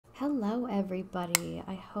Hello everybody,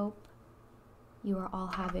 I hope you are all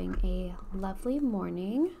having a lovely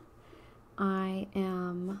morning. I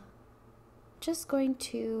am just going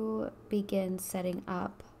to begin setting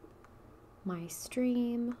up my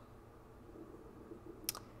stream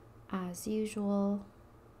as usual.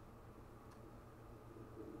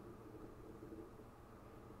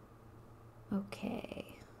 Okay.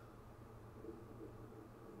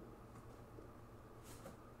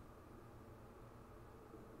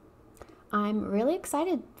 I'm really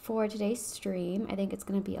excited for today's stream. I think it's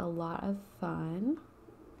going to be a lot of fun.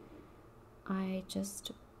 I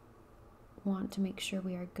just want to make sure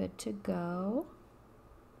we are good to go.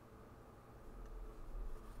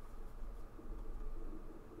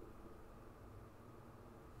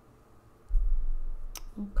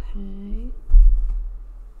 Okay.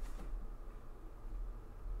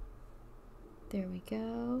 There we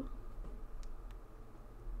go.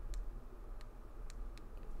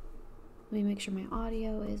 Let me make sure my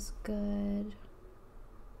audio is good.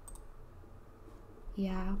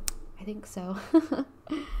 Yeah, I think so.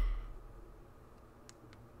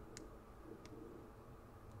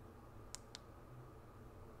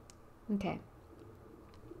 Okay.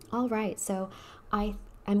 All right, so I'm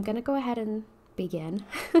gonna go ahead and begin.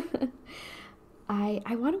 I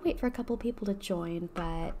want to wait for a couple people to join,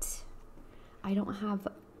 but I don't have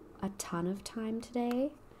a ton of time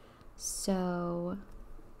today, so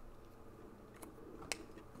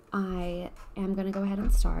I am going to go ahead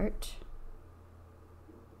and start.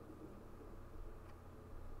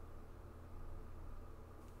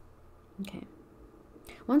 Okay.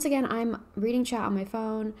 Once again, I'm reading chat on my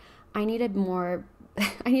phone. I needed more,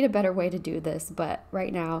 I need a better way to do this, but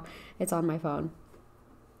right now it's on my phone.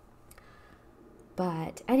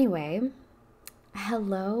 But anyway,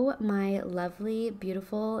 hello, my lovely,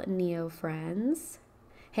 beautiful Neo friends.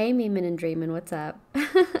 Hey, Meemin and Dreamin', what's up?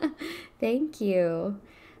 Thank you.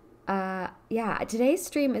 Yeah, today's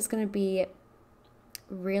stream is going to be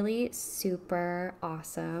really super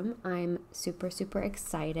awesome. I'm super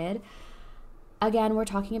excited. Again, we're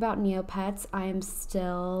talking about Neopets. I'm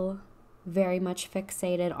still very much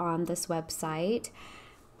fixated on this website.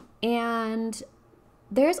 And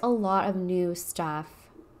there's a lot of new stuff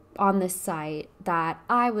on this site that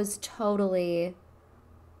I was totally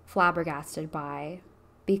flabbergasted by,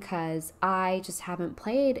 because I just haven't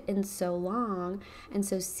played in so long. And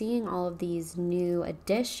so seeing all of these new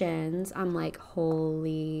additions, I'm like,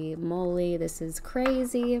 holy moly, this is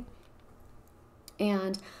crazy.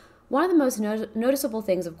 And one of the most noticeable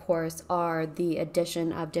things, of course, are the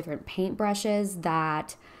addition of different paintbrushes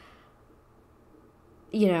that,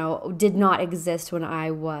 you know, did not exist when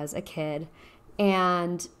I was a kid.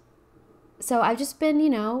 And so I've just been, you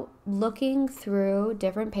know, looking through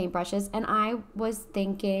different paintbrushes, and I was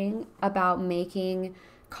thinking about making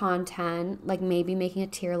content, like maybe making a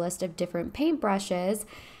tier list of different paintbrushes.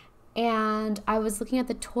 And I was looking at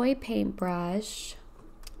the toy paintbrush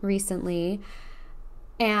recently,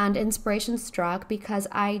 and inspiration struck because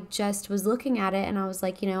I just was looking at it and I was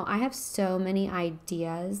like, you know, I have so many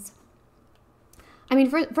ideas. I mean,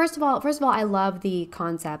 first of all, I love the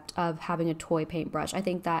concept of having a toy paintbrush. I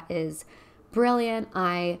think that is brilliant.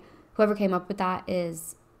 Whoever came up with that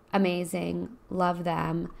is amazing. Love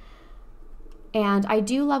them. And I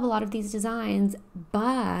do love a lot of these designs,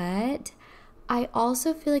 but I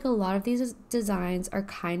also feel like a lot of these designs are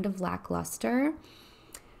kind of lackluster.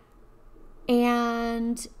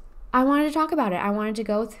 And I wanted to talk about it. I wanted to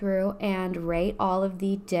go through and rate all of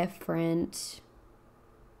the different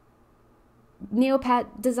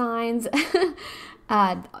Neopet designs.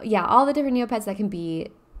 Yeah, all the different Neopets that can be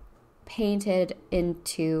painted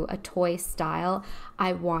into a toy style.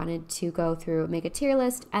 I wanted to go through, make a tier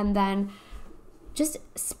list, and then just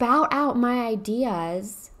spout out my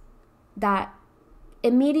ideas that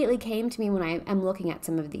immediately came to me when I am looking at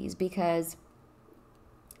some of these, because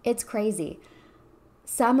it's crazy.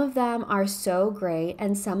 Some of them are so great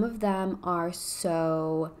and some of them are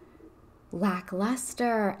so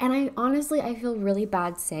lackluster. And I feel really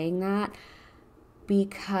bad saying that,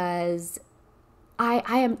 because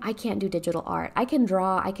I can't do digital art. I can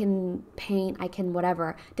draw, I can paint, I can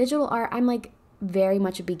whatever. Digital art, I'm like very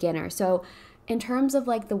much a beginner. So in terms of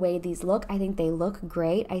like the way these look, I think they look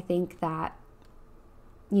great. I think that,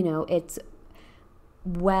 you know, it's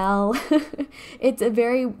well,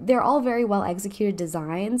 they're all very well executed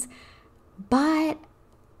designs, but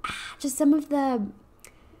just some of the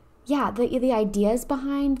ideas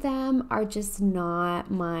behind them are just not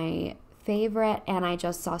my favorite, and I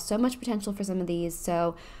just saw so much potential for some of these.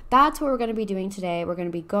 So that's what we're going to be doing today. We're going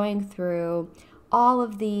to be going through all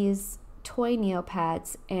of these toy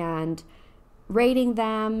Neopets and rating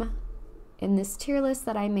them in this tier list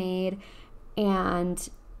that I made, and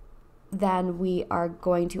then we are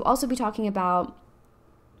going to also be talking about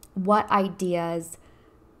what ideas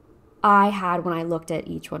I had when I looked at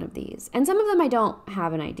each one of these. And some of them I don't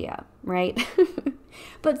have an idea, right?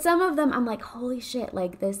 But some of them I'm like, holy shit,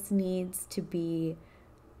 like this needs to be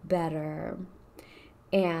better.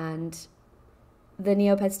 And the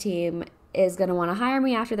Neopets team is going to want to hire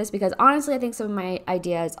me after this because honestly, I think some of my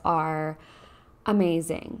ideas are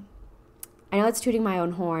amazing. I know it's tooting my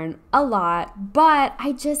own horn a lot, but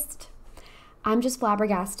I'm just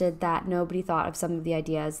flabbergasted that nobody thought of some of the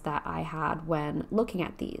ideas that I had when looking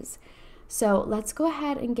at these. So let's go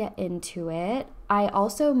ahead and get into it. I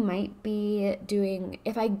also might be doing,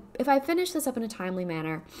 if I finish this up in a timely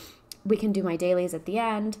manner, we can do my dailies at the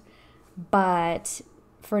end, but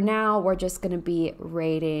for now, we're just going to be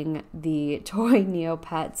rating the toy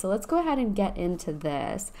Neopets. So let's go ahead and get into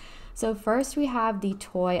this. So first we have the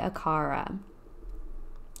toy Akara.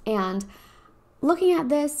 And looking at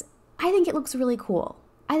this, I think it looks really cool.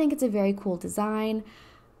 I think it's a very cool design.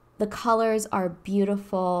 The colors are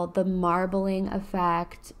beautiful. The marbling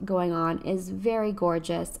effect going on is very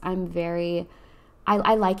gorgeous. I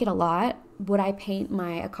like it a lot. Would I paint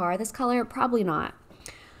my Akara this color? Probably not.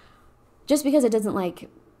 Just because it doesn't like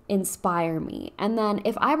inspire me. And then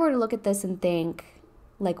if I were to look at this and think,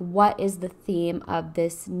 like, what is the theme of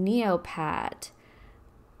this Neopet?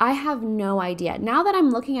 I have no idea. Now that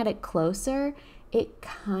I'm looking at it closer, it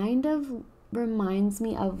kind of reminds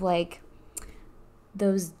me of like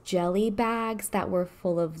those jelly bags that were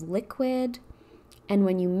full of liquid. And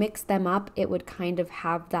when you mix them up, it would kind of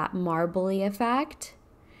have that marbly effect.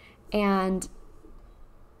 And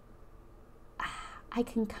it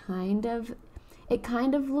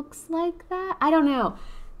kind of looks like that. I don't know.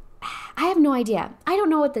 I have no idea. I don't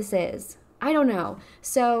know what this is. I don't know.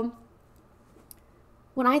 So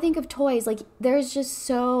when I think of toys, like there's just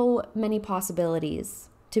so many possibilities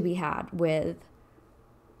to be had with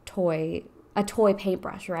a toy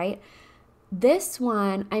paintbrush, right? This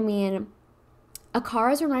one, I mean,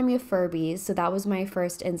 Akaras remind me of Furbies, so that was my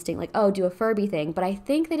first instinct, like, oh, do a Furby thing. But I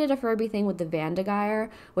think they did a Furby thing with the Vandegeyer,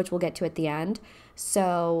 which we'll get to at the end.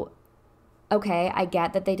 So, okay, I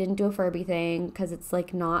get that they didn't do a Furby thing because it's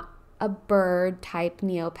like not a bird type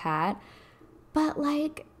Neopet. But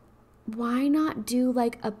like, why not do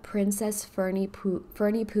like a Princess Fernie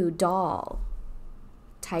Pooh doll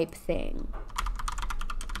type thing?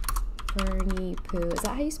 Fernie Pooh, is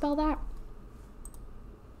that how you spell that?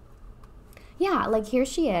 Yeah, like here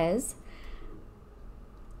she is.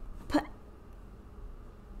 But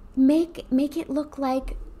make it look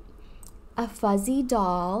like a fuzzy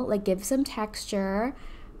doll, like give some texture,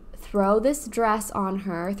 throw this dress on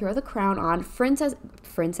her, throw the crown on, Princess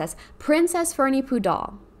Fernie Pooh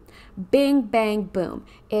doll. Bing, bang, boom.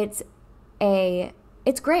 It's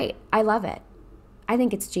great. I love it. I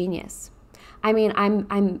think it's genius. I mean, I'm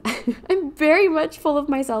I'm very much full of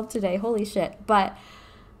myself today. Holy shit. But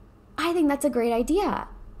I think that's a great idea.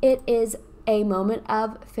 It is a moment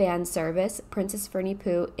of fan service. Princess Fernie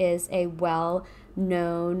Pooh is a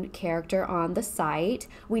well-known character on the site.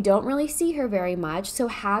 We don't really see her very much, so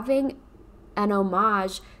having an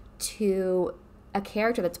homage to a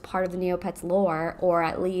character that's part of the Neopets lore, or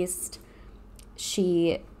at least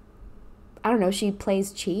she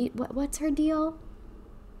plays cheat. What's her deal?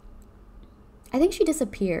 I think she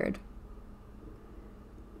disappeared.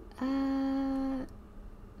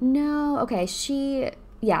 No, okay, she's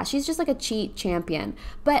just like a cheat champion.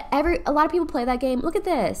 But a lot of people play that game. Look at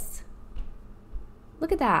this.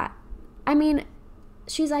 Look at that. I mean,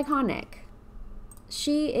 she's iconic.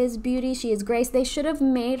 She is beauty, she is grace. They should have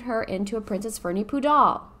made her into a Princess Fernie Pooh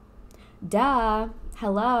doll. Duh.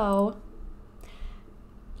 Hello.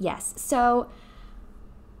 Yes, so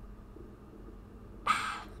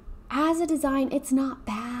as a design, it's not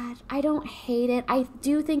bad. I don't hate it. I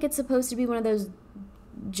do think it's supposed to be one of those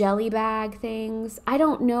jelly bag things. I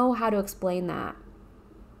don't know how to explain that.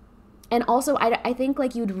 And also, I think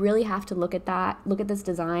like you'd really have to look at this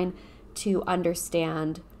design to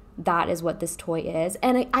understand that is what this toy is.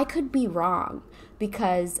 And I could be wrong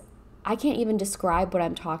because I can't even describe what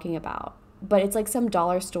I'm talking about. But it's like some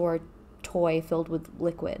dollar store toy filled with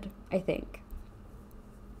liquid, I think.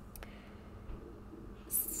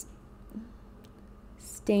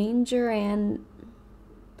 Stanger and...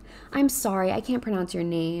 I'm sorry, I can't pronounce your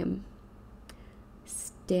name.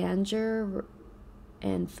 Stanger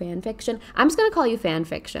and Fanfiction. I'm just going to call you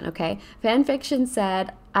Fanfiction, okay? Fanfiction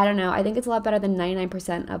said, I don't know, I think it's a lot better than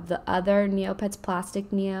 99% of the other Neopets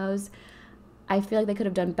plastic Neos. I feel like they could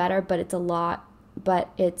have done better, but it's a lot but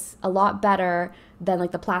it's a lot better than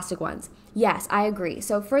like the plastic ones. Yes, I agree.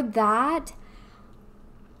 So for that,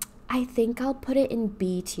 I think I'll put it in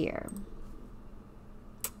B tier.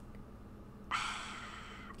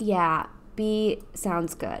 Yeah, B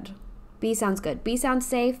sounds good. B sounds good. B sounds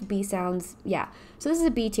safe. B sounds, yeah. So this is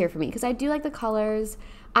a B tier for me because I do like the colors.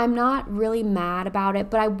 I'm not really mad about it,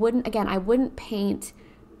 but I wouldn't, again, I wouldn't paint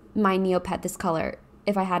my Neopet this color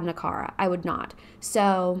if I had an Akara. I would not.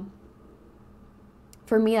 So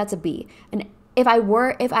for me, that's a B. And if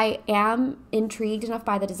I am intrigued enough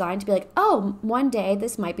by the design to be like, oh, one day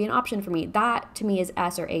this might be an option for me, that to me is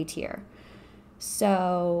S or A tier.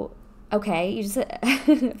 So, okay, you just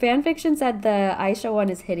fanfiction said the Aisha one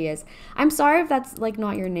is hideous. I'm sorry if that's like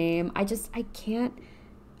not your name. I can't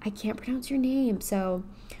pronounce your name. So,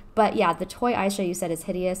 but yeah, the toy Aisha you said is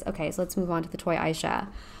hideous. Okay, so let's move on to the toy Aisha.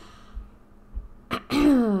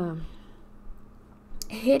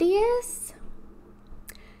 Hideous?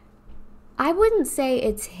 I wouldn't say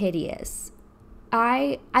it's hideous.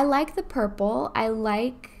 I like the purple. I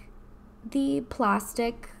like the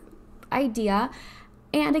plastic idea.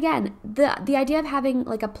 And again, the idea of having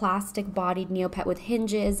like a plastic bodied Neopet with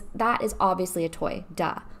hinges, that is obviously a toy.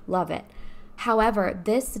 Duh. Love it. However,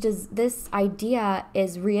 this idea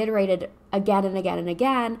is reiterated again and again and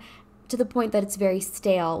again to the point that it's very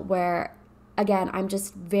stale, where again, I'm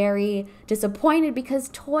just very disappointed because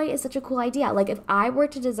toy is such a cool idea. Like if I were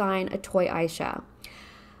to design a toy Aisha,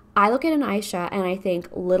 I look at an Aisha and I think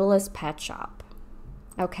Littlest Pet Shop.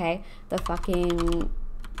 Okay? The fucking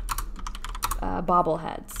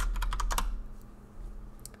bobbleheads.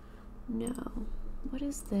 No. What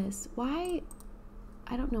is this? Why?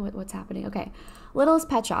 I don't know what's happening. Okay. Littlest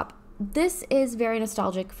Pet Shop. This is very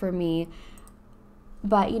nostalgic for me.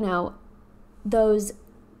 But, you know, those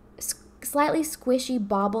slightly squishy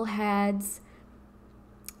bobbleheads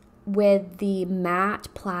with the matte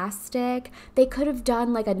plastic. They could have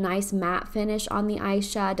done like a nice matte finish on the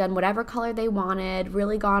Aisha, done whatever color they wanted,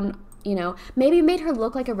 really gone, you know, maybe made her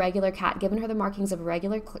look like a regular cat, given her the markings of a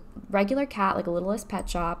regular cat, like a Littlest Pet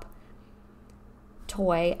Shop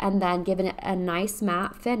toy, and then given it a nice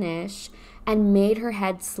matte finish and made her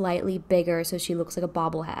head slightly bigger so she looks like a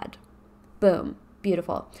bobblehead. Boom.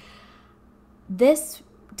 Beautiful. This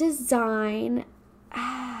design,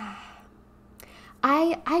 I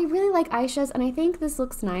really like Aisha's, and I think this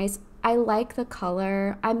looks nice. I like the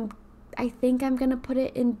color. I think I'm gonna put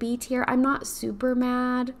it in B tier. I'm not super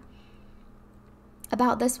mad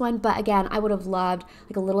about this one, but again, I would have loved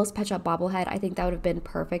like a Littlest Pet Shop bobblehead. I think that would have been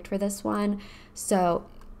perfect for this one. So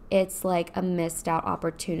it's like a missed out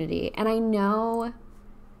opportunity. And I know,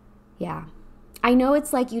 yeah, I know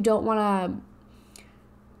it's like you don't want to.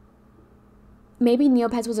 Maybe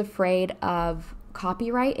Neopets was afraid of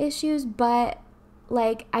copyright issues, but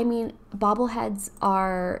like, I mean, bobbleheads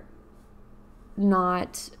are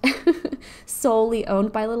not solely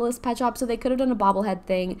owned by Littlest Pet Shop, so they could have done a bobblehead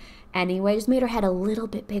thing anyway, just made her head a little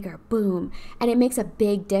bit bigger, boom, and it makes a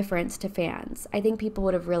big difference to fans. I think people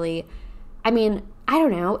would have really, I mean, I don't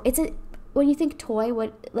know, when you think toy,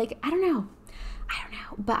 like, I don't know,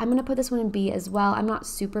 but I'm gonna put this one in B as well. I'm not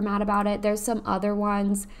super mad about it. There's some other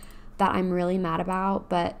ones that I'm really mad about,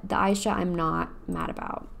 but the Aisha I'm not mad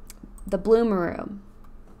about. The Bloomaroo,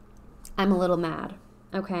 I'm a little mad,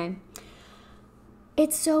 okay?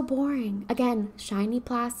 It's so boring. Again, shiny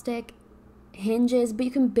plastic, hinges, but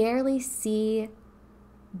you can barely see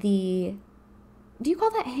the, do you call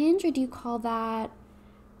that hinge or do you call that,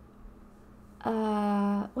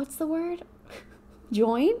 what's the word?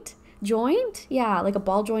 Joint? Joint? Yeah, like a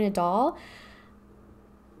ball jointed doll.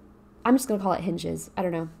 I'm just gonna call it hinges. I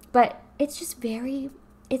don't know. But it's just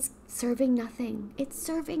it's serving nothing. It's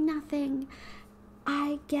serving nothing.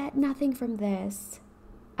 I get nothing from this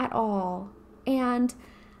at all. And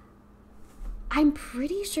I'm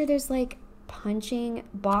pretty sure there's like punching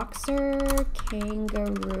boxer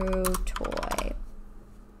kangaroo toy.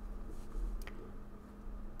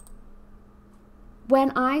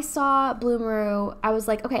 When I saw Bloomaroo, I was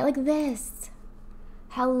like, okay, like this.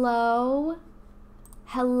 Hello?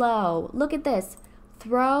 Look at this.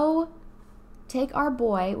 Take our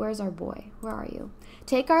boy. Where's our boy? Where are you?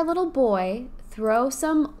 Take our little boy,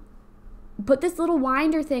 put this little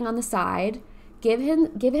winder thing on the side, give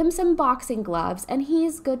him some boxing gloves, and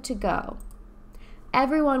he's good to go.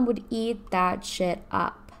 Everyone would eat that shit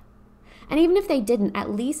up. And even if they didn't, at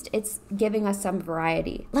least it's giving us some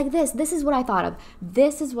variety. Like this is what I thought of.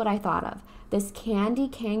 This candy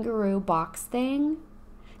kangaroo box thing.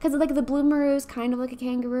 Because like the Bloomaroo is kind of like a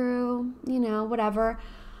kangaroo, you know, whatever.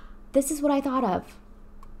 This is what I thought of.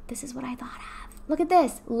 Look at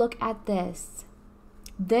this.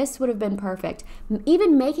 This would have been perfect.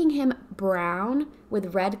 Even making him brown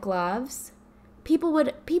with red gloves, people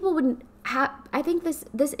wouldn't have. I think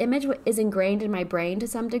this image is ingrained in my brain to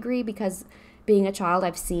some degree because being a child,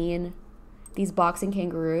 I've seen these boxing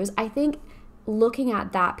kangaroos. I think looking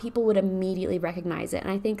at that, people would immediately recognize it,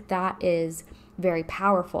 and I think that is very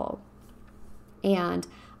powerful. And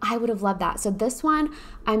I would have loved that. So this one,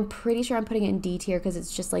 I'm pretty sure I'm putting it in D tier because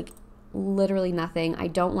it's just like literally nothing. I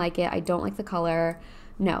don't like it. I don't like the color.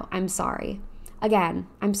 No, I'm sorry. Again,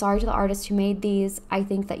 I'm sorry to the artist who made these. I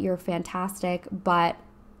think that you're fantastic, but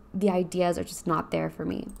the ideas are just not there for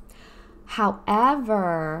me.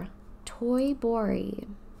 However, Toy Bori,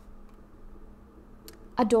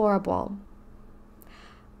 adorable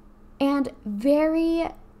and very,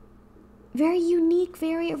 very unique,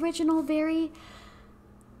 very original, very,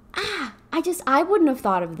 I wouldn't have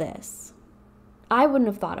thought of this. I wouldn't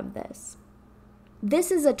have thought of this.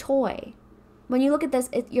 This is a toy. When you look at this,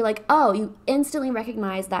 you're like, oh, you instantly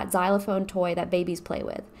recognize that xylophone toy that babies play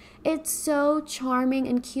with. It's so charming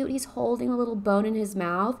and cute. He's holding a little bone in his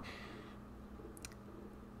mouth.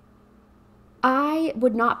 I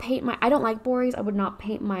would not paint I don't like Boris. I would not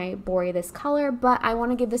paint my Bori this color, but I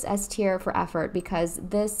want to give this S tier for effort because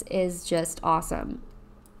this is just awesome.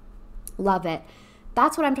 Love it.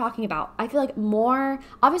 That's what I'm talking about. I feel like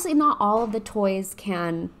obviously not all of the toys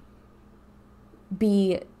can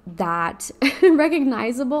be that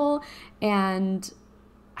recognizable, and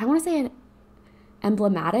I want to say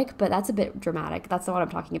emblematic, but that's a bit dramatic. That's not what I'm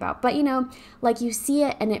talking about. But like you see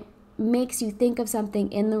it and it makes you think of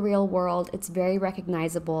something in the real world. It's very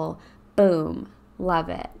recognizable. Boom. Love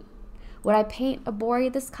it. Would I paint a Bori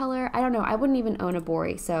this color? I don't know. I wouldn't even own a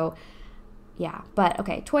Bori, so yeah. But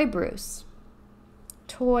okay, Toy Bruce.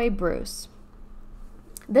 Toy Bruce.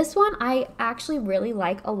 This one I actually really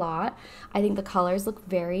like a lot. I think the colors look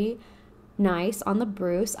very nice on the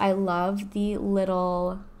Bruce. I love the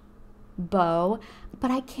little bow,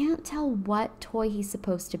 but I can't tell what toy he's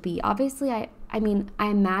supposed to be. Obviously, I mean, I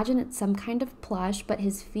imagine it's some kind of plush, but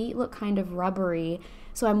his feet look kind of rubbery.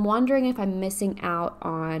 So I'm wondering if I'm missing out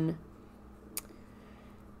on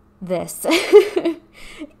this.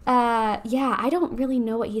 Yeah, I don't really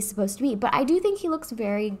know what he's supposed to be, but I do think he looks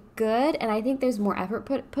very good, and I think there's more effort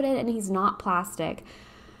put in, and he's not plastic.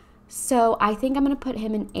 So I think I'm going to put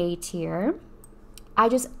him in A tier.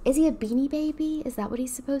 Is he a Beanie Baby? Is that what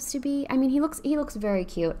he's supposed to be? I mean, he looks very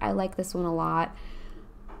cute. I like this one a lot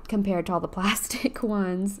compared to all the plastic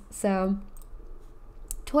ones. So,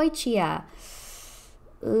 Toy Chia.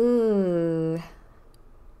 Ooh.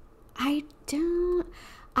 I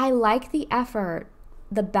like the effort.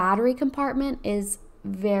 The battery compartment is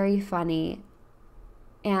very funny.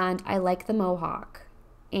 And I like the mohawk.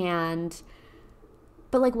 But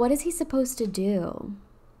like, what is he supposed to do?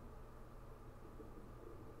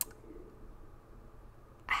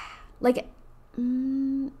 Like,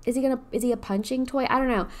 is he a punching toy? I don't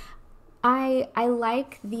know. I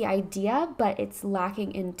like the idea, but it's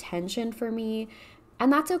lacking in tension for me.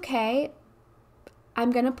 And that's okay.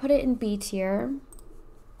 I'm going to put it in B tier,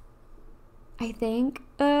 I think.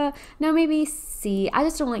 No, maybe C. I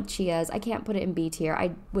just don't like Chias. I can't put it in B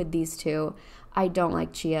tier with these two. I don't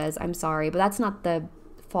like Chias. I'm sorry. But that's not the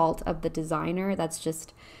fault of the designer. That's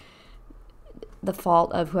just the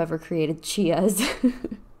fault of whoever created Chias.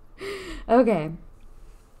 Okay.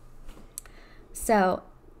 So,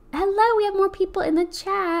 hello. We have more people in the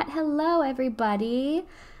chat. Hello, everybody.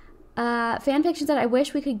 Fanfiction said, I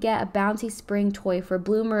wish we could get a bouncy spring toy for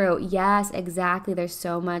Bloomaroo. Yes, exactly. There's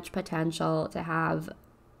so much potential to have.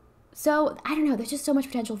 So, I don't know. There's just so much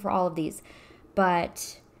potential for all of these.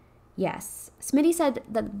 But, yes. Smitty said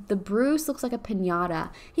that the Bruce looks like a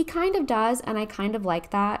piñata. He kind of does, and I kind of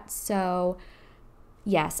like that. So,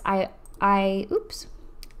 yes. I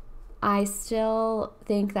still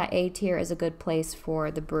think that A tier is a good place for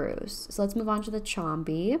the Bruce. So, let's move on to the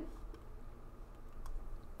Chombi.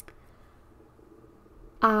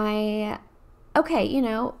 Okay,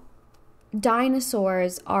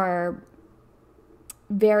 dinosaurs are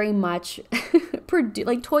very much,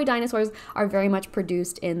 like toy dinosaurs are very much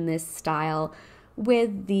produced in this style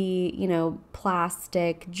with the,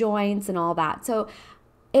 plastic joints and all that. So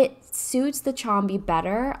it suits the Chombi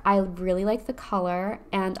better. I really like the color,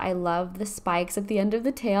 and I love the spikes at the end of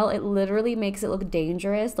the tail. It literally makes it look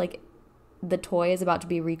dangerous, like the toy is about to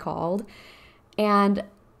be recalled. And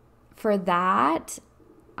for that,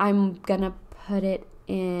 I'm gonna put it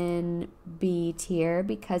in B tier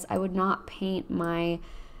because I would not paint my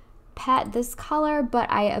pet this color, but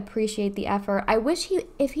I appreciate the effort. I wish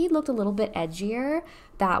if he looked a little bit edgier,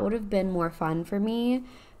 that would have been more fun for me.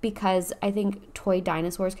 because I think toy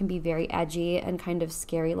dinosaurs can be very edgy and kind of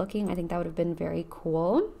scary looking. I think that would have been very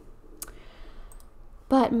cool.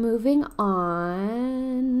 But moving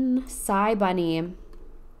on, Psy Bunny.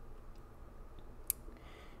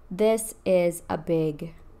 This is a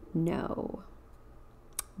big no.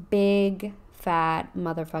 Big, fat,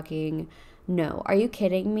 motherfucking no. Are you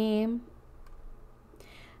kidding me?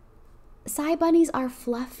 Psy Bunnies are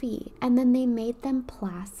fluffy, and then they made them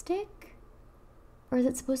plastic? Or is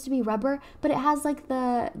it supposed to be rubber? But it has like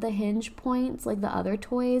the hinge points like the other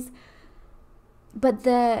toys. But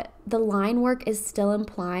the line work is still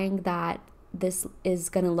implying that this is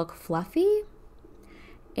going to look fluffy.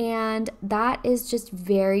 And that is just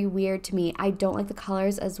very weird to me. I don't like the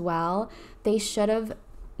colors as well. They should have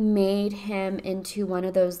made him into one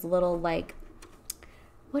of those little, like,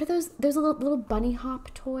 what are those? There's a little bunny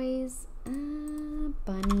hop toys.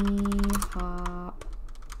 Bunny hop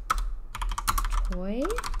toy.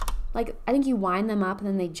 Like, I think you wind them up and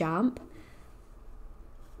then they jump.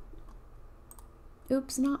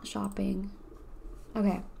 Oops, not shopping.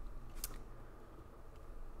 Okay.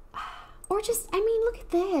 Or just, I mean, look at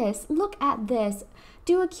this. Look at this.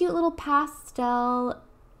 Do a cute little pastel,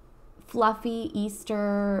 fluffy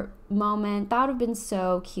Easter moment. That would have been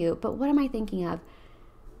so cute. But what am I thinking of?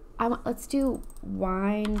 Let's do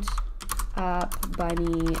wind up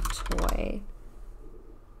bunny toy.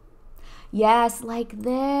 Yes, like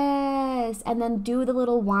this. And then do the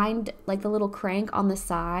little wind, like the little crank on the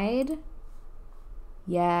side.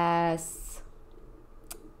 Yes.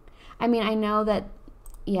 I mean, I know that,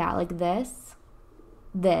 yeah, like this.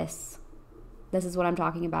 This is what I'm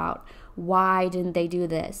talking about. Why didn't they do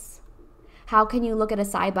this? How can you look at a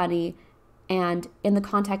Psy Bunny and in the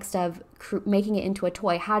context of making it into a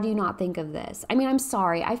toy, how do you not think of this? I mean, I'm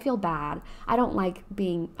sorry. I feel bad. I don't like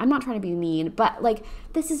being, I'm not trying to be mean, but like,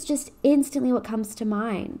 this is just instantly what comes to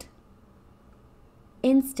mind.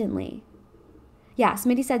 Instantly. Yeah,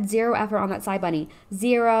 Smitty said 0 effort on that Psy Bunny.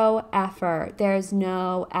 0 effort. There's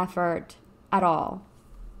no effort at all.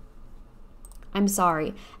 I'm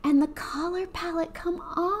sorry. And the color palette, come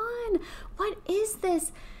on. What is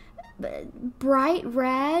this? Bright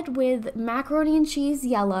red with macaroni and cheese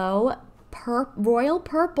yellow, royal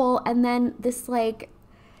purple, and then this like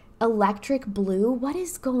electric blue. What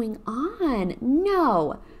is going on?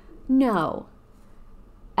 No. No.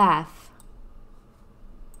 F.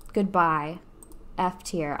 Goodbye. F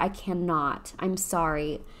tier. I cannot. I'm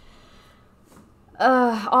sorry.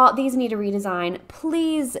 All these need a redesign.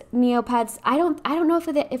 Please, Neopets. I don't know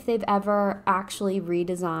if they've ever actually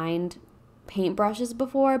redesigned paintbrushes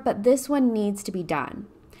before, but this one needs to be done.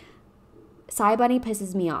 Psy Bunny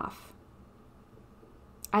pisses me off.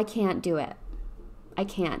 I can't do it. I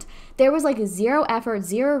can't. There was like 0 effort,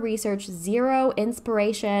 0 research, 0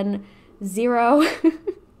 inspiration, 0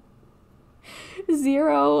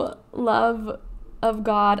 0 love of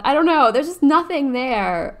God. I don't know. There's just nothing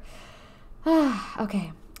there.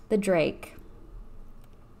 Okay. The Drake.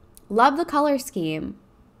 Love the color scheme.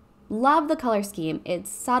 Love the color scheme. It's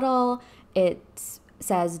subtle. It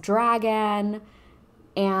says dragon.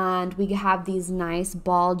 And we have these nice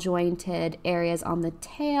ball jointed areas on the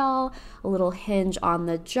tail. A little hinge on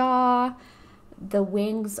the jaw. The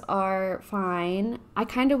wings are fine. I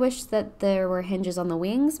kind of wish that there were hinges on the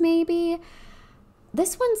wings maybe.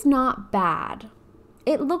 This one's not bad.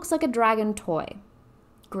 It looks like a dragon toy.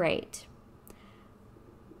 Great.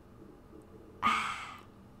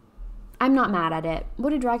 I'm not mad at it.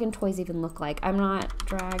 What do dragon toys even look like? I'm not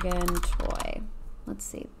dragon toy. Let's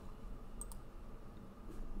see.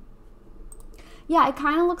 Yeah, it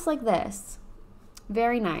kind of looks like this.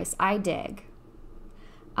 Very nice. I dig.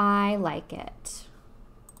 I like it.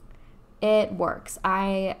 It works.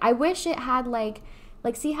 I wish it had like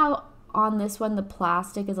see how on this one the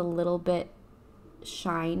plastic is a little bit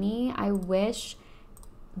shiny. I wish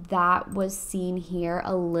that was seen here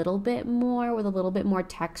a little bit more with a little bit more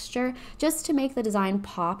texture just to make the design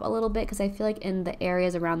pop a little bit, because I feel like in the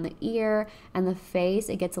areas around the ear and the face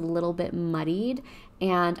it gets a little bit muddied,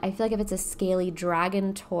 and I feel like if it's a scaly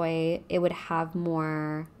dragon toy it would have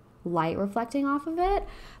more light reflecting off of it.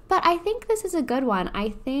 But I think this is a good one. I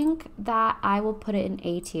think that I will put it in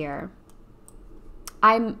A tier.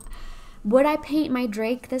 Would I paint my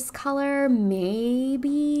Drake this color?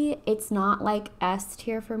 Maybe. It's not like S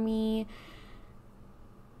tier for me.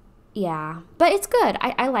 Yeah, but it's good.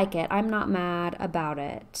 I like it. I'm not mad about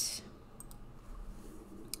it.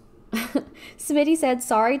 Smitty said,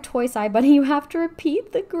 sorry, Toy Psy Bunny, you have to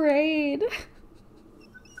repeat the grade.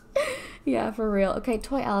 Yeah, for real. Okay,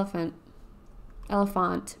 Toy Elephant.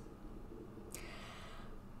 Elephant.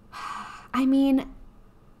 I mean,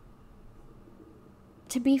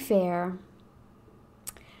 to be fair,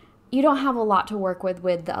 you don't have a lot to work with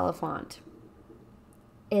the elephant.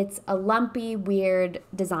 It's a lumpy, weird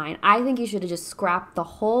design. I think you should have just scrapped the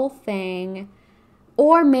whole thing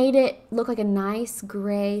or made it look like a nice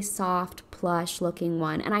gray, soft, plush looking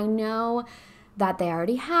one. And I know that they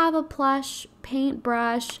already have a plush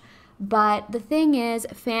paintbrush, but the thing is,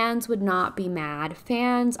 fans would not be mad.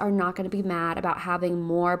 Fans are not going to be mad about having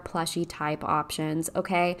more plushie type options,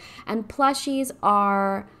 okay? And plushies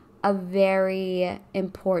are a very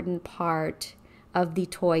important part of the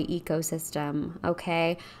toy ecosystem,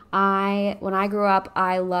 okay? When I grew up,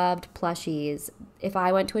 I loved plushies. If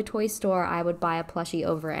I went to a toy store, I would buy a plushie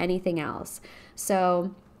over anything else.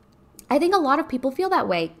 So I think a lot of people feel that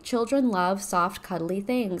way. Children love soft, cuddly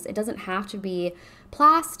things. It doesn't have to be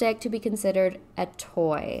plastic to be considered a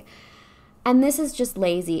toy. And this is just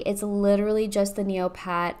lazy. It's literally just the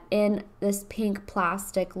Neopet in this pink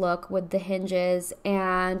plastic look with the hinges,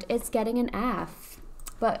 and it's getting an F.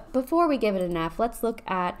 But before we give it an F, let's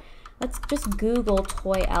just Google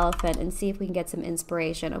toy elephant and see if we can get some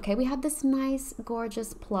inspiration. Okay, we have this nice,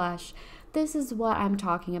 gorgeous plush. This is what I'm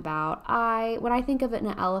talking about. When I think of an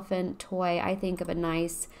elephant toy, I think of a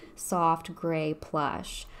nice, soft, gray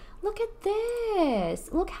plush. Look at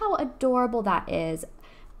this. Look how adorable that is.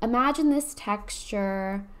 Imagine this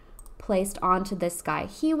texture placed onto this guy.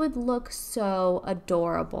 He would look so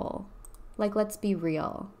adorable. Like, let's be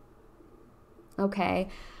real. Okay,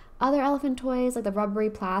 other elephant toys like the rubbery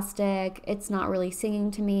plastic, it's not really singing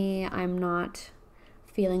to me. I'm not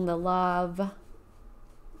feeling the love.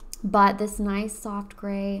 But this nice soft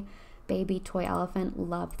gray baby toy elephant,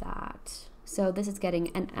 love that. So this is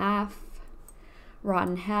getting an F.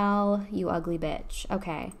 Rotten hell, you ugly bitch.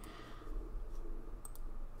 Okay.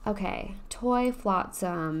 Okay, toy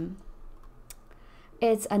flotsam.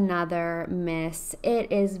 It's another miss.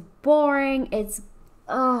 It is boring. It's,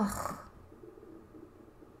 ugh.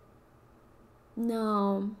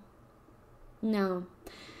 No.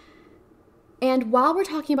 And while we're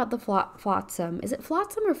talking about the flotsam, is it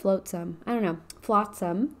flotsam or flotsam? I don't know.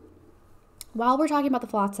 Flotsam. While we're talking about the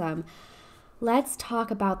flotsam, let's talk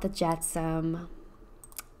about the jetsam.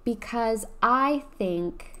 Because I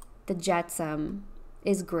think the jetsam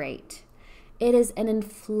is great. It is an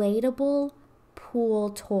inflatable pool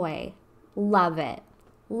toy. Love it.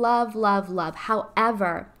 Love, love, love.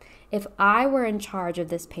 However, if I were in charge of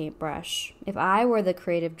this paintbrush, if I were the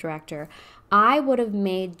creative director, I would have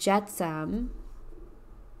made Jetsam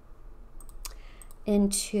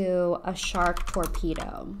into a shark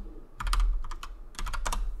torpedo.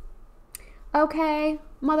 Okay,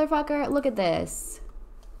 motherfucker, look at this.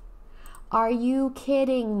 Are you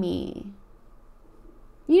kidding me?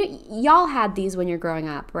 Y'all had these when you're growing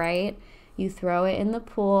up, right? You throw it in the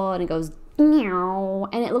pool and it goes, meow,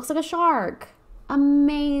 and it looks like a shark.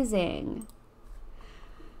 Amazing.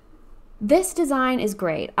 This design is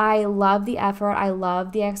great. I love the effort. I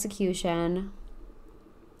love the execution.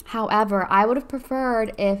 However, I would have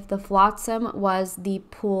preferred if the flotsam was the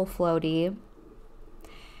pool floaty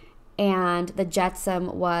and the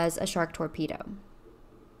jetsam was a shark torpedo.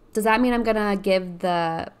 Does that mean I'm gonna give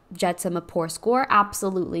the jetsam a poor score?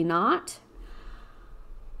 Absolutely not.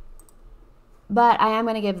 But I am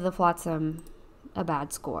gonna give the flotsam a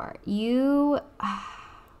bad score. You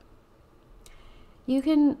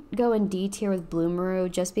can go in D tier with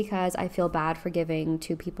Bloomaroo just because I feel bad for giving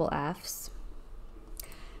two people Fs.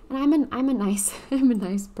 And I'm a nice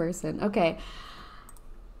person. Okay.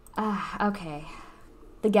 Okay.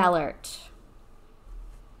 The Gellert.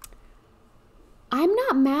 I'm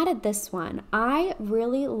not mad at this one. I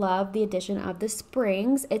really love the addition of the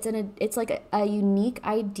springs. It's like a unique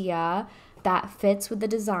idea that fits with the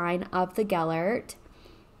design of the Gellert.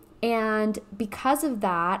 And because of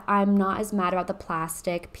that, I'm not as mad about the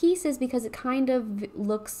plastic pieces because it kind of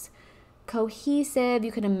looks cohesive.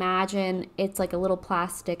 You can imagine it's like a little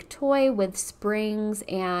plastic toy with springs,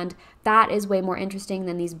 and that is way more interesting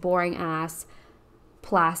than these boring ass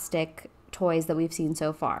plastic toys that we've seen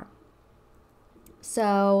so far.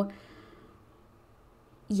 So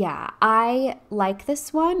yeah, I like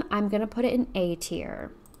this one. I'm gonna put it in A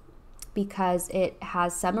tier because it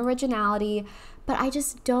has some originality, but I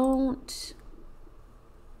just don't,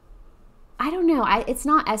 I don't know. It's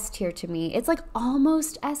not S tier to me. It's like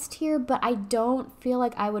almost S tier, but I don't feel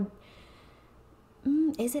like I would,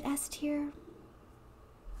 is it S tier?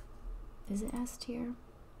 Is it S tier?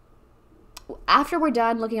 After we're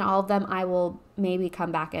done looking at all of them, I will maybe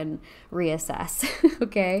come back and reassess,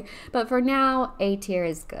 okay? But for now, A tier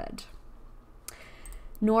is good.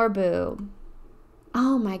 Norbu.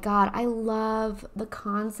 Oh my God, I love the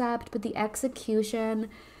concept, but the execution,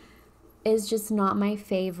 is just not my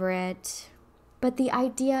favorite. But the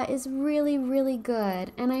idea is really, really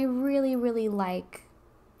good. And I really, really like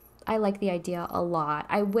the idea a lot.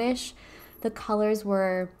 I wish the colors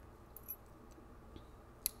were,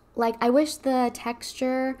 like, I wish the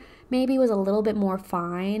texture maybe was a little bit more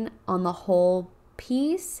fine on the whole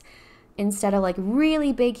piece instead of like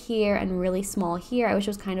really big here and really small here. I wish it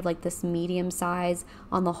was kind of like this medium size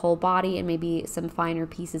on the whole body and maybe some finer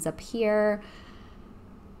pieces up here.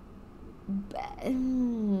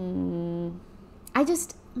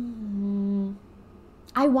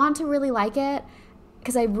 I want to really like it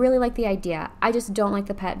because I really like the idea. I just don't like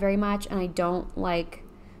the pet very much, and I don't like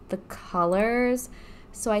the colors,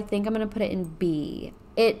 so I think I'm going to put it in B.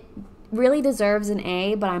 It really deserves an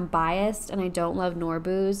A, but I'm biased, and I don't love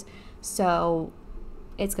Norbu's, so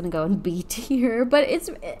it's going to go in B tier. But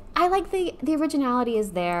I like the originality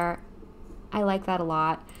is there. I like that a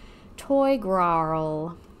lot. Toy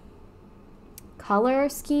Grarl. Color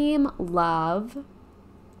scheme, love.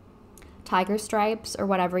 Tiger stripes, or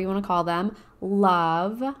whatever you want to call them,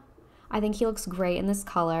 love. I think he looks great in this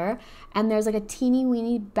color. And there's like a teeny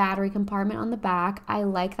weeny battery compartment on the back. I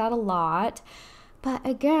like that a lot. But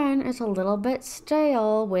again, it's a little bit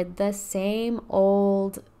stale with the same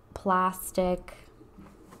old plastic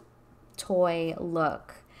toy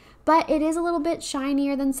look. But it is a little bit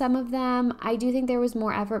shinier than some of them. I do think there was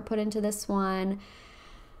more effort put into this one.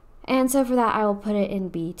 And so for that, I will put it in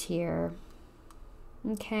B tier.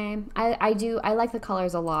 Okay. I like the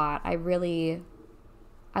colors a lot. I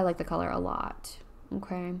like the color a lot.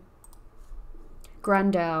 Okay.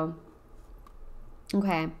 Grundo.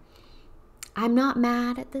 Okay. I'm not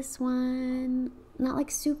mad at this one. Not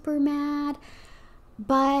like super mad.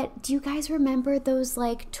 But do you guys remember those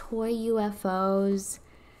like toy UFOs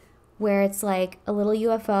where it's like a little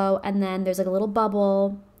UFO and then there's like a little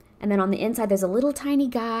bubble and then on the inside there's a little tiny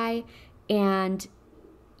guy and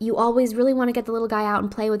you always really want to get the little guy out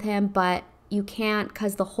and play with him, but you can't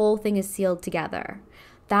because the whole thing is sealed together.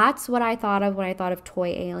 That's what I thought of when I thought of Toy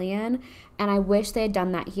Alien, and I wish they had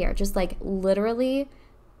done that here. Just like literally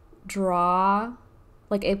draw,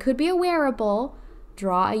 like it could be a wearable,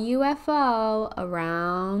 draw a UFO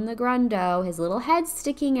around the Grundo, his little head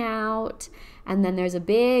sticking out, and then there's a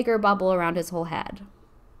bigger bubble around his whole head.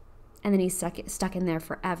 And then he's stuck in there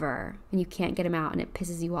forever, and you can't get him out, and it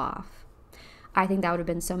pisses you off. I think that would have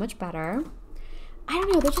been so much better. I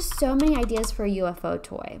don't know, there's just so many ideas for a UFO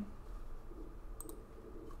toy.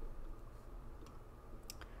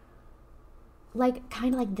 Like,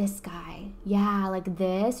 kind of like this guy. Yeah, like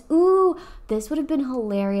this. Ooh, this would have been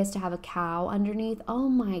hilarious to have a cow underneath. Oh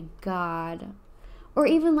my God. Or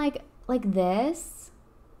even like this.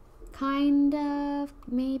 Kind of,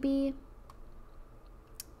 maybe.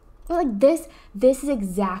 Or like this. This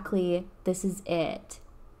is it.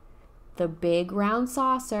 The big round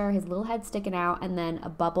saucer, his little head sticking out, and then a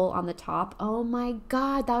bubble on the top. Oh my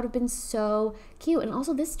God, that would have been so cute. And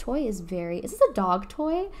also this toy is is this a dog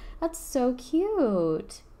toy? That's so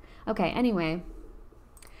cute. Okay, anyway.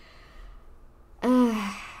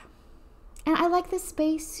 And I like the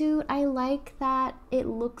spacesuit. I like that it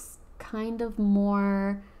looks kind of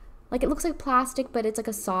more, like it looks like plastic, but it's like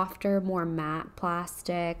a softer, more matte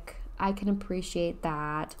plastic. I can appreciate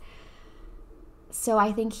that. So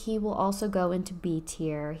I think he will also go into B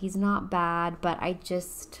tier. He's not bad, but as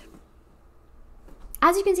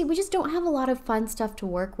you can see, we just don't have a lot of fun stuff to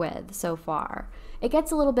work with so far. It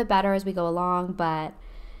gets a little bit better as we go along, but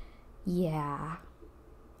yeah.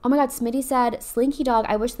 Oh my God, Smitty said, Slinky Dog,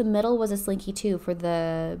 I wish the middle was a Slinky too for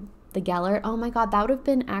the Gellert. Oh my God, that would have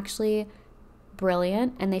been actually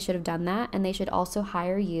brilliant, and they should have done that, and they should also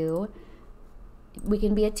hire you. We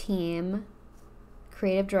can be a team.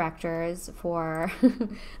 Creative directors for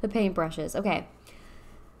the paintbrushes. Okay.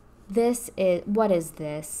 What is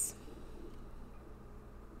this?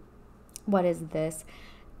 What is this?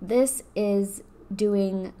 This is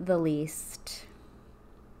doing the least.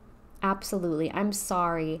 Absolutely. I'm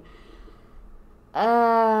sorry.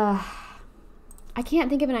 I can't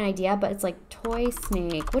think of an idea, but it's like toy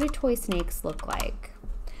snake. What do toy snakes look like?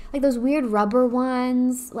 Like those weird rubber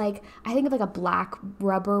ones. Like, I think of like a black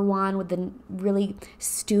rubber one with the really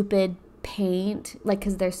stupid paint. Like,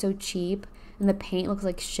 because they're so cheap. And the paint looks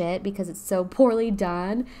like shit because it's so poorly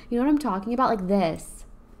done. You know what I'm talking about? Like this.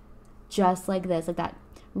 Just like this. Like that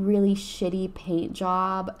really shitty paint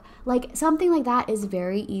job. Like, something like that is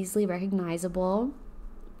very easily recognizable.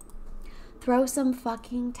 Throw some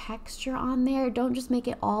fucking texture on there. Don't just make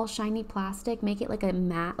it all shiny plastic. Make it like a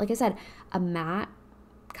matte. Like I said, a matte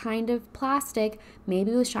kind of plastic, maybe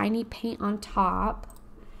with shiny paint on top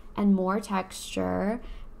and more texture,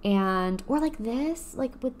 and or like this,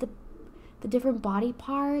 like with the the different body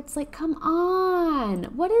parts. Like, come on.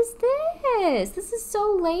 What is this? This is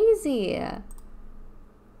so lazy.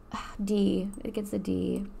 D. It gets a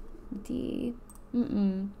D. D.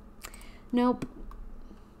 Nope.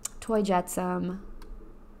 Toy Jetsam.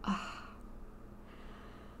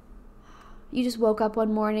 You just woke up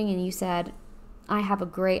one morning and you said, I have a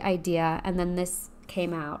great idea, and then this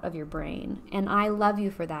came out of your brain. And I love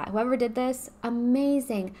you for that. Whoever did this,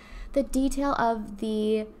 amazing. The detail of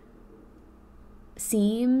the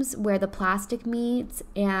seams where the plastic meets,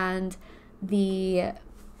 and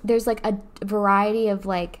there's like a variety of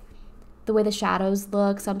like the way the shadows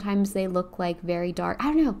look. Sometimes they look like very dark.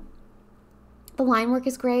 I don't know. The line work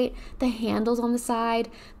is great. The handles on the side,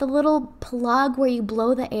 the little plug where you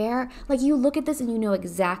blow the air. Like, you look at this and you know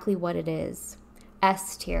exactly what it is.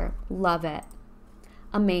 S tier. Love it.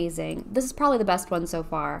 Amazing. This is probably the best one so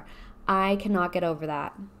far. I cannot get over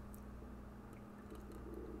that.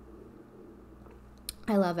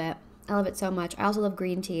 I love it. I love it so much. I also love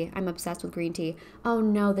green tea. I'm obsessed with green tea. Oh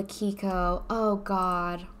no, the Kiko. Oh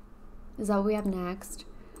God. Is that what we have next?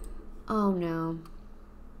 Oh no.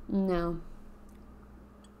 No.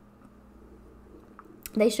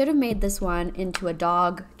 They should have made this one into a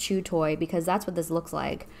dog chew toy, because that's what this looks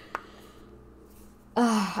like.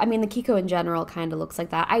 I mean, the Kiko in general kind of looks like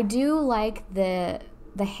that. I do like the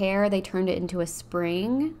hair. They turned it into a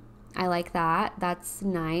spring. I like that. That's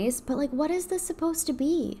nice. But like, what is this supposed to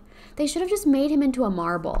be? They should have just made him into a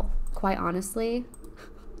marble, quite honestly.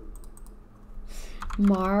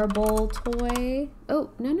 Marble toy. Oh,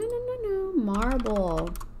 no, no, no, no, no. Marble.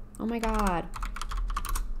 Oh my God.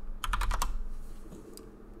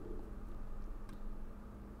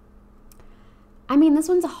 I mean, this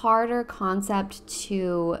one's a harder concept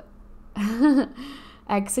to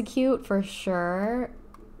execute for sure.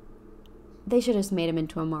 They should have just made him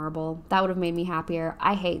into a marble. That would have made me happier.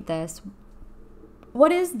 I hate this.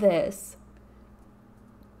 What is this?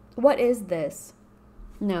 What is this?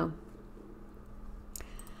 No.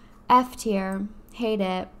 F tier. Hate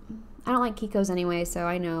it. I don't like Kikos anyway, so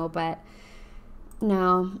I know, but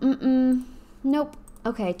no. Nope.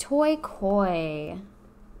 Okay, Toy Koi.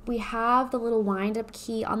 We have the little wind-up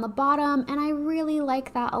key on the bottom, and I really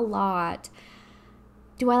like that a lot.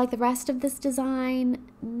 Do I like the rest of this design?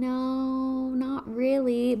 No, not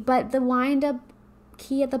really. But the wind-up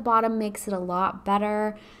key at the bottom makes it a lot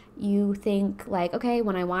better. You think like, okay,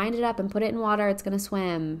 when I wind it up and put it in water, it's going to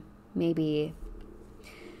swim. Maybe.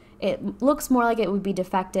 It looks more like it would be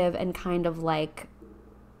defective and kind of like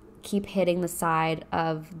keep hitting the side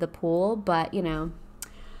of the pool, but you know,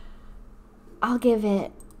 I'll give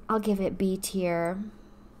it B tier.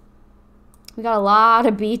 We got a lot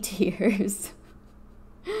of B tiers.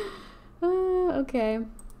 Okay.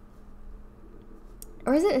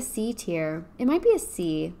 Or is it a C tier? It might be a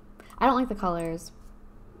C. I don't like the colors.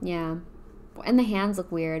 Yeah. And the hands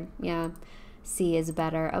look weird. Yeah. C is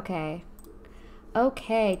better. Okay.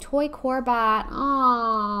 Okay. Toy Korbat.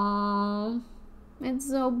 Aww. It's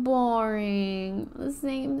so boring. The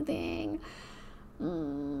same thing.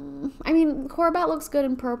 I mean, Korbat looks good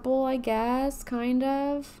in purple, I guess, kind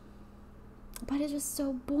of. But it's just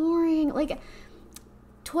so boring. Like,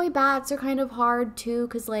 toy bats are kind of hard, too,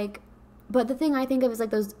 because, like, but the thing I think of is,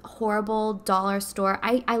 like, those horrible dollar store.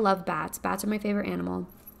 I love bats. Bats are my favorite animal.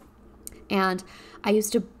 And I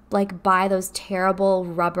used to, like, buy those terrible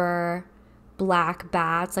rubber black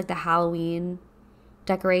bats, like the Halloween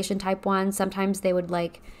decoration type ones. Sometimes they would,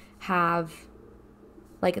 like, have...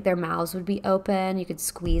 like their mouths would be open, you could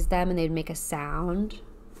squeeze them and they'd make a sound.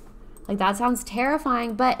 Like that sounds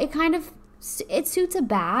terrifying, but it kind of, it suits a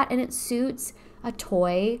bat and it suits a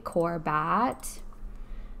toy Korbat.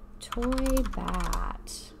 Toy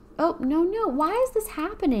bat. Oh, no, no, why is this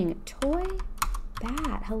happening? Toy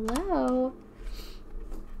bat, hello?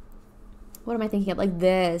 What am I thinking of? Like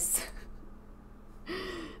this.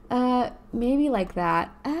 Maybe like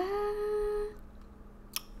that.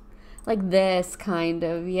 Like this, kind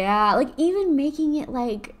of, yeah. Like, even making it,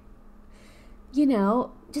 like, you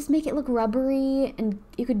know, just make it look rubbery, and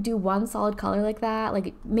you could do one solid color like that.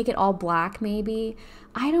 Like, make it all black, maybe.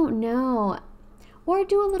 I don't know. Or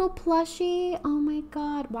do a little plushie. Oh, my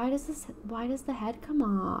God. Why does the head come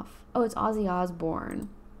off? Oh, it's Ozzy Osbourne.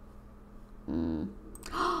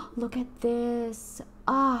 Look at this.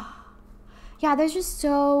 Ah. Yeah, there's just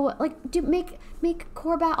so, like, make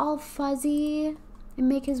Korbat all fuzzy. And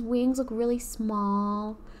make his wings look really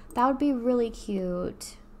small. That would be really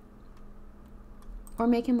cute. Or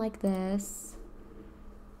make him like this.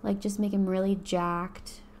 Like, just make him really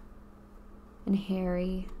jacked and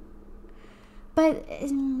hairy. But,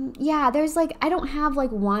 yeah, there's like, I don't have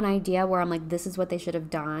like one idea where I'm like, this is what they should have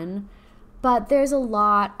done. But there's a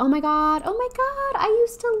lot. Oh my God. Oh my God. I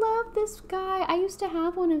used to love this guy. I used to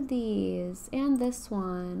have one of these. And this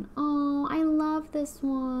one. Oh, I love this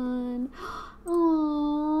one.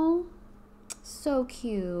 Oh, so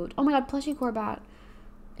cute. Oh my God. Plushie Korbat.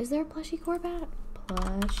 Is there a plushie Korbat?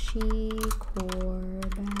 Plushie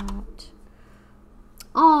Korbat.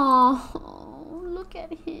 Oh, look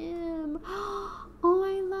at him. Oh,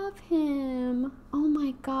 I love him. Oh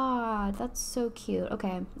my God. That's so cute.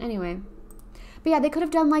 Okay. Anyway. But yeah, they could have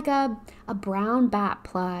done like a brown bat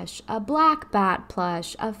plush, a black bat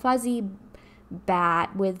plush, a fuzzy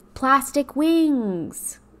bat with plastic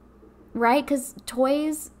wings, right? Because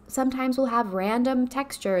toys sometimes will have random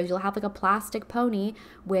textures. You'll have like a plastic pony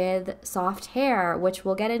with soft hair, which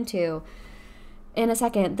we'll get into in a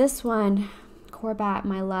second. This one, Korbat,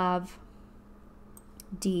 my love,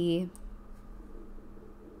 D.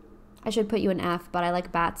 I should put you an F, but I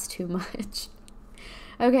like bats too much.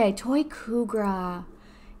 Okay, Toy Kugra.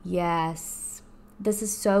 Yes. This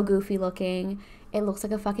is so goofy looking. It looks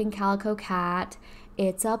like a fucking calico cat.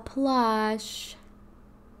 It's a plush.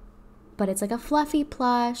 But it's like a fluffy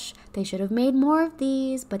plush. They should have made more of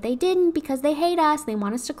these, but they didn't because they hate us. They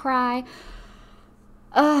want us to cry.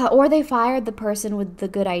 Or they fired the person with the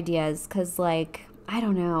good ideas because, like, I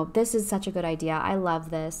don't know. This is such a good idea. I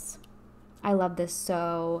love this. I love this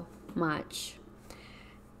so much.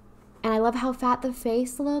 And I love how fat the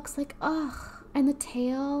face looks. Like, ugh. And the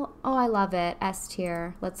tail. Oh, I love it. S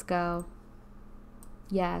tier. Let's go.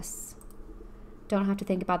 Yes. Don't have to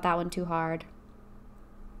think about that one too hard.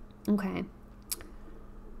 Okay.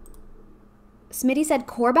 Smitty said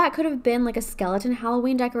Korbat could have been like a skeleton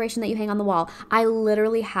Halloween decoration that you hang on the wall. I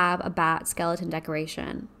literally have a bat skeleton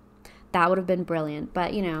decoration. That would have been brilliant.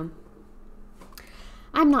 But, you know,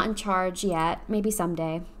 I'm not in charge yet. Maybe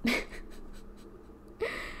someday.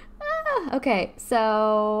 Okay,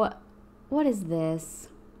 so what is this?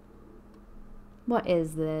 What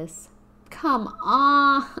is this? Come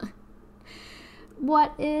on.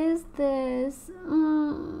 What is this?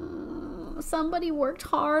 Somebody worked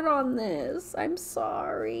hard on this. I'm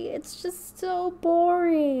sorry. It's just so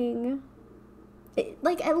boring.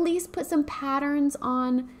 Like, at least put some patterns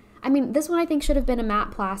on. I mean, this one I think should have been a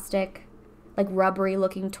matte plastic, like rubbery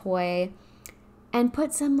looking toy. And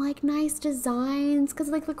put some like nice designs, because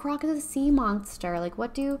like the croc is a sea monster. Like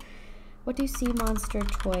what do sea monster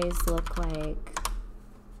toys look like?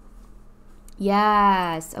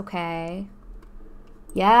 Yes, okay.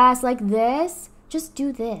 Yes, like this. Just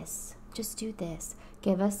do this. Just do this.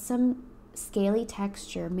 Give us some scaly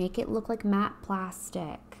texture. Make it look like matte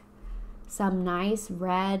plastic. Some nice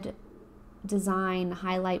red design,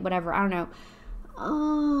 highlight, whatever. I don't know.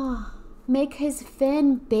 Oh. Make his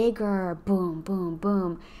fin bigger. Boom, boom,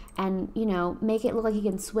 boom. And, you know, make it look like he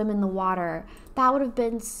can swim in the water. That would have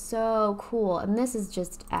been so cool. And this is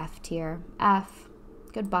just F tier. F.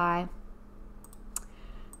 Goodbye.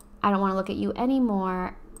 I don't want to look at you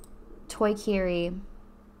anymore. Toy Kiri.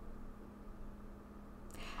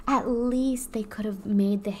 At least they could have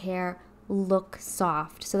made the hair look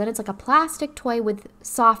soft. So then it's like a plastic toy with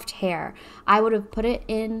soft hair. I would have put it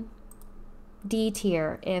in D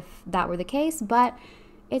tier if that were the case, but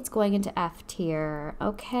it's going into F tier.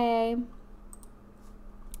 Okay.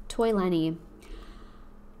 Toy Lenny.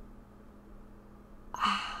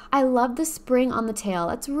 I love the spring on the tail.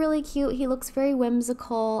 That's really cute. He looks very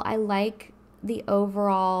whimsical. I like the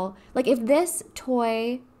overall, like if this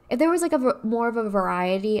toy, if there was like more of a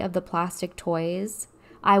variety of the plastic toys,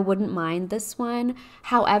 I wouldn't mind this one.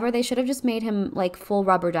 However, they should have just made him like full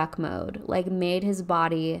rubber duck mode, like made his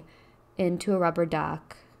body into a rubber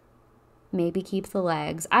duck. Maybe keep the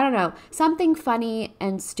legs. I don't know. Something funny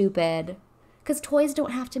and stupid. Because toys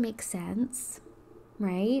don't have to make sense.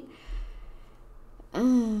 Right?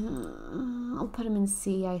 I'll put him in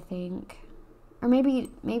C, I think. Or maybe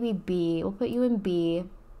B. We'll put you in B.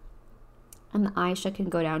 And the Aisha can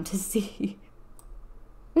go down to C.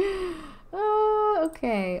 Oh,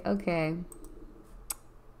 okay. Okay.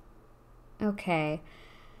 Okay.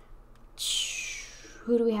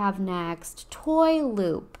 Who do we have next? Toy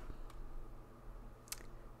Loop.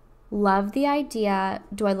 Love the idea.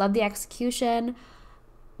 Do I love the execution?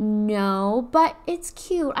 No, but it's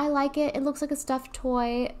cute. I like it. It looks like a stuffed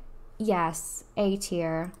toy. Yes, A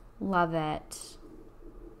tier. Love it.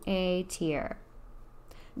 A tier.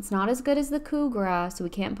 It's not as good as the Kugra, so we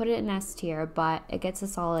can't put it in S tier, but it gets a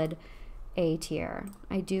solid A tier.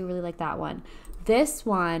 I do really like that one. This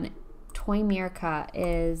one, Toy Mirka,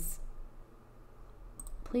 is...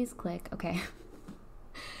 Please click. Okay.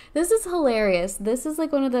 This is hilarious. This is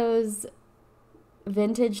like one of those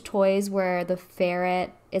vintage toys where the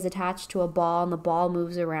ferret is attached to a ball and the ball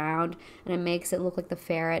moves around and it makes it look like the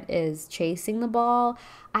ferret is chasing the ball.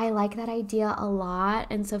 I like that idea a lot,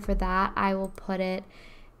 and so for that I will put it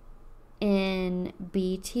in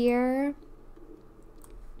B tier.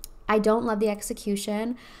 I don't love the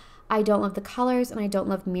execution, I don't love the colors, and I don't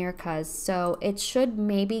love Mirka's, so it should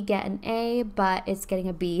maybe get an A, but it's getting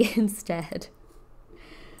a B instead.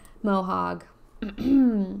 Mohawk.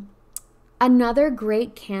 Another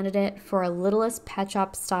great candidate for a Littlest Pet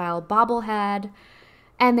Shop style bobblehead,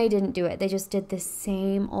 and they didn't do it. They just did the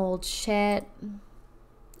same old shit.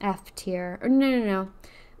 F tier. Or no.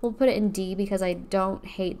 We'll put it in D because I don't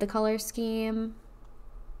hate the color scheme,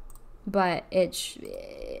 but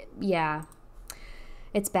yeah,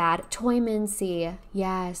 it's bad. Toy Mincy.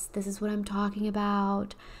 Yes, this is what I'm talking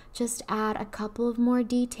about. Just add a couple of more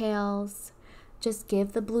details. Just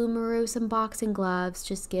give the Blue Maru some boxing gloves.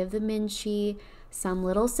 Just give the Minchie some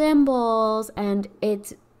little symbols, and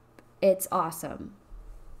it's awesome.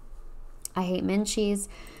 I hate Minchies,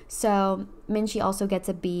 so Minchie also gets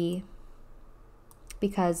a B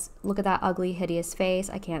because look at that ugly, hideous face.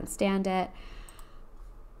 I can't stand it.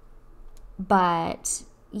 But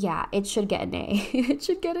yeah, it should get an A. It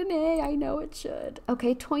should get an A. I know it should.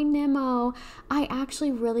 Okay, Toy Nemo. I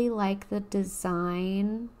actually really like the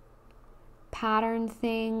design pattern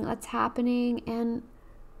thing that's happening, and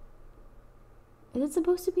is it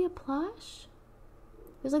supposed to be a plush?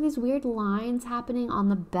 There's like these weird lines happening on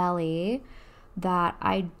the belly that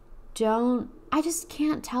I just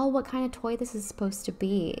can't tell what kind of toy this is supposed to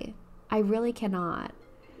be. I really cannot.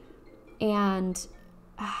 And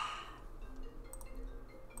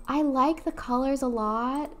I like the colors a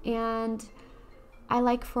lot, and I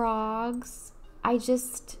like frogs.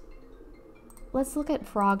 Let's look at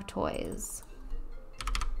frog toys.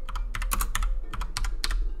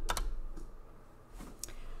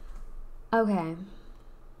 Okay.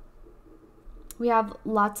 We have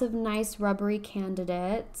lots of nice rubbery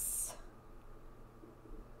candidates.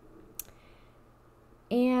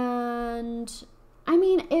 And I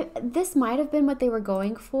mean, this might have been what they were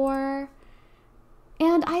going for.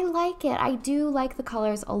 And I like it. I do like the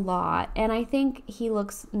colors a lot. And I think he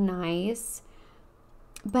looks nice.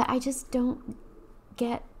 But I just don't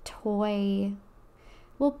get toy.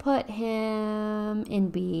 We'll put him in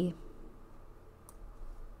B.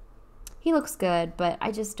 He looks good, but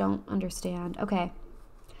I just don't understand. Okay.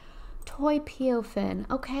 Toy Piofin.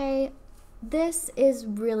 Okay. This is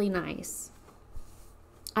really nice.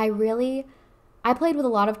 I played with a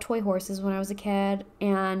lot of toy horses when I was a kid,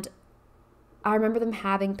 and I remember them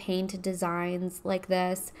having painted designs like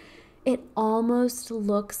this. It almost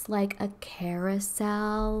looks like a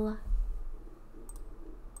carousel.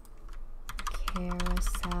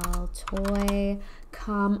 Carousel toy.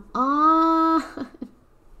 Come on.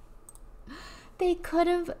 They could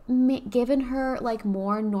have given her like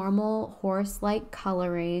more normal horse-like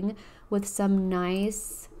coloring with some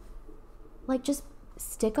nice, like just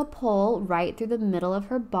stick a pole right through the middle of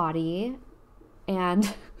her body,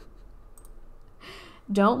 and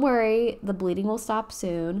don't worry, the bleeding will stop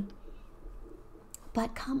soon.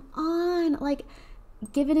 But come on, like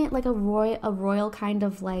giving it like a royal kind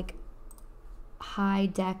of like high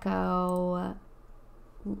deco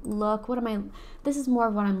look. This is more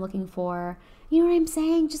of what I'm looking for. You know what I'm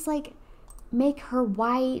saying? Just like make her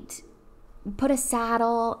white, put a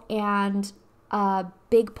saddle and a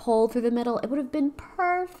big pole through the middle. It would have been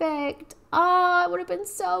perfect. Oh, it would have been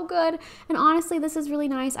so good. And honestly, this is really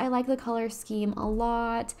nice. I like the color scheme a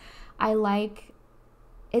lot.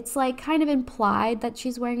 It's like kind of implied that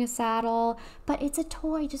she's wearing a saddle, but it's a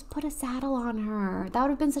toy. Just put a saddle on her. That would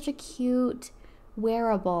have been such a cute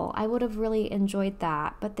wearable. I would have really enjoyed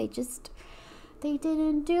that, but they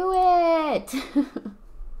didn't do it.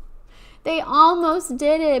 They almost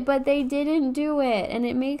did it, but they didn't do it, and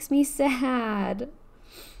it makes me sad.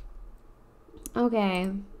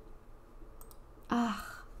 Okay.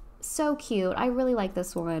 So cute. I really like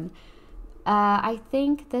this one. I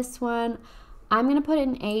think this one, I'm going to put it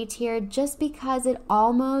in A tier just because it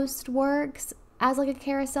almost works as like a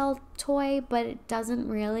carousel toy, but it doesn't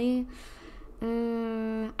really.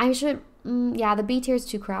 Yeah, the B tier is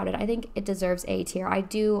too crowded. I think it deserves A tier. I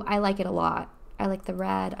like it a lot. I like the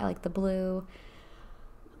red. I like the blue.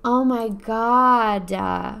 Oh my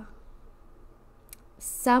God.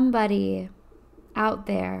 Somebody out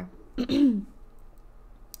there.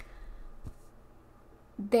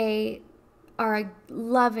 They are a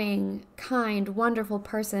loving, kind, wonderful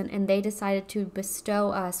person, and they decided to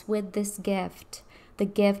bestow us with this gift, the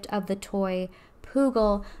gift of the toy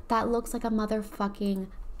Poogle that looks like a motherfucking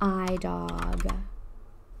eye dog.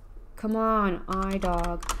 Come on, eye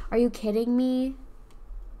dog. Are you kidding me?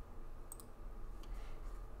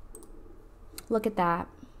 Look at that.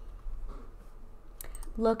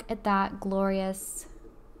 Look at that glorious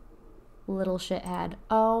little shithead.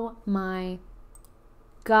 Oh my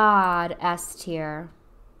God, S tier.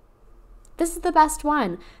 This is the best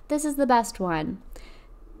one. This is the best one.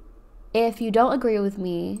 If you don't agree with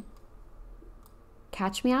me,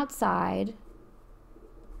 catch me outside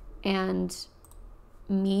and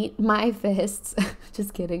meet my fists.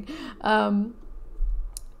 Just kidding. No,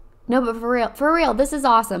 but for real, this is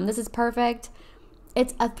awesome. This is perfect.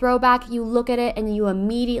 It's a throwback. You look at it and you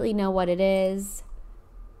immediately know what it is.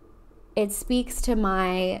 It speaks to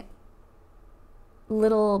my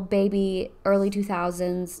little baby early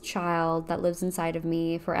 2000s child that lives inside of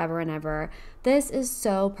me forever and ever. This is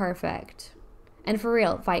so perfect. And for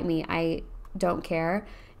real, fight me. I don't care.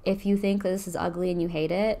 If you think that this is ugly and you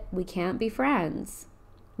hate it, we can't be friends.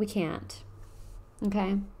 We can't.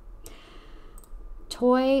 Okay?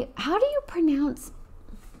 Toy, how do you pronounce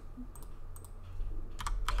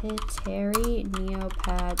Piteri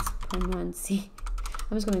Neopets pronunciation?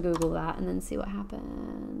 I'm just going to Google that and then see what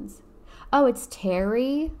happens. Oh, it's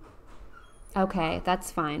Terry? Okay, that's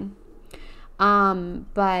fine.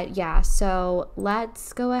 But yeah, so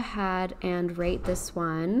let's go ahead and rate this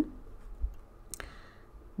one.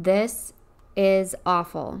 This is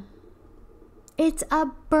awful. It's a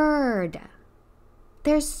bird.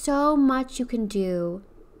 There's so much you can do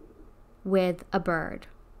with a bird.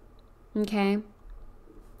 Okay?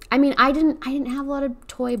 I mean, I didn't have a lot of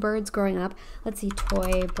toy birds growing up. Let's see,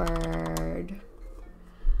 toy bird.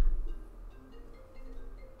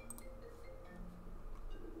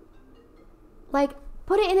 Like,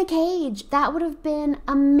 put it in a cage. That would have been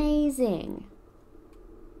amazing.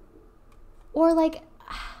 Or like,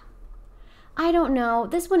 I don't know.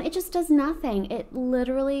 This one, it just does nothing. It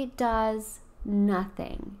literally does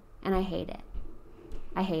nothing. And I hate it.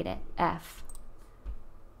 I hate it. F.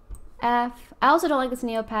 F. I also don't like this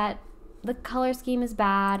Neopet. The color scheme is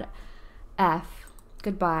bad. F.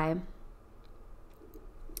 Goodbye.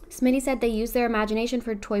 Smitty said they used their imagination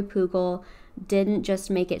for Toy Poogle, didn't just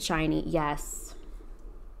make it shiny. Yes.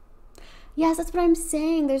 Yes, that's what I'm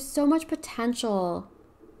saying. There's so much potential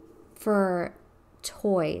for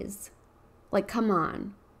toys. Like, come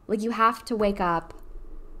on. Like, you have to wake up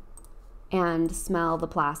and smell the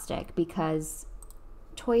plastic because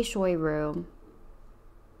Toy Shoyru,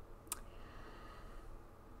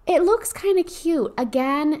 it looks kind of cute.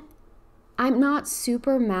 Again, I'm not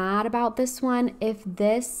super mad about this one. If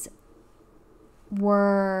this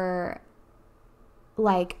were,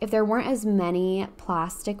 like, if there weren't as many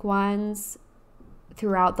plastic ones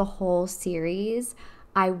throughout the whole series,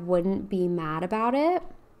 I wouldn't be mad about it.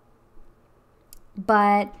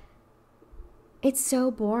 But it's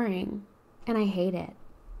so boring and I hate it.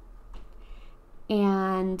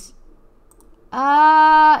 And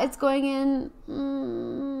it's going in,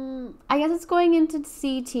 I guess it's going into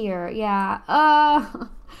C tier. Yeah.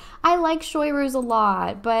 I like Shoyru's a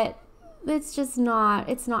lot, but it's just not,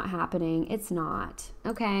 it's not happening. It's not.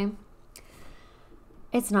 Okay.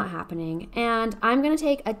 It's not happening. And I'm going to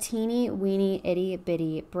take a teeny weeny itty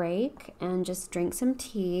bitty break and just drink some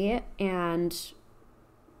tea and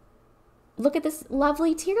look at this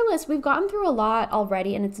lovely tier list. We've gotten through a lot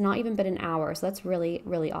already and it's not even been an hour. So that's really,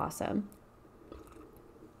 really awesome.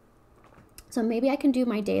 So maybe I can do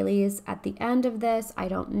my dailies at the end of this. I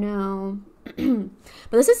don't know. But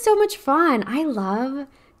this is so much fun. I love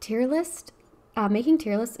tier list. Making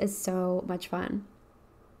tier lists is so much fun.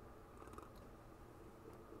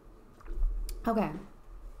 Okay.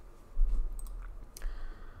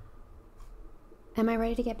 Am I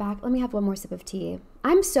ready to get back? Let me have one more sip of tea.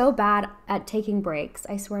 I'm so bad at taking breaks.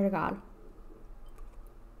 I swear to God.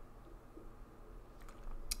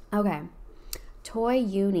 Okay. Toy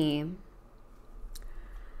Uni.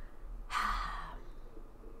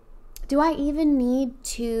 Do I even need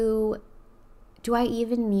to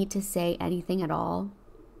say anything at all?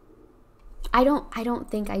 I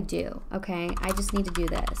don't think I do, okay? I just need to do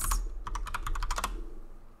this.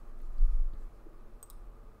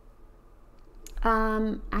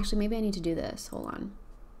 Actually, maybe I need to do this. Hold on.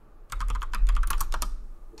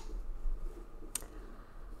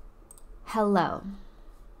 Hello.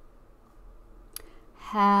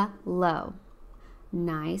 Hello.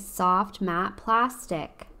 Nice, soft, matte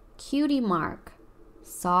plastic. Cutie mark.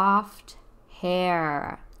 Soft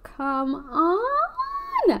hair. Come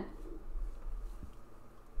on.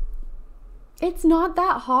 It's not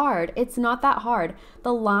that hard. It's not that hard.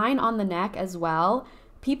 The line on the neck as well.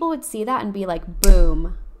 People would see that and be like,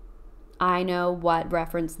 boom, I know what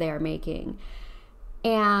reference they're making.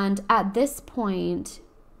 And at this point,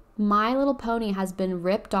 My Little Pony has been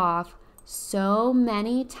ripped off so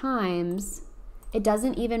many times, it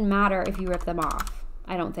doesn't even matter if you rip them off,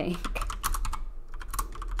 I don't think.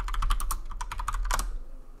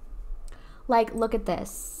 Like, look at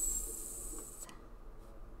this.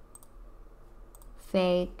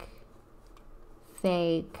 Fake.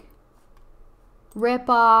 Fake. Rip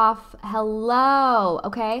off. Hello.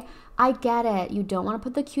 Okay? I get it. You don't want to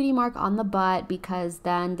put the cutie mark on the butt because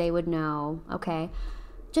then they would know. Okay?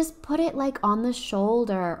 Just put it like on the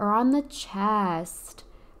shoulder or on the chest.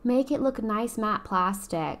 Make it look nice matte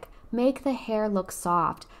plastic. Make the hair look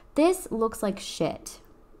soft. This looks like shit.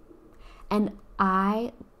 And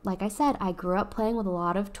like I said, I grew up playing with a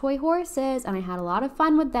lot of toy horses and I had a lot of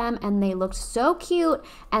fun with them and they looked so cute,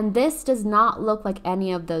 and this does not look like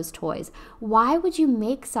any of those toys. Why would you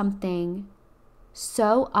make something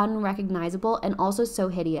so unrecognizable and also so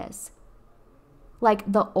hideous?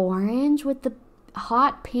 Like the orange with the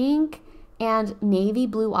hot pink and navy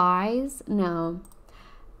blue eyes? No.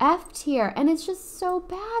 F tier. And it's just so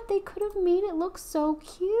bad. They could have made it look so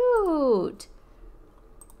cute.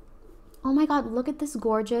 Oh my god, look at this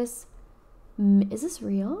gorgeous... Is this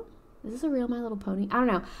real? Is this a real My Little Pony? I don't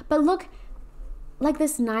know. But look, like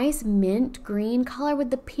this nice mint green color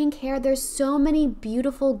with the pink hair. There's so many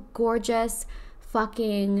beautiful, gorgeous,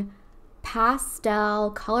 fucking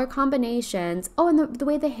pastel color combinations. Oh, and the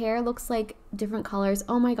way the hair looks like different colors.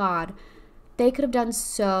 Oh my god. They could have done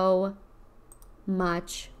so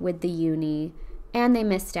much with the uni. And they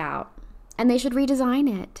missed out. And they should redesign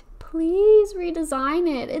it. Please redesign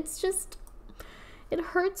it. It's just, it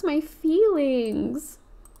hurts my feelings.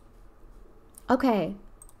 Okay.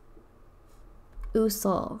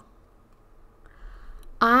 Usul.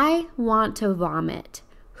 I want to vomit.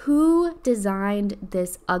 Who designed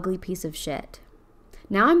this ugly piece of shit?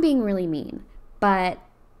 Now I'm being really mean, but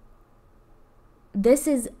this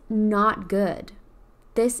is not good.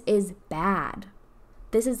 This is bad.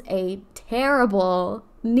 This is a terrible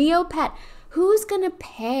Neopet. Who's gonna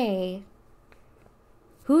pay?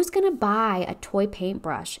 Who's gonna buy a toy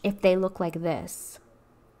paintbrush if they look like this?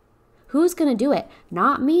 Who's gonna do it?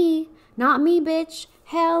 Not me. Not me, bitch.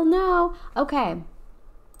 Hell no. Okay.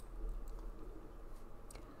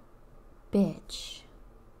 Bitch.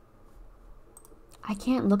 I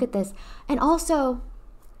can't look at this. And also,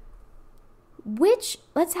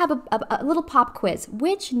 let's have a little pop quiz.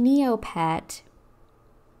 Which Neopet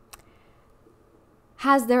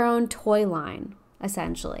has their own toy line,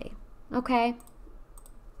 essentially? Okay.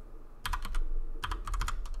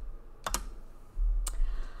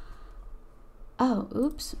 Oh,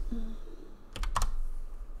 oops.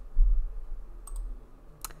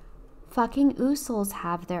 Fucking Usuls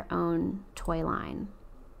have their own toy line.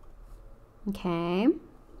 Okay.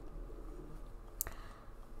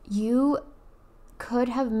 You could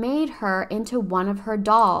have made her into one of her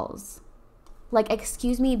dolls. Like,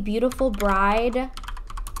 excuse me, Beautiful Bride.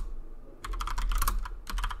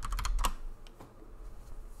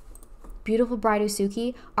 Beautiful Bride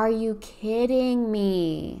Usuki? Are you kidding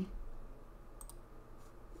me?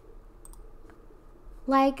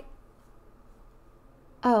 Like,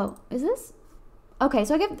 oh, is this? Okay,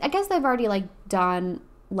 so I guess they've already like done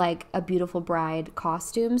like a Beautiful Bride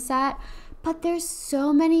costume set, but there's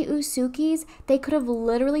so many Usukis. They could have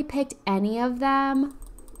literally picked any of them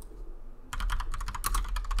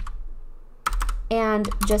and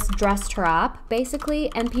just dressed her up,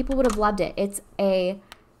 basically, and people would have loved it. It's a,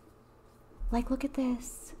 like, look at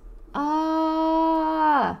this.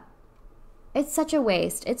 It's such a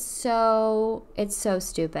waste. It's so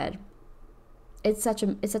stupid. It's such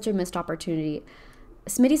a missed opportunity.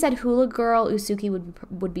 Smitty said Hula Girl Usuki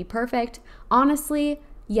would be perfect. Honestly,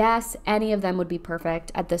 yes, any of them would be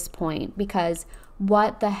perfect at this point, because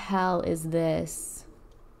what the hell is this?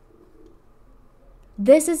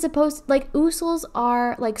 This is supposed, like, Usuls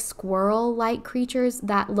are like squirrel-like creatures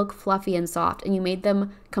that look fluffy and soft, and you made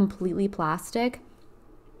them completely plastic.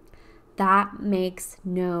 That makes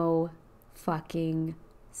no fucking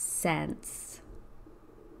sense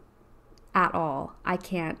at all. I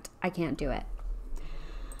can't do it.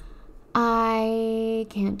 I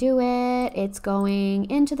can't do it. It's going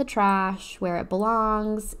into the trash where it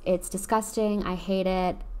belongs. It's disgusting. I hate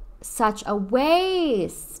it. Such a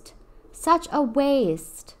waste. Such a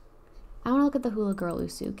waste. I want to look at the Hula Girl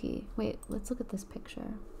Usuki. Wait, let's look at this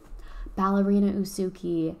picture. Ballerina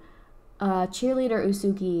Usuki, cheerleader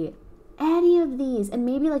Usuki, any of these, and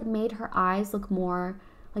maybe like made her eyes look more,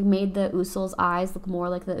 like made the Usul's eyes look more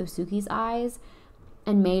like the Usuki's eyes,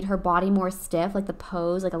 and made her body more stiff, like the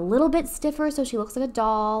pose, like a little bit stiffer so she looks like a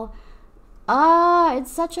doll. Ah,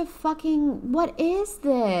 it's such a fucking, what is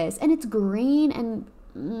this? And it's green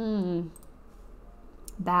and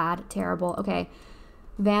bad, terrible. Okay,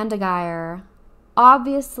 Vandegeyer.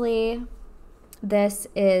 Obviously, this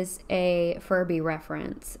is a Furby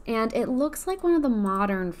reference, and it looks like one of the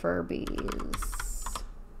modern Furbies.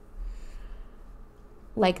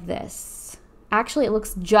 Like this. Actually, it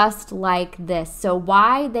looks just like this. So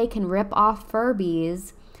why they can rip off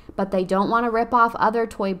Furbies, but they don't want to rip off other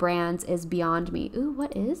toy brands is beyond me. Ooh,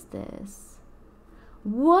 what is this?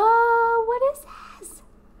 Whoa, what is this?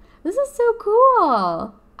 This is so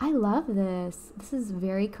cool. I love this. This is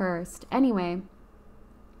very cursed. Anyway,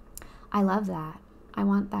 I love that. I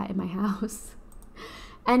want that in my house.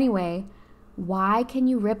 Anyway, why can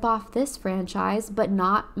you rip off this franchise but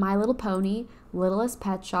not My Little Pony, Littlest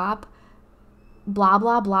Pet Shop, blah,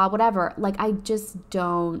 blah, blah, whatever? Like, I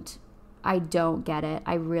don't get it.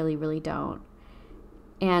 I really, really don't.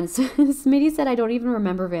 And so Smitty said, I don't even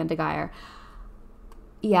remember Vandegeyer.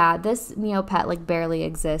 Yeah, this Neopet like barely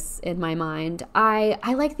exists in my mind. I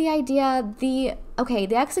like the idea. The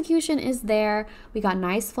execution is there. We got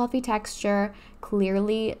nice fluffy texture.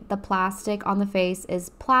 Clearly the plastic on the face is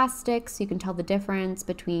plastic, so you can tell the difference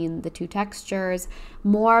between the two textures.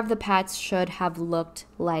 More of the pets should have looked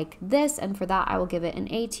like this, and for that I will give it an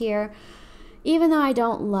A tier. Even though I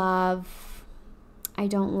don't love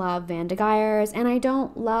Vandegeyers, and I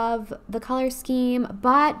don't love the color scheme,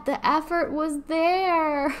 but the effort was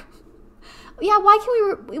there. Yeah, why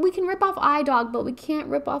can we can rip off iDog, but we can't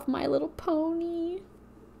rip off My Little Pony?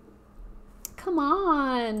 Come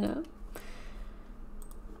on.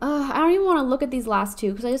 I don't even want to look at these last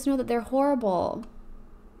two because I just know that they're horrible.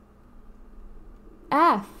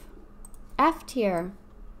 F tier.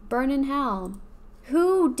 Burn in hell.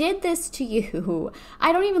 Who did this to you?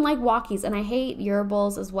 I don't even like walkies, and I hate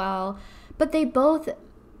Yerbals as well. But they both...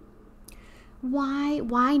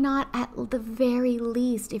 Why not at the very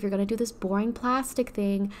least, if you're going to do this boring plastic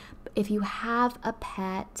thing, if you have a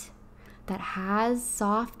pet that has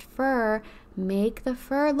soft fur, make the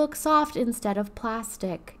fur look soft instead of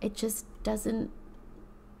plastic. It just doesn't...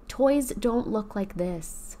 Toys don't look like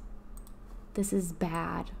this. This is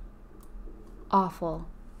bad. Awful.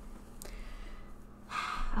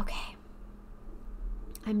 Okay.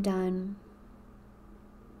 I'm done.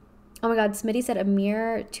 Oh my god, Smitty said a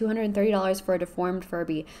mere $230 for a deformed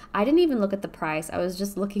Furby. I didn't even look at the price. I was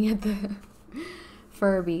just looking at the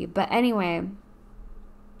Furby. But anyway,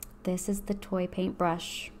 this is the toy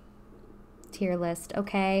paintbrush tier list,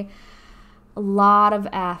 okay? A lot of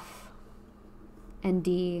F and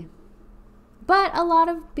D, but a lot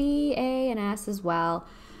of B, A, and S as well.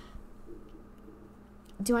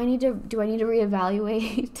 Do I need to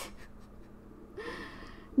reevaluate?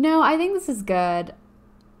 No, I think this is good.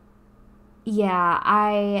 Yeah,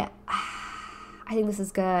 I think this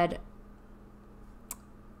is good.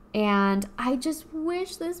 And I just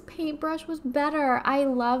wish this paintbrush was better. I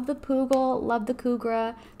love the Poogle, love the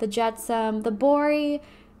Kugra, the Jetsam. The Bori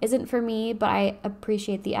isn't for me, but I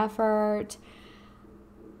appreciate the effort.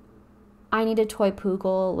 I need a toy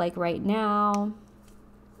Poogle like right now.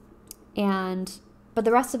 But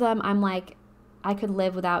the rest of them, I'm like, I could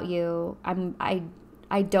live without you. I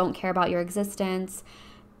don't care about your existence.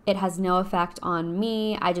 It has no effect on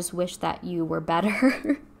me. I just wish that you were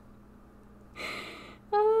better.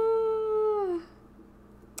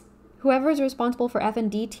 Whoever is responsible for F and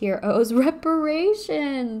D tier owes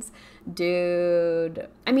reparations. Dude.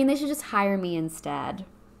 I mean, they should just hire me instead.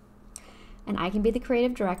 And I can be the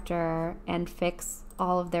creative director and fix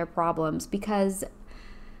all of their problems, because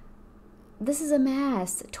this is a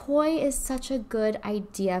mess. Toy is such a good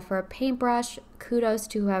idea for a paintbrush. Kudos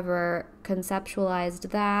to whoever conceptualized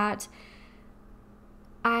that.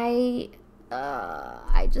 I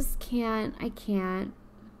just can't. I can't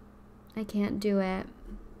do it.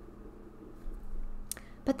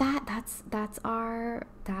 But that's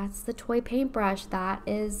the toy paintbrush. That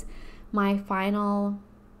is my final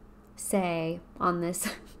say on this.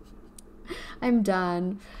 I'm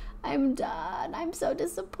done. I'm so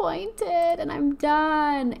disappointed, and I'm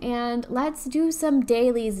done. And let's do some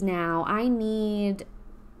dailies now. I need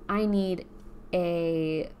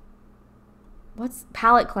a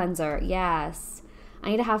palette cleanser. Yes.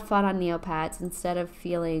 I need to have fun on Neopets instead of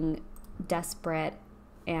feeling desperate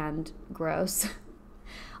and gross.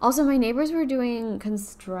 Also, my neighbors were doing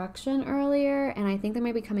construction earlier, and I think they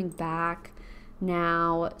might be coming back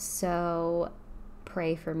now, so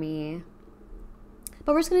pray for me.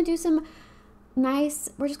 But we're just going to do some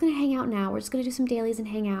we're just going to hang out now. We're just going to do some dailies and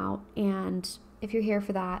hang out. And if you're here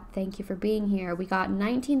for that, thank you for being here. We got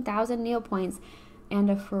 19,000 Neopoints. and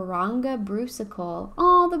a Faranga Brucicle.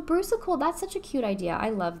 Oh, the Brucicle, that's such a cute idea. I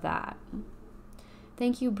love that.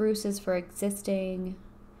 Thank you, Bruces, for existing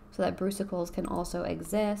so that Brucicles can also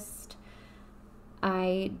exist.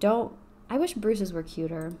 I wish Bruces were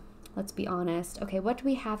cuter. Let's be honest. Okay, what do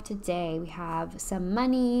we have today? We have some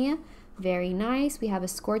money. Very nice. We have a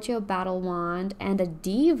Scorchio Battle Wand and a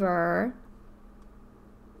Deaver.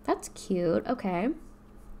 That's cute. Okay.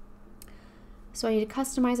 So I need to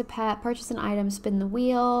customize a pet, purchase an item, spin the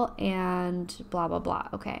wheel, and blah, blah, blah.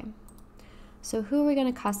 Okay. So who are we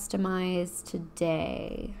going to customize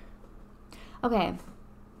today? Okay.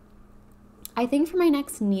 I think for my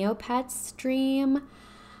next Neopets stream,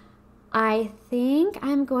 I think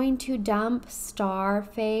I'm going to dump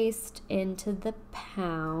Starfaced into the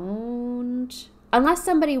pound. Unless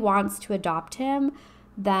somebody wants to adopt him,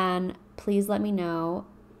 then please let me know.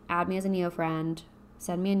 Add me as a Neo friend.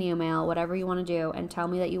 Send me a Neo mail, whatever you want to do, and tell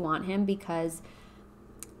me that you want him because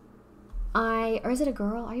or is it a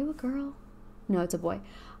girl? Are you a girl? No, it's a boy.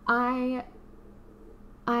 I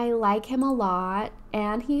like him a lot,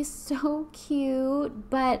 and he's so cute,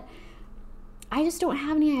 but I just don't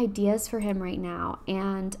have any ideas for him right now.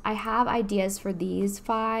 And I have ideas for these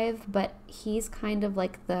 5, but he's kind of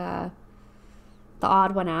like the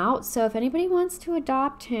odd one out. So if anybody wants to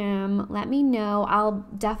adopt him, let me know. I'll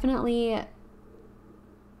definitely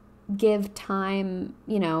give time,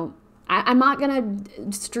 you know. I'm not going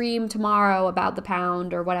to stream tomorrow about the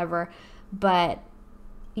pound or whatever, but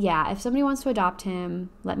yeah, if somebody wants to adopt him,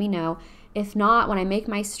 let me know. If not, when I make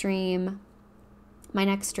my stream, my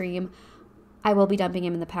next stream, I will be dumping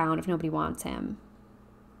him in the pound if nobody wants him.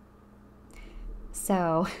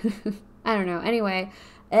 So, I don't know. Anyway,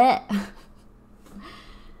 oh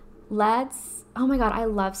my god, I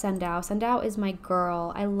love Sendao. Sendao is my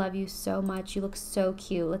girl. I love you so much. You look so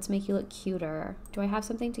cute. Let's make you look cuter. Do I have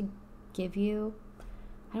something to give you?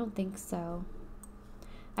 I don't think so.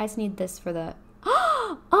 I just need this for the...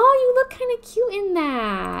 Oh, you look kind of cute in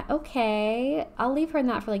that. Okay. I'll leave her in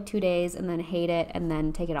that for like 2 days and then hate it and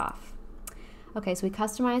then take it off. Okay, so we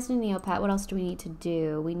customized a Neopet. What else do we need to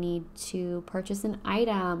do? We need to purchase an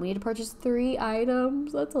item. We need to purchase 3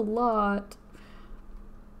 items. That's a lot.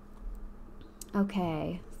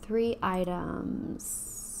 Okay, 3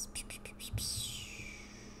 items.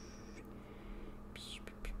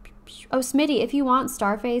 Oh, Smitty, if you want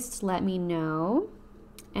Starfaced, let me know.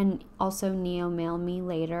 And also Neo mail me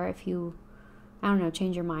later if you, I don't know,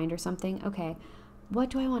 change your mind or something. Okay. What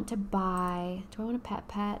do I want to buy? Do I want a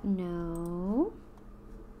pet? No.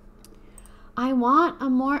 I want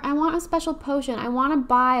a special potion. I want to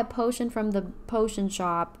buy a potion from the potion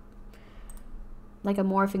shop. Like a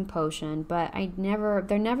morphing potion, but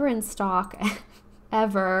they're never in stock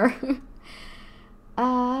ever.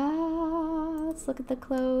 Let's look at the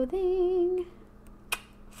clothing.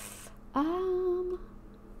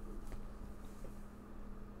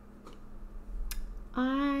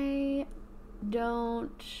 I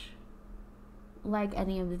don't like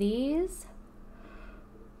any of these.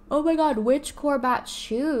 Oh my god, witch Korbat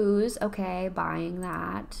shoes. Okay, buying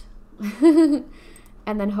that.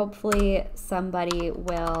 And then hopefully somebody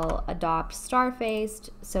will adopt Starfaced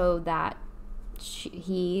so that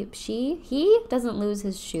he doesn't lose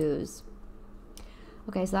his shoes.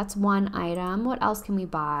 Okay, so that's 1 item. What else can we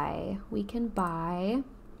buy? We can buy...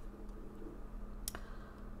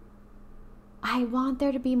 I want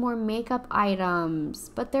there to be more makeup items,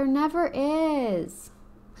 but there never is.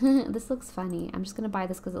 This looks funny. I'm just going to buy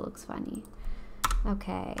this because it looks funny.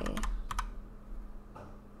 Okay.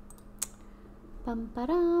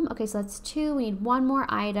 Bum-ba-dum. Okay, so that's 2. We need 1 more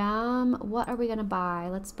item. What are we going to buy?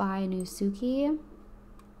 Let's buy an Usuki.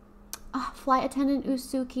 Oh, flight attendant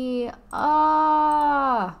Usuki.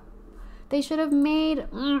 Ah, they should have made...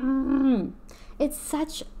 It's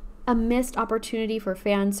such a missed opportunity for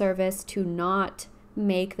fan service to not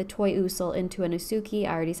make the toy Usul into an Usuki.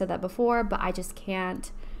 I already said that before, but I just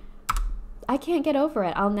can't. I can't get over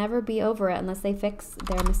it. I'll never be over it unless they fix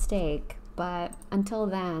their mistake. But until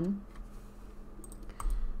then...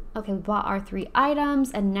 Okay, we bought our 3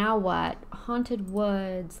 items, and now what? Haunted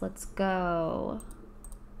Woods. Let's go.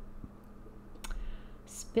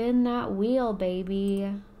 Spin that wheel,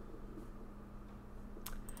 baby.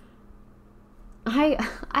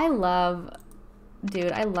 I love the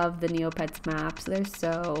Neopets maps. They're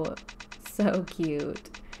so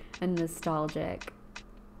cute and nostalgic.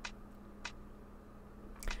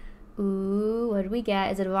 Ooh, what did we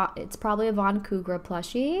get? It's probably a Von Kugra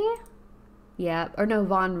plushie. Yeah, or no,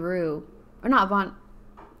 Von Rue. Or not Von...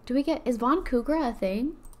 is Von Kugra a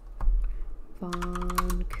thing?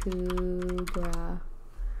 Von Kugra.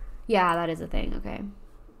 Yeah, that is a thing, okay.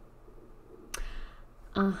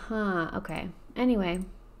 Uh-huh. Okay. Anyway.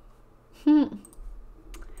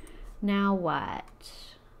 Now what?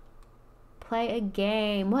 Play a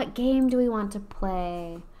game. What game do we want to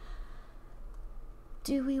play?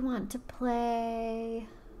 Do we want to play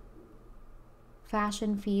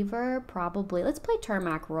Fashion Fever? Probably. Let's play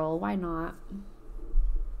Turmac Roll. Why not?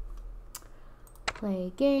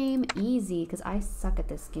 Play game. Easy, because I suck at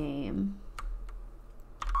this game.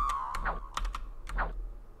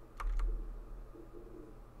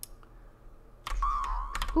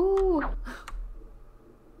 Ooh.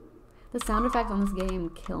 The sound effects on this game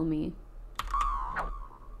kill me.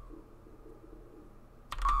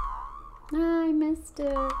 I missed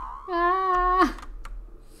it. Ah!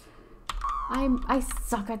 I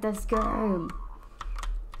suck at this game.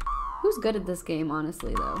 Who's good at this game,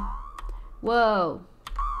 honestly, though? Whoa.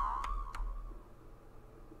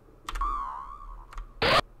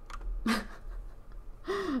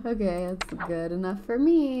 Okay, that's good enough for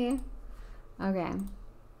me. Okay.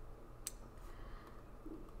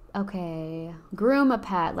 Okay. Groom a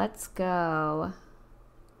pet. Let's go.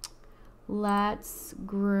 Let's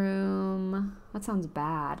groom... That sounds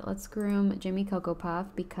bad. Let's groom Jimmy Cocoa Puff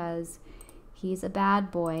because he's a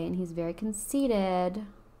bad boy and he's very conceited.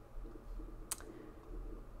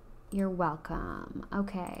 You're welcome.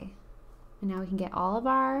 Okay. And now we can get all of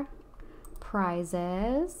our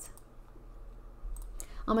prizes.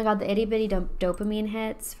 Oh my god, the itty bitty dopamine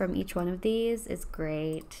hits from each one of these is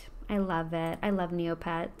great. I love it. I love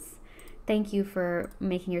Neopets. Thank you for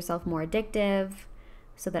making yourself more addictive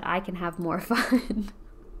so that I can have more fun.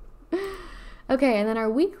 Okay, and then our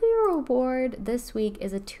weekly reward this week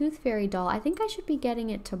is a Tooth Fairy doll. I think I should be getting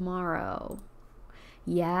it tomorrow.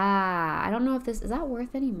 Yeah, I don't know if this, is that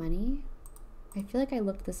worth any money? I feel like I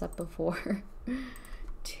looked this up before.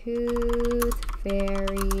 Tooth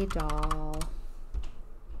Fairy doll.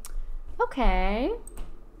 Okay,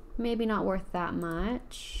 maybe not worth that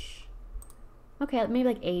much. Okay, maybe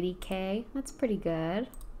like 80K. That's pretty good.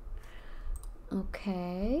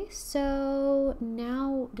 Okay, so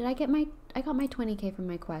now, did I get my, I got my 20K from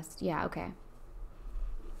my quest. Yeah, okay.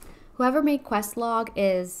 Whoever made Quest Log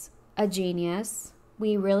is a genius.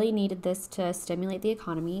 We really needed this to stimulate the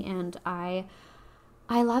economy, and I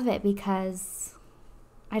love it because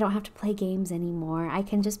I don't have to play games anymore. I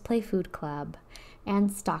can just play Food Club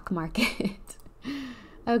and Stock Market.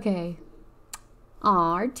 Okay.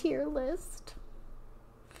 Aw, our tier list.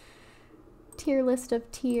 Tier list of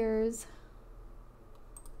tears.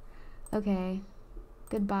 Okay.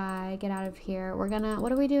 Goodbye. Get out of here. We're gonna,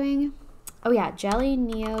 what are we doing? Oh yeah, Jelly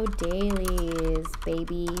Neo dailies,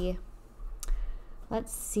 baby.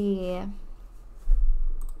 Let's see.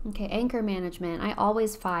 Okay, anchor management. I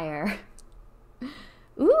always fire.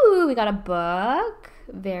 Ooh, we got a book.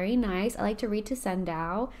 Very nice. I like to read to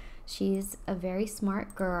Sendao. She's a very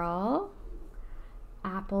smart girl.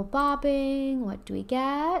 Apple bobbing. What do we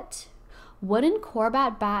get? Wooden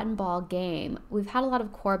Korbat bat and ball game. We've had a lot of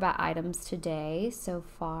Korbat items today so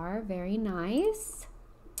far. Very nice.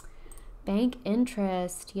 Bank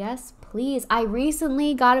interest. Yes, please. I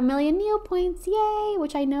recently got 1,000,000 Neo points. Yay!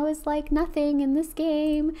 Which I know is like nothing in this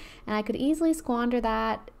game. And I could easily squander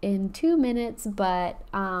that in 2 minutes. But,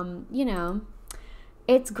 you know,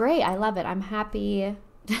 it's great. I love it. I'm happy.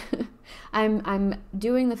 I'm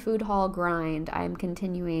doing the food hall grind. I'm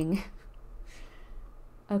continuing.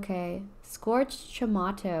 Okay. Scorched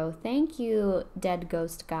Chamato. Thank you, dead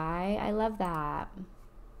ghost guy. I love that.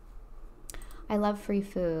 I love free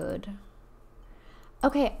food.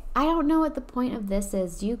 Okay, I don't know what the point of this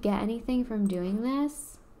is. Do you get anything from doing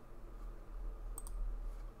this?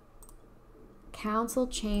 Council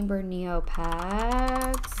Chamber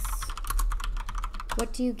Neopets.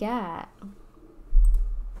 What do you get?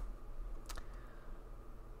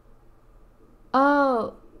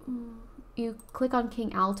 Oh, you click on King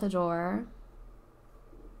Altador.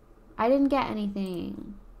 I didn't get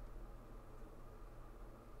anything.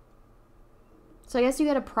 So I guess you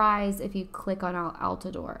get a prize if you click on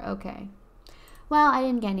Altador. Okay. Well, I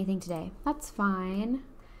didn't get anything today. That's fine.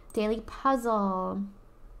 Daily puzzle.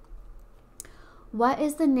 What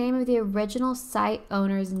is the name of the original site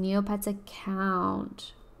owner's Neopets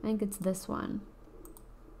account? I think it's this one.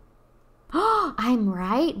 Oh, I'm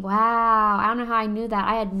right. Wow. I don't know how I knew that.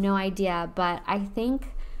 I had no idea, but I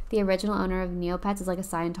think the original owner of Neopets is like a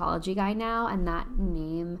Scientology guy now, and that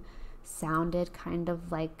name sounded kind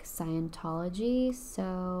of like Scientology.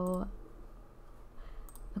 So,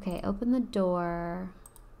 okay, open the door.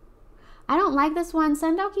 I don't like this one.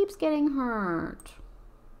 Sendao keeps getting hurt.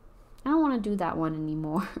 I don't want to do that one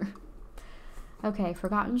anymore. Okay,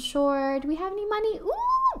 Forgotten Shore. Do we have any money?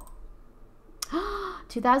 Ooh!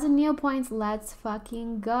 2,000 Neo points. Let's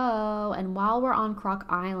fucking go. And while we're on Croc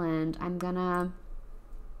Island, I'm gonna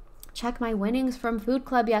check my winnings from Food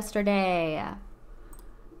Club yesterday.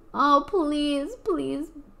 Oh, please, please,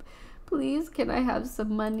 please, can I have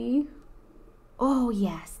some money? Oh,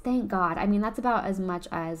 yes, thank God. I mean, that's about as much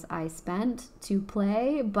as I spent to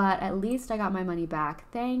play, but at least I got my money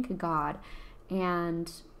back. Thank God.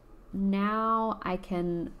 And now I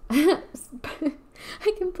can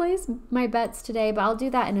I can place my bets today, but I'll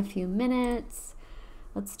do that in a few minutes.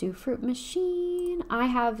 Let's do Fruit Machine. I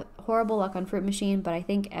have horrible luck on Fruit Machine, but I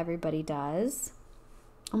think everybody does.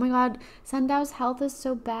 Oh my God, Sundao's health is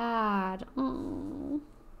so bad. Oh,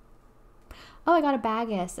 I got a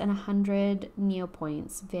Bagus and 100 Neo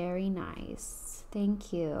points. Very nice.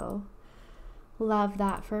 Thank you. Love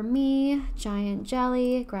that for me. Giant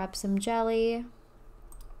jelly. Grab some jelly.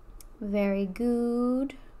 Very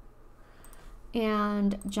good.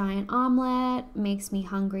 And giant omelet makes me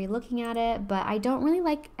hungry looking at it, but I don't really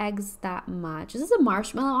like eggs that much. Is this a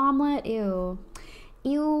marshmallow omelet? Ew.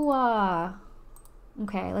 Ew.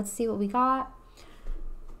 Okay, let's see what we got.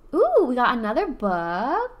 Ooh, we got another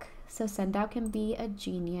book. So Sendao can be a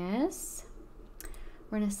genius.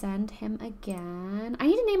 We're gonna send him again. I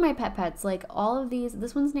need to name my pets. Like all of these,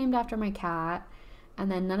 this one's named after my cat, and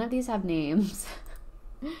then none of these have names.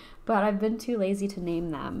 But I've been too lazy to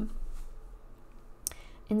name them.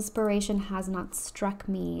 Inspiration has not struck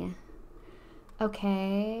me.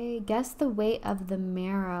 Okay, guess the weight of the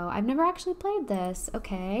marrow. I've never actually played this.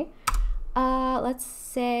 Okay. Let's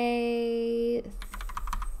say,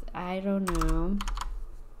 I don't know.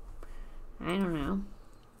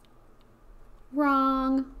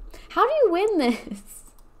 Wrong. How do you win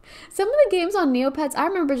this? Some of the games on Neopets, I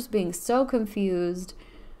remember just being so confused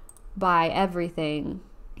by everything.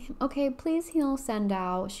 Okay, please heal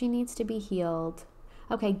Sendao. She needs to be healed.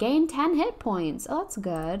 Okay, gain 10 hit points. Oh, that's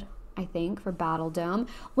good, I think, for Battle Dome,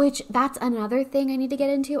 which that's another thing I need to get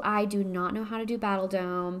into. I do not know how to do Battle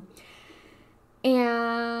Dome.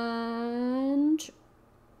 And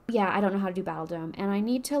yeah, I don't know how to do Battle Dome, and I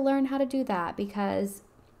need to learn how to do that because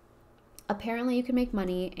apparently you can make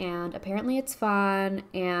money and apparently it's fun,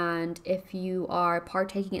 and if you are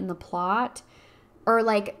partaking in the plot, or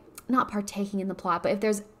like not partaking in the plot, but if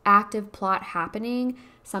there's active plot happening,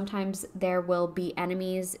 sometimes there will be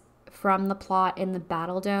enemies from the plot in the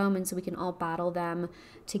Battle Dome, and so we can all battle them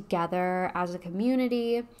together as a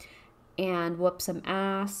community and whoop some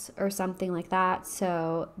ass or something like that.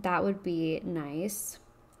 So that would be nice.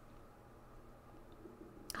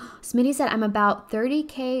 Smitty said, I'm about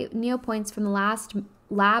 30k Neo points from the last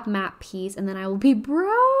lab map piece, and then I will be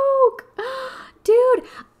broke. Dude,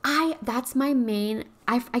 that's my main,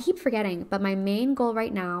 I keep forgetting, but my main goal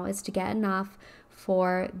right now is to get enough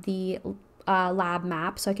for the lab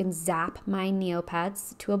map so I can zap my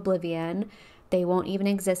Neopets to oblivion. They won't even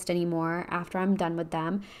exist anymore after I'm done with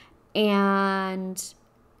them. And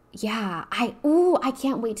yeah, I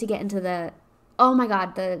can't wait to get into the, oh my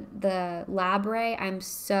God, the lab ray. I'm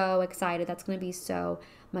so excited. That's going to be so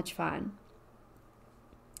much fun.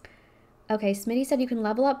 Okay, Smitty said you can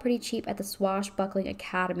level up pretty cheap at the Swashbuckling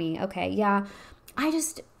Academy. Okay, yeah. I'm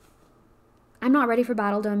not ready for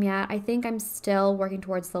Battle Dome yet. I think I'm still working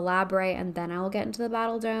towards the lab ray, and then I will get into the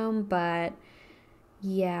Battle Dome, but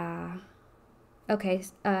yeah. Okay,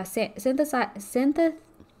 Synthesizer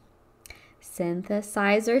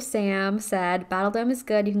Sam said, Battle Dome is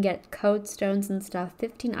good. You can get code stones and stuff.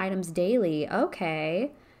 15 items daily.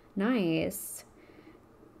 Okay. Nice.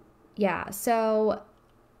 Yeah, so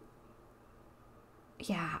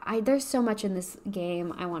yeah, there's so much in this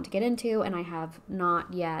game I want to get into, and I have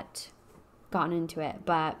not yet gotten into it,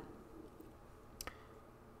 but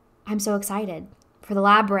I'm so excited for the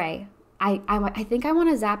lab ray. I think I want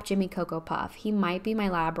to zap Jimmy Cocoa Puff. He might be my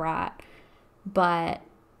lab rat, but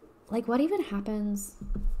like, what even happens?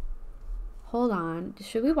 Hold on.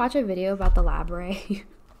 Should we watch a video about the lab ray?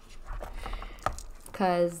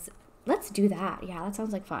 Because let's do that. Yeah, that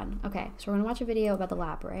sounds like fun. Okay, so we're going to watch a video about the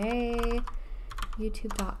lab ray.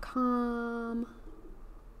 YouTube.com.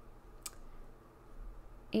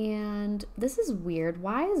 And this is weird.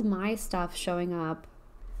 Why is my stuff showing up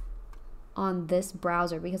on this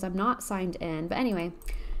browser? Because I'm not signed in. But anyway,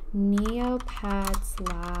 Neopets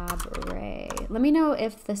Lab Ray. Let me know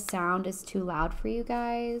if the sound is too loud for you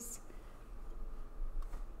guys.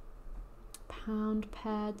 Pound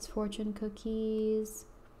Pets, Fortune Cookies.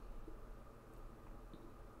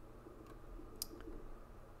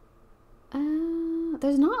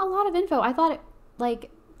 There's not a lot of info. I thought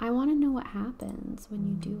I want to know what happens when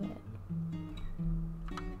you do it.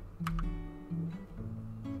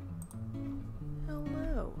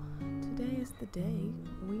 Hello. Today is the day,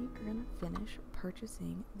 we are going to finish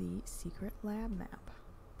purchasing the secret lab map.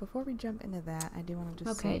 Before we jump into that, I do want to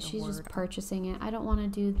just okay, say she's just purchasing it. I don't want to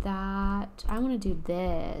do that. I want to do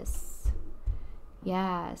this.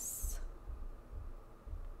 Yes.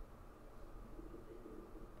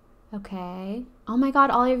 Okay. Oh my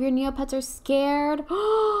god, all of your Neopets are scared.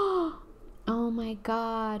 Oh my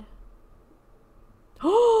god.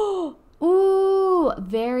 Oh, ooh,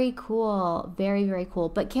 very cool. Very, very cool.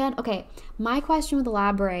 But okay, my question with the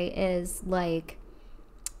Labre is like,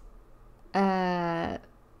 can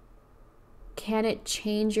it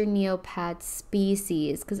change your Neopet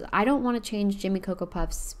species? Because I don't want to change Jimmy Coco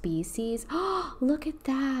Puff's species. Oh, look at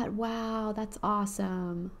that. Wow, that's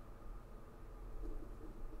awesome.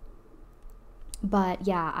 But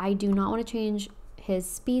yeah, I do not want to change his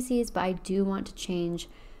species, but I do want to change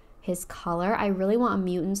his color. I really want a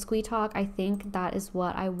mutant Squeetalk. I think that is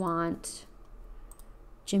what I want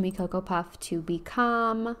Jimmy Coco Puff to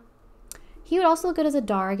become. He would also look good as a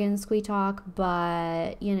Dargan Squeetalk,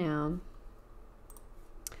 but you know,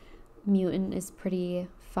 mutant is pretty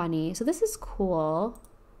funny. So this is cool.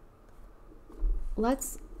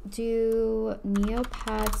 Let's do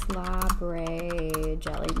Neopets Labre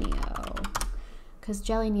Jelly Neo, because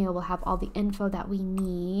Jelly Neo will have all the info that we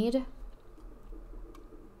need.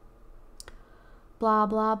 Blah,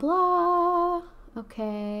 blah, blah.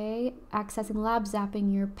 Okay, accessing lab,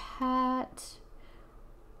 zapping your pet.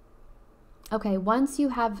 Okay, once you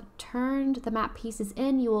have turned the map pieces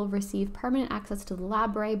in, you will receive permanent access to the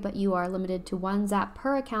Labre, but you are limited to 1 zap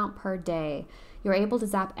per account per day. You're able to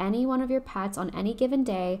zap any one of your pets on any given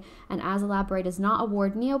day, and as the Labre does not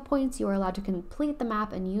award Neo points, you are allowed to complete the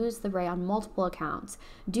map and use the ray on multiple accounts.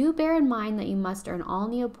 Do bear in mind that you must earn all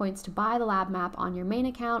Neo points to buy the lab map on your main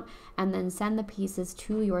account, and then send the pieces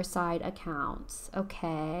to your side accounts.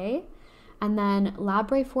 Okay. And then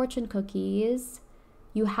Labre fortune cookies.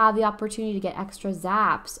 You have the opportunity to get extra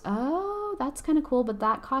zaps. Oh, that's kind of cool, but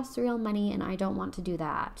that costs real money, and I don't want to do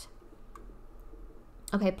that.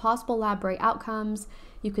 Okay, possible Labre outcomes.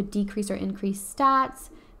 You could decrease or increase stats,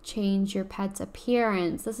 change your pet's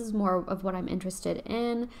appearance. This is more of what I'm interested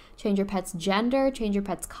in. Change your pet's gender, change your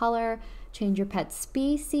pet's color, change your pet's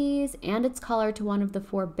species and its color to one of the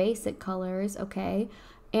 4 basic colors, okay?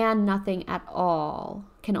 And nothing at all.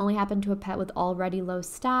 Can only happen to a pet with already low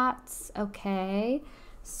stats, okay?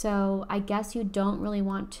 So I guess you don't really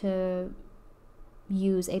want to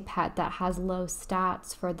use a pet that has low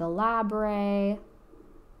stats for the Labre.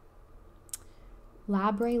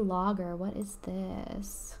 Labre Logger, what is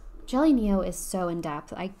this? Jelly Neo is so in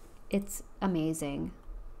depth. It's amazing.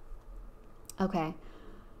 Okay.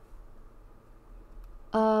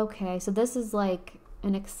 Okay, so this is like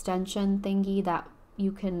an extension thingy that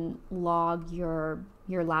you can log your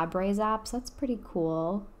Labre zaps. That's pretty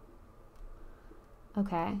cool.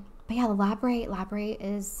 Okay. But yeah, the Labre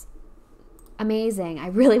is amazing. I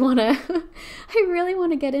really want to I really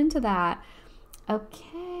want to get into that.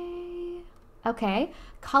 Okay,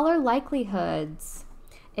 color likelihoods.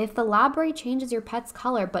 If the Labre changes your pet's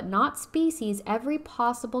color but not species, every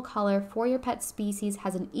possible color for your pet species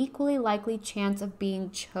has an equally likely chance of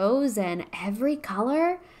being chosen. Every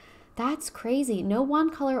color? That's crazy. No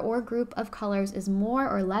one color or group of colors is more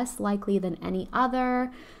or less likely than any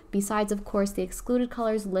other, besides, of course, the excluded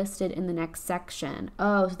colors listed in the next section.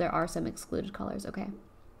 Oh, so there are some excluded colors. Okay.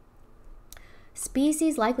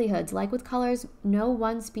 Species likelihoods. Like with colors, no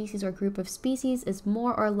one species or group of species is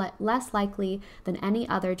more or less likely than any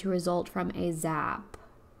other to result from a zap.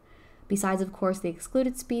 Besides, of course, the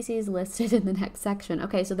excluded species listed in the next section.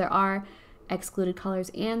 Okay, so there are excluded colors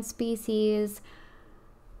and species.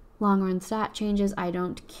 Long run stat changes. I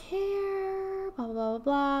don't care. Blah, blah, blah,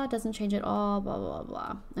 blah. Doesn't change at all. Blah, blah,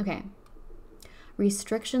 blah, blah. Okay.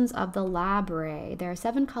 Restrictions of the Labre. There are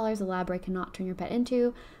 7 colors the Labre cannot turn your pet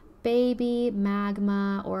into. Baby,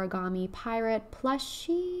 magma, origami, pirate,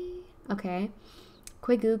 plushie, okay,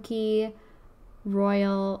 Quiguki,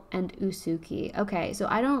 royal, and usuki. Okay, so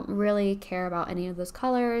I don't really care about any of those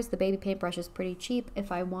colors. The baby paintbrush is pretty cheap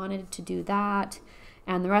if I wanted to do that,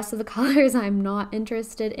 and the rest of the colors I'm not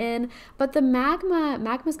interested in. But the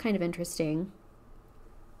magma's kind of interesting.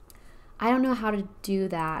 I don't know how to do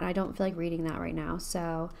that, and I don't feel like reading that right now,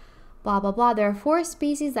 so blah, blah, blah. There are 4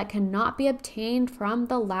 species that cannot be obtained from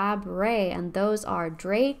the Labre, and those are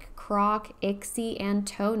Drake, Croc, Ixie, and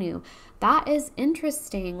Tonu. That is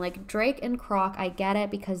interesting. Like, Drake and Croc, I get it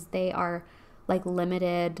because they are, like,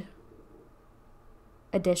 limited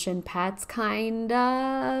edition pets, kind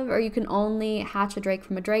of. Or you can only hatch a Drake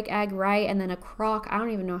from a Drake egg, right? And then a Croc, I don't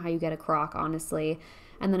even know how you get a Croc, honestly.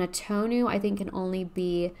 And then a Tonu, I think, can only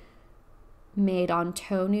be made on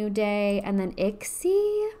Tonu Day. And then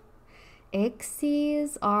Ixie.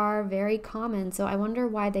 Ixies are very common, so I wonder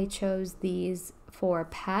why they chose these for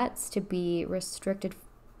pets to be restricted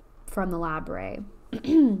from the Labre.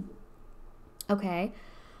 Okay.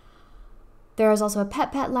 There is also a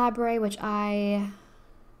Pet Labre, which I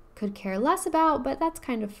could care less about, but that's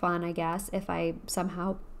kind of fun, I guess, if I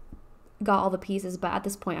somehow got all the pieces. But at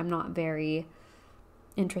this point, I'm not very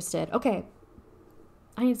interested. Okay.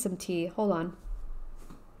 I need some tea. Hold on.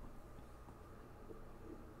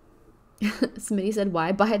 Smitty said,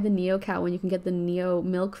 why buy the Neo cow when you can get the Neo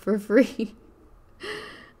milk for free?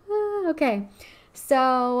 Okay.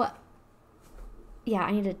 So, yeah,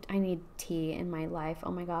 I need tea in my life.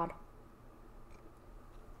 Oh my God.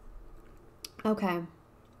 Okay.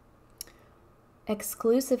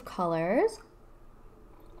 Exclusive colors.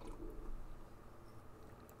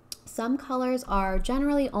 Some colors are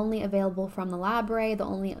generally only available from the Labre. The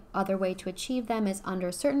only other way to achieve them is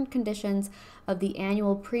under certain conditions of the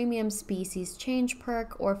annual Premium Species Change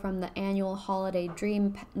Perk or from the annual Holiday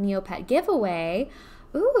Dream Neopet giveaway.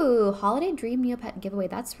 Ooh, Holiday Dream Neopet giveaway.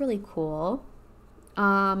 That's really cool.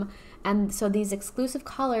 And so these exclusive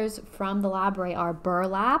colors from the Labre are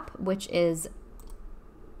Burlap, which is,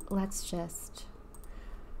 let's just,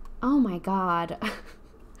 oh my God.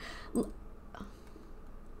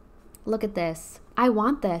 Look at this. I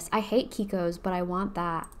want this. I hate Kiko's, but I want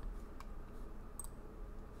that.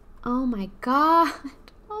 Oh my God.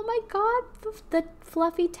 Oh my God. The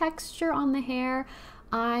fluffy texture on the hair.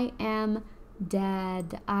 I am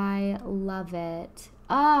dead. I love it.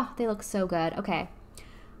 Ah, they look so good. Okay.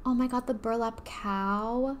 Oh my God, the burlap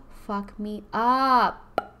cow. Fuck me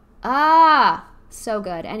up. Ah, so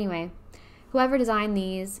good. Anyway, whoever designed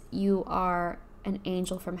these, you are an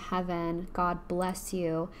angel from heaven. God bless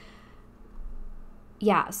you.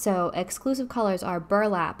 Yeah, so exclusive colors are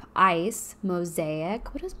Burlap, Ice,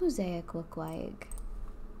 Mosaic. What does Mosaic look like?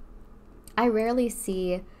 I rarely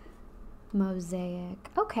see Mosaic.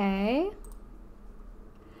 Okay.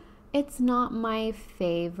 It's not my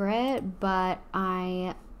favorite, but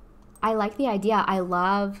I like the idea. I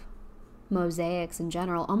love mosaics in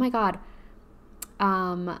general. Oh my God.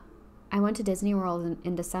 I went to Disney World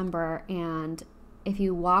in December, and if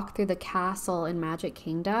you walk through the castle in Magic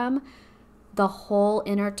Kingdom, the whole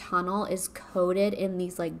inner tunnel is coated in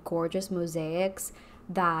these like gorgeous mosaics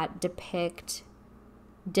that depict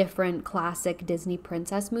different classic Disney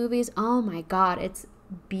princess movies. Oh my God, it's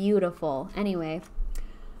beautiful. Anyway,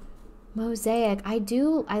 mosaic. I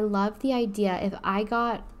love the idea.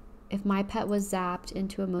 If my pet was zapped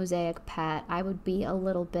into a mosaic pet, I would be a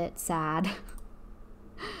little bit sad.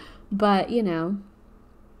 But, you know.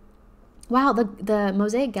 Wow, the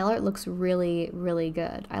Mosaic Gellert looks really, really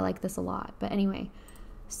good. I like this a lot. But anyway,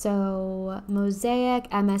 so Mosaic,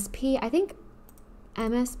 MSP. I think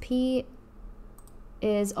MSP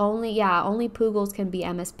is only Poogles can be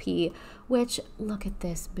MSP, which, look at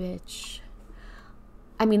this bitch.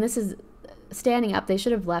 I mean, this is standing up. They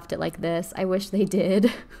should have left it like this. I wish they did.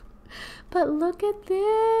 But look at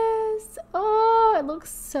this. Oh, it looks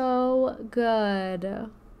so good.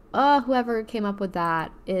 Oh, whoever came up with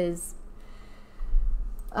that is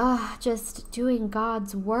just doing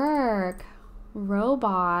God's work.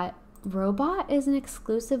 Robot. Robot is an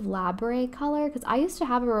exclusive Labre color because I used to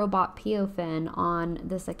have a Robot Piofin on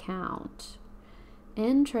this account.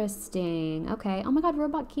 Interesting. Okay. Oh my God,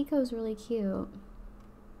 Robot Kiko is really cute.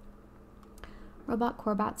 Robot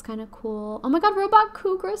Korbat's kind of cool. Oh my God, Robot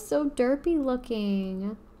Kugra's so derpy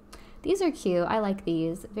looking. These are cute. I like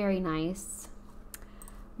these. Very nice.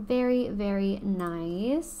 Very, very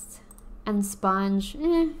nice. And Sponge,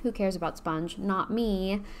 who cares about Sponge? Not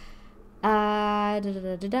me. There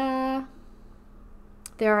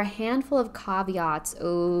are a handful of caveats.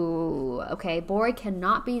 Oh, okay. Boy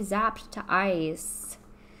cannot be zapped to ice.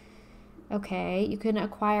 Okay, you can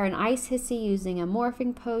acquire an Ice Hissy using a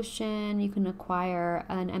morphing potion. You can acquire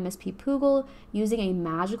an MSP Poogle using a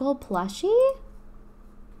magical plushie?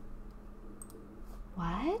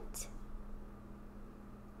 What?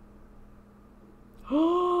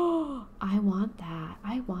 Oh, I want that.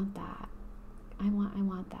 I want that. I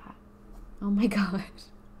want that. Oh my God.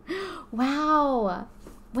 Wow.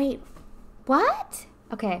 Wait, what?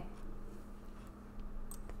 Okay.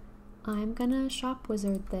 I'm gonna Shop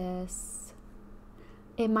Wizard this.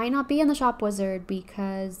 It might not be in the Shop Wizard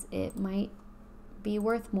because it might be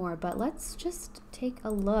worth more, but let's just take a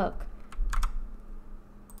look.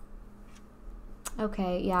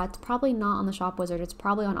 Okay, yeah, it's probably not on the Shop Wizard. It's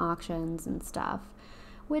probably on auctions and stuff,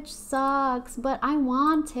 which sucks, but I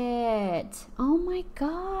want it. Oh my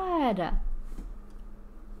God.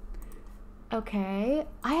 Okay.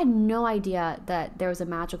 I had no idea that there was a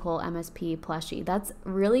magical MSP plushie. That's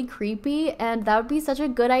really creepy, and that would be such a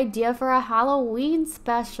good idea for a Halloween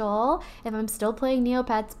special. If I'm still playing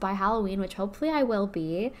Neopets by Halloween, which hopefully I will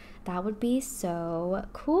be, that would be so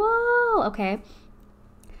cool. Okay.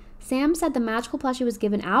 Sam said the magical plushie was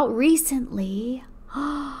given out recently.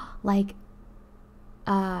 Like,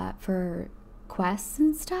 for quests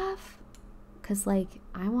and stuff? Because, like,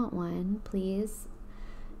 I want one, please.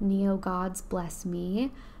 Neo gods bless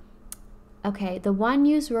me. Okay, the one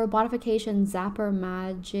use robotification Zapper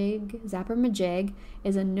Majig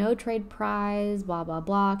is a no trade prize, blah blah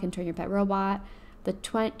blah, can turn your pet robot. The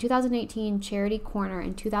 2018 Charity Corner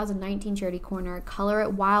and 2019 Charity Corner Color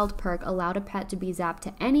It Wild perk allowed a pet to be zapped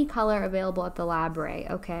to any color available at the library.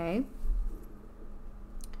 Okay.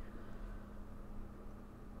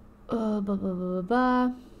 Blah, blah, blah, blah,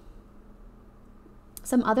 blah.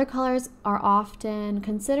 Some other colors are often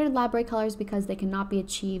considered library colors because they cannot be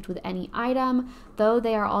achieved with any item, though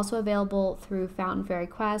they are also available through Fountain Fairy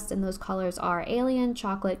Quest, and those colors are alien,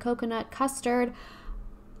 chocolate, coconut, custard,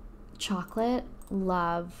 chocolate,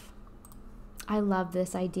 love. I love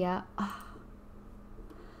this idea. Oh,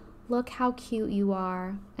 look how cute you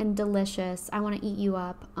are and delicious. I want to eat you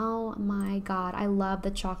up. Oh my god, I love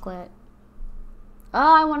the chocolate.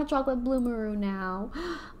 Oh, I want a chocolate bloomaroo now.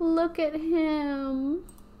 Look at him.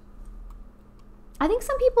 I think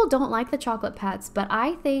some people don't like the chocolate pets, but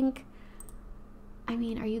I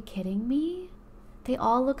mean, are you kidding me? They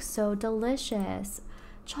all look so delicious.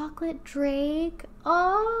 Chocolate Drake.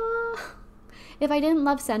 Oh. If I didn't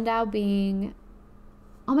love Sendao being...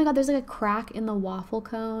 Oh my god, there's like a crack in the waffle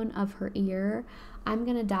cone of her ear. I'm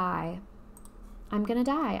gonna die. I'm gonna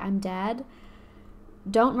die. I'm dead.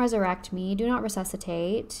 Don't resurrect me. Do not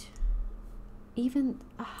resuscitate. Even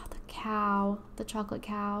the cow, the chocolate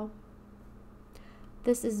cow.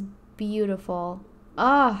 This is beautiful.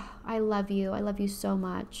 Oh, I love you. I love you so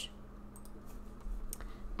much.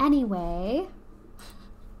 Anyway,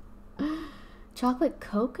 chocolate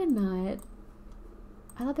coconut.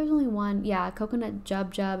 I thought there's only one. Yeah, coconut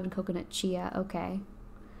Jub Jub and coconut Chia. Okay.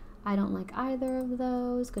 I don't like either of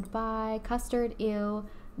those. Goodbye. Custard, ew.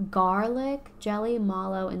 Garlic, jelly,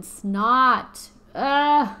 mallow, and snot.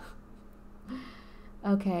 Ugh.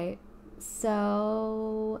 Okay,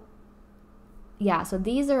 so yeah, so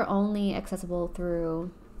these are only accessible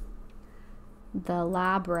through the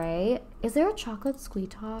library. Is there a chocolate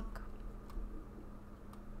Squeetalk?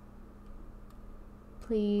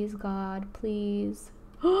 Please, God, please.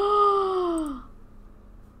 Oh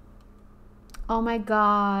my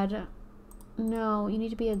God. No, you need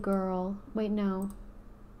to be a girl. Wait, no.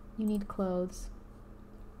 You need clothes.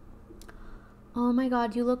 Oh my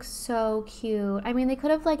god, you look so cute. I mean, they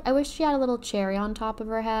could have, like, I wish she had a little cherry on top of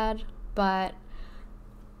her head, but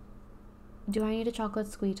do I need a chocolate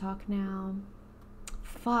Squeetalk now?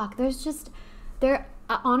 Fuck, there's just,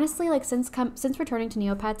 honestly, like, since returning to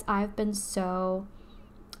Neopets, I've been so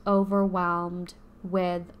overwhelmed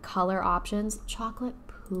with color options. Chocolate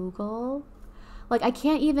Poogle? Like, I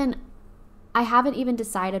haven't even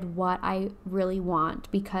decided what I really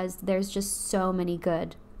want because there's just so many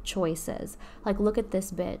good choices. Like, look at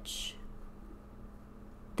this bitch.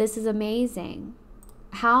 This is amazing.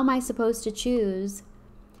 How am I supposed to choose?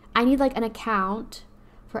 I need like an account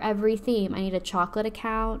for every theme. I need a chocolate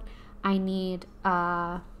account. I need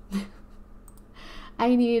I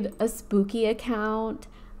need a spooky account.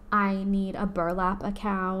 I need a burlap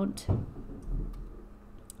account.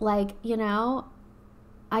 Like, you know,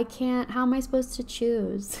 I can't, how am I supposed to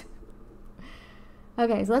choose?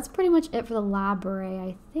 Okay, so that's pretty much it for the library,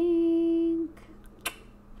 I think.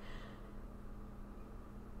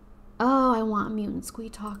 Oh, I want a mutant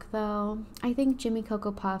Squeetalk though. I think Jimmy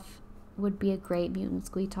Cocoa Puff would be a great mutant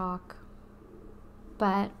Squeetalk.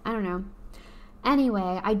 But I don't know.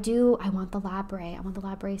 Anyway, I want the library. I want the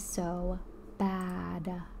library so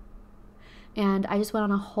bad. And I just went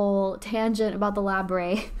on a whole tangent about the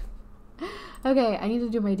library. Okay, I need to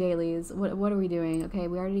do my dailies. What are we doing? Okay,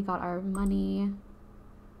 we already got our money.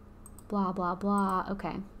 Blah, blah, blah.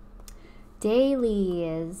 Okay.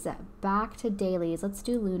 Dailies. Back to dailies. Let's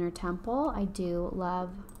do Lunar Temple. I do love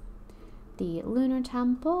the Lunar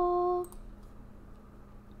Temple.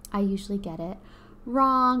 I usually get it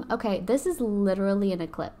wrong. Okay, this is literally an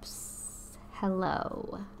eclipse.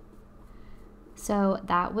 Hello. So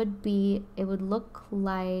that would be, it would look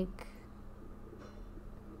like,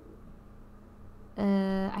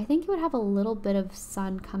 I think it would have a little bit of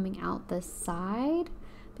sun coming out this side.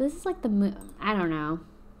 But this is like the moon. I don't know.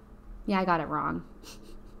 Yeah, I got it wrong.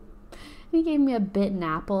 He gave me a bitten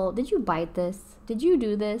apple. Did you bite this? Did you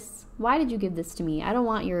do this? Why did you give this to me? I don't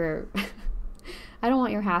want your I don't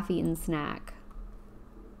want your half-eaten snack.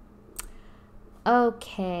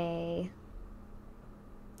 Okay.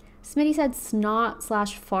 Smitty said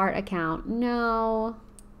snot/fart account. No.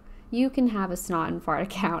 You can have a snot and fart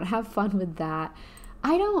account. Have fun with that.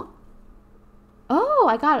 I don't... Oh,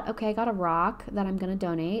 I got a rock that I'm going to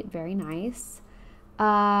donate. Very nice.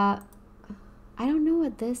 I don't know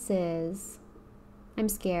what this is. I'm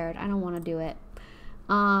scared. I don't want to do it.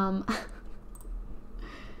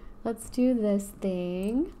 Let's do this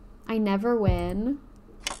thing. I never win.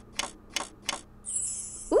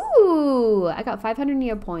 Ooh, I got 500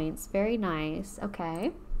 Neo points. Very nice.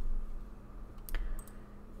 Okay.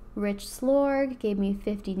 Rich Slorg gave me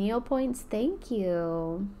 50 Neo points. Thank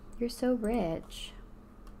you. You're so rich.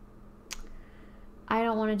 I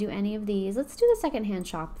don't want to do any of these. Let's do the secondhand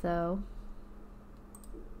shop though.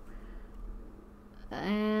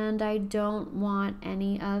 And I don't want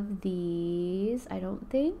any of these, I don't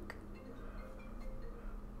think.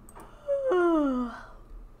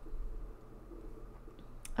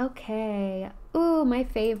 Okay. Ooh, my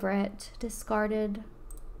favorite. Discarded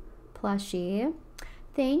plushie.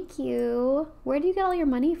 Thank you. Where do you get all your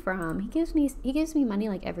money from? He gives me money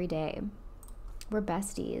like every day. We're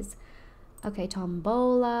besties. Okay,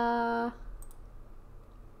 Tombola.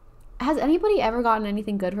 Has anybody ever gotten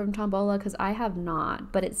anything good from Tombola? Because I have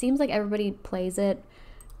not. But it seems like everybody plays it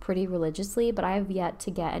pretty religiously, but I have yet to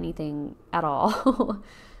get anything at all.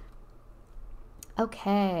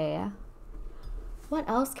 Okay. What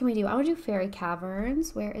else can we do? I want to do Fairy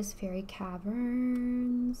Caverns. Where is Fairy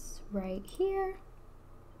Caverns? Right here.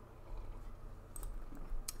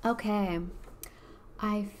 Okay.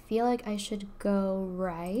 I feel like I should go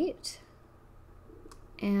right.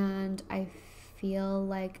 And I feel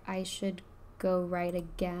like I should go right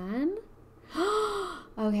again.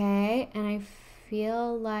 Okay. And I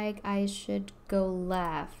feel like I should go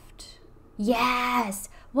left. Yes!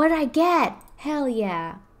 What did I get? Hell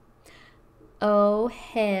yeah. Oh,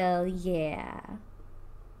 hell yeah.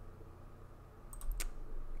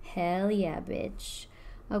 Hell yeah, bitch.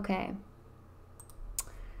 Okay.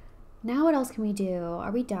 Now what else can we do?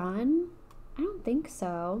 Are we done? I don't think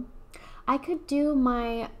so. I could do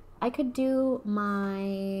my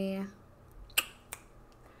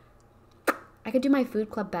food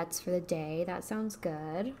club bets for the day. That sounds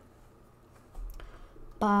good.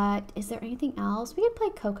 But is there anything else? We could play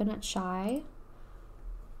Coconut Shy.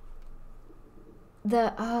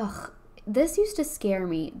 This used to scare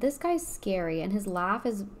me. This guy's scary and his laugh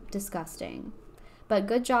is disgusting. But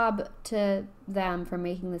good job to them for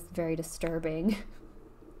making this very disturbing.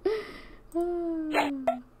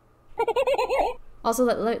 Also,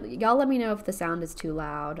 y'all let me know if the sound is too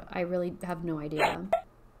loud. I really have no idea.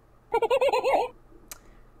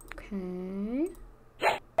 Okay.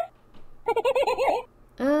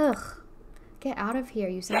 Ugh. Get out of here.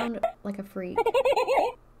 You sound like a freak.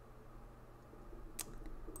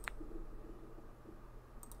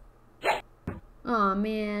 Aw,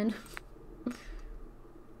 man.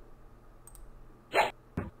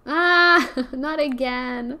 Ah, not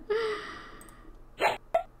again.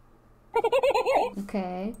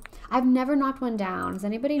 Okay. I've never knocked one down. Has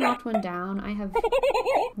anybody knocked one down? I have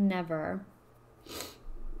never.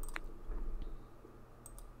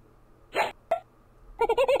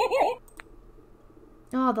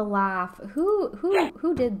 Oh, the laugh.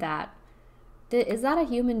 Who did that? Is that a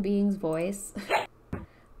human being's voice?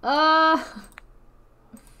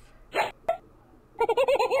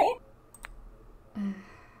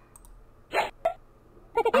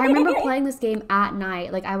 I remember playing this game at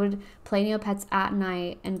night. Like, I would play Neopets at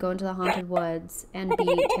night and go into the haunted woods and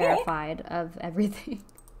be terrified of everything.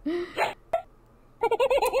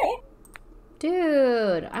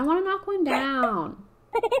 Dude, I want to knock one down.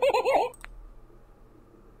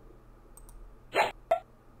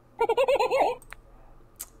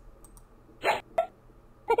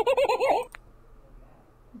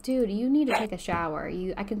 Dude, you need to take a shower.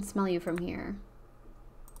 I can smell you from here.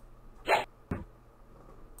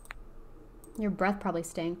 Your breath probably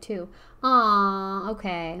stank too. Aw,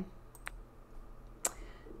 okay.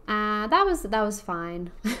 That was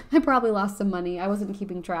fine. I probably lost some money. I wasn't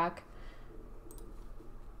keeping track.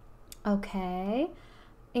 Okay.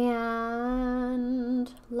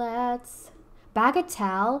 And let's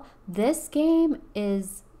Bagatelle. This game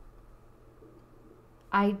is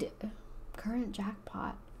current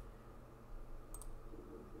jackpot.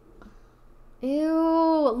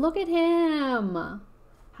 Ew, look at him.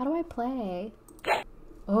 How do I play?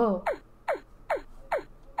 Oh.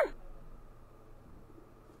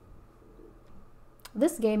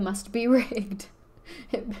 This game must be rigged.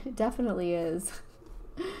 It definitely is.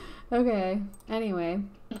 Okay, anyway.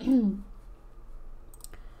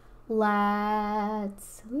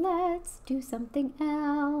 Let's do something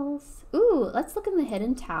else. Ooh, let's look in the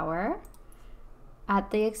hidden tower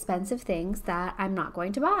at the expensive things that I'm not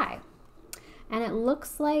going to buy. And it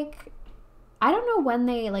looks like, I don't know when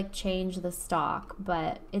they like changed the stock,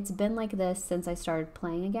 but it's been like this since I started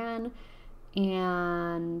playing again.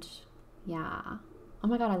 And yeah. Oh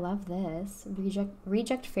my god, I love this.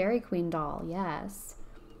 Reject Fairy Queen doll. Yes.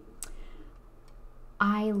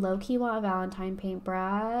 I low-key want a Valentine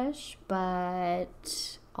paintbrush,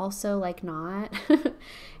 but also like not.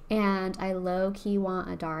 And I low-key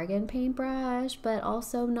want a Dargan paintbrush, but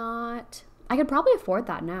also not. I could probably afford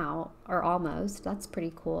that now, or almost. That's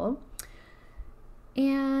pretty cool.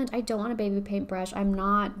 And I don't want a baby paintbrush. I'm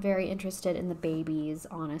not very interested in the babies,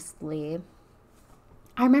 honestly.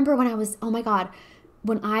 I remember when I was, oh my god,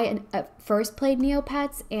 when I first played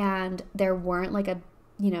Neopets and there weren't like a,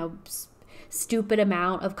 you know, stupid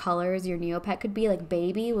amount of colors your Neopet could be. Like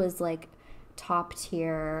baby was like top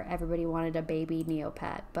tier. Everybody wanted a baby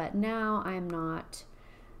Neopet, but now I'm not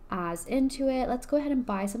as into it. Let's go ahead and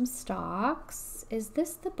buy some stocks. Is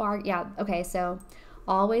this the bargain? Yeah, okay, so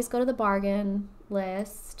always go to the bargain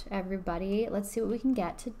list, everybody. Let's see what we can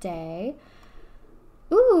get today.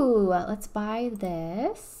 Ooh, let's buy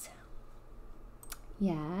this.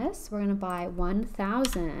 Yes, we're gonna buy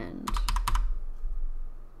 1,000.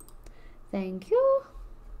 Thank you.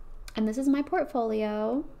 And this is my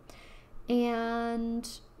portfolio. And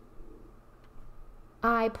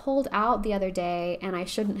I pulled out the other day and I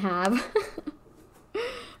shouldn't have.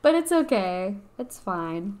 But it's okay. It's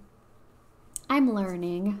fine. I'm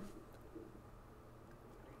learning.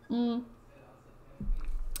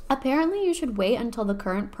 Apparently you should wait until the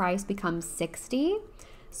current price becomes 60.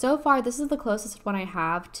 So far, this is the closest one I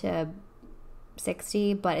have to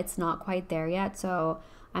 60, but it's not quite there yet. So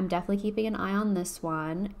I'm definitely keeping an eye on this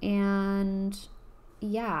one. And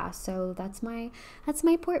yeah, so that's my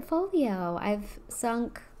portfolio. I've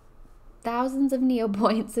sunk thousands of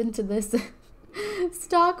Neopoints into this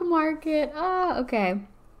stock market. Ah, okay.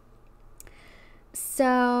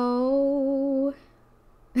 So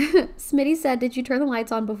Smitty said, did you turn the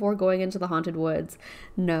lights on before going into the haunted woods?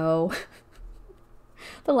 No.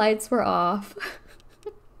 The lights were off.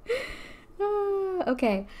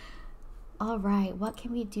 Okay. All right, what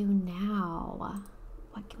can we do now?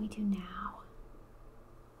 What can we do now?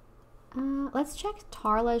 Let's check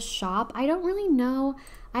Tarla's shop. I don't really know.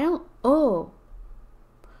 Oh.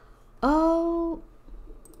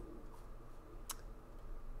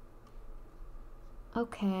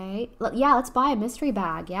 Okay. Yeah, let's buy a mystery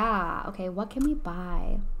bag. Yeah. Okay, what can we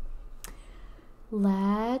buy?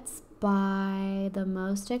 Let's buy the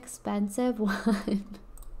most expensive one.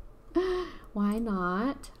 Why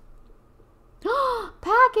not?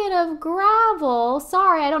 Packet of gravel.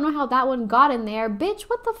 Sorry, I don't know how that one got in there. Bitch,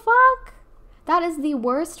 what the fuck? That is the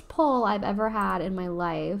worst pull I've ever had in my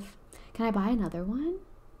life. Can I buy another one?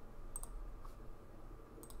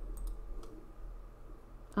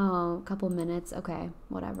 Oh, a couple minutes. Okay,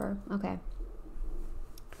 whatever. Okay.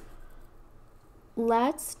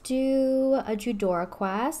 Let's do a Judora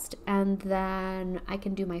quest and then I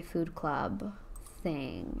can do my food club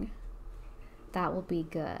thing. That will be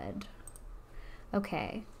good.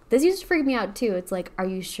 Okay. This used to freak me out too. It's like, are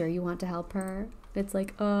you sure you want to help her? It's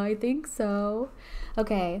like, I think so.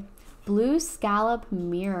 Okay. Blue scallop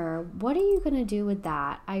mirror. What are you going to do with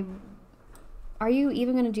that? Are you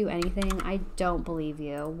even going to do anything? I don't believe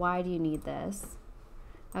you. Why do you need this?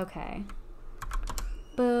 Okay.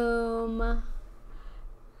 Boom.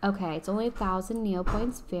 Okay, it's only 1,000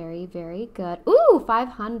 Neopoints. Very, very good. Ooh,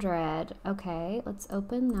 500. Okay, let's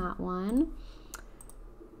open that one.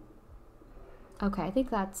 Okay, I think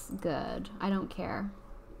that's good. I don't care.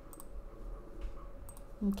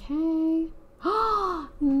 Okay. Oh,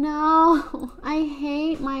 no. I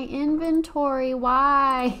hate my inventory.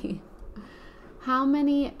 Why? How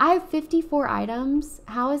many? I have 54 items.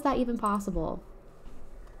 How is that even possible?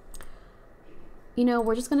 You know,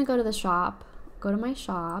 we're just going to go to the shop. Go to my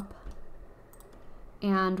shop.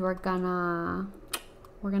 And we're gonna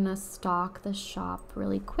stock the shop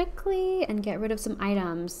really quickly and get rid of some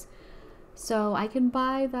items. So I can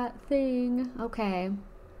buy that thing. Okay.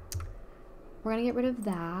 We're gonna get rid of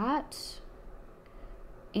that.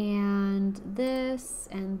 And this,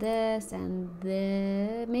 and this, and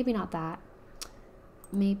this. Maybe not that.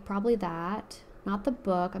 Probably that. Not the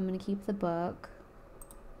book. I'm gonna keep the book.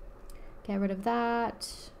 Get rid of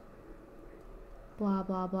that. Blah,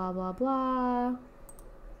 blah, blah, blah, blah.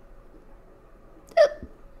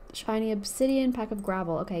 Shiny obsidian, pack of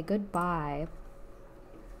gravel. Okay, goodbye.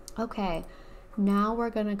 Okay, now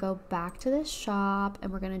we're gonna go back to this shop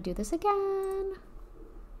and we're gonna do this again.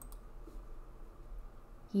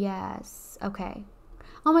 Yes. Okay.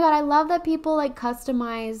 Oh my God, I love that people like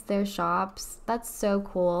customize their shops. That's so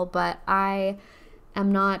cool, but I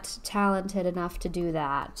am not talented enough to do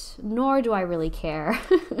that, nor do I really care.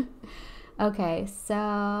 Okay,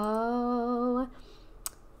 so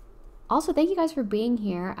also thank you guys for being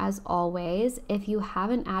here as always. If you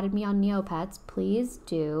haven't added me on Neopets, please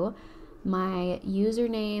do. My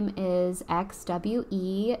username is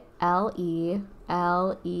XWELELEE.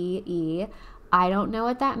 I don't know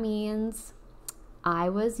what that means. I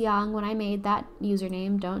was young when I made that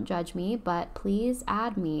username. Don't judge me, but please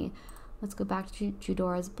add me. Let's go back to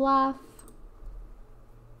Judora's Bluff.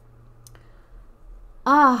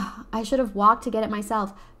 Ah, I should have walked to get it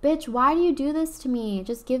myself. Bitch, why do you do this to me?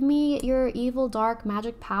 Just give me your evil, dark,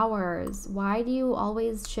 magic powers. Why do you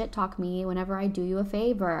always shit talk me whenever I do you a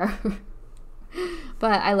favor?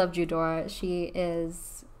 But I love Judora. She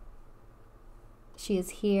is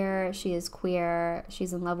here. She is queer.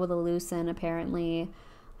 She's in love with a Lucen, apparently.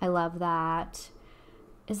 I love that.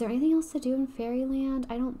 Is there anything else to do in Fairyland?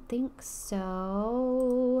 I don't think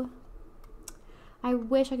so. I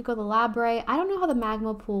wish I could go to the library. I don't know how the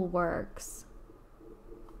magma pool works.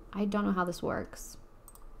 I don't know how this works.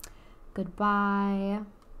 Goodbye.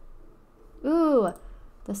 Ooh,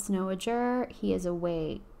 the Snowager. He is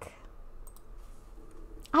awake.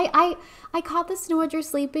 I caught the Snowager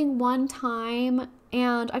sleeping one time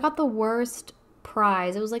and I got the worst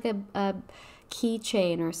prize. It was like a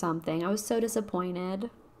keychain or something. I was so disappointed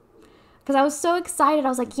because I was so excited. I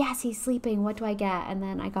was like, yes, he's sleeping. What do I get? And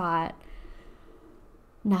then I got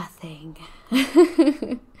nothing.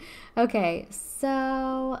 Okay,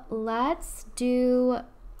 so let's do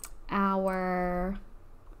our...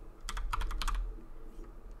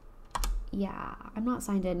 Yeah, I'm not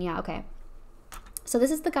signed in. Yeah, okay. So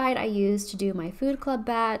this is the guide I use to do my food club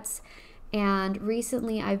bets, and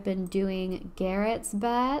recently I've been doing Garrett's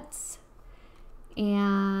bets,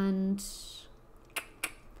 and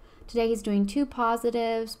today he's doing 2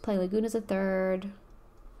 positives, play Lagoon as a 3rd.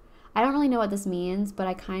 I don't really know what this means, but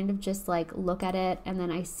I kind of just like look at it and then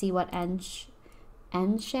I see what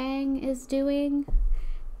Enshang is doing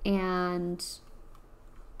and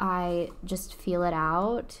I just feel it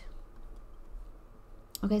out.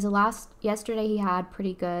 Okay, so yesterday he had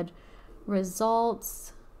pretty good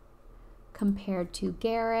results compared to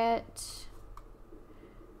Garrett.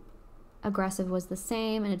 Aggressive was the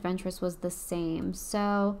same and adventurous was the same.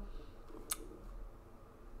 So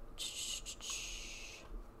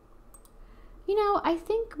you know, I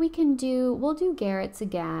think we'll do Garrett's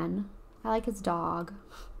again. I like his dog.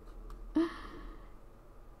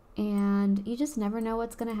 And you just never know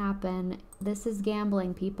what's gonna happen. This is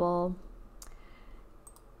gambling, people.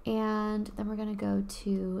 And then we're gonna go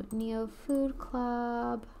to Neo Food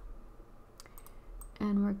Club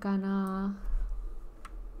and we're gonna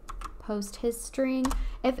post his string.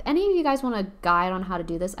 If any of you guys want a guide on how to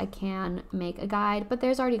do this, I can make a guide, but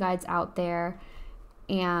there's already guides out there.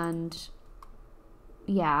 And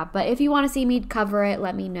yeah, but if you want to see me cover it,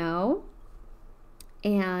 let me know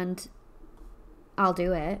and I'll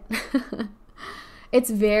do it. It's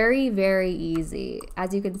very, very easy.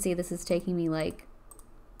 As you can see, this is taking me like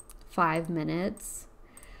 5 minutes.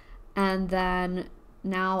 And then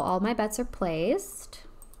now all my bets are placed.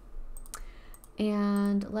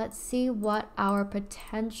 And let's see what our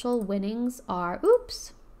potential winnings are.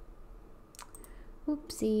 Oops.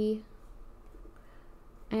 Oopsie.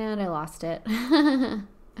 And I lost it.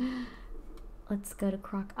 Let's go to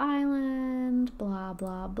Croc Island. Blah,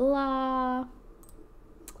 blah, blah.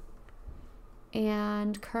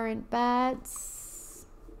 And current bets.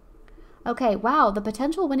 Okay, wow. The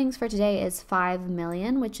potential winnings for today is 5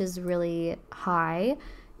 million, which is really high.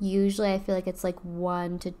 Usually I feel like it's like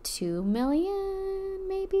 1 to 2 million,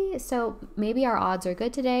 maybe. So maybe our odds are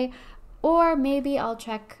good today. Or maybe I'll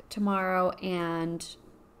check tomorrow and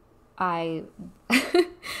I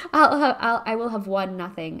will have won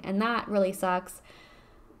nothing, and that really sucks.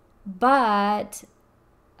 But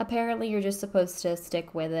apparently you're just supposed to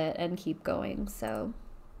stick with it and keep going. So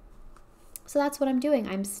that's what I'm doing.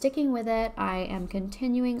 I'm sticking with it. I am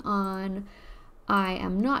continuing on. I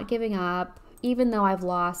am not giving up, even though I've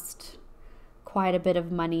lost quite a bit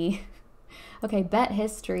of money. Okay, bet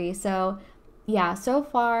history. So yeah, so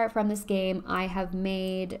far from this game, I have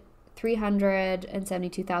made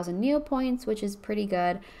 372,000 Neo points, which is pretty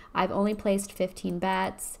good. I've only placed 15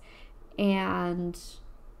 bets and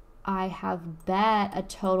I have bet a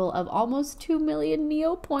total of almost 2 million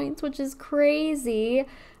Neo points, which is crazy,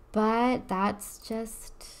 but that's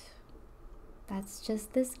just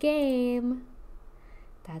this game.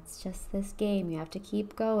 That's just this game. You have to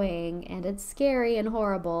keep going and it's scary and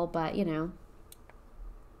horrible, but you know,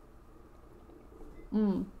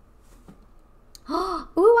 Mm.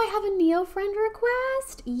 Ooh, I have a Neo friend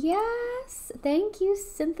request. Yes. Thank you,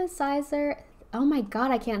 synthesizer. Oh my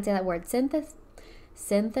god, I can't say that word. Synthesizer.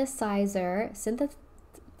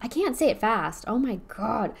 I can't say it fast. Oh my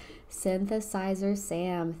god. Synthesizer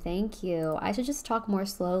Sam. Thank you. I should just talk more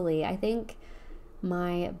slowly. I think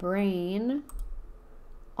my brain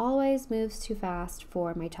always moves too fast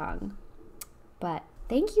for my tongue. But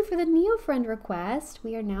thank you for the Neo friend request.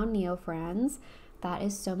 We are now Neo friends. That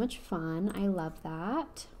is so much fun. I love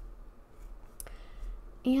that.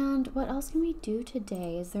 And what else can we do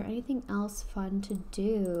today? Is there anything else fun to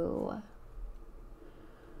do?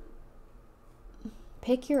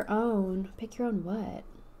 Pick your own. Pick your own what?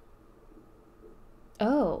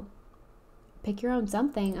 Oh. Pick your own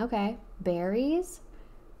something. Okay. Berries?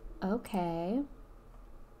 Okay.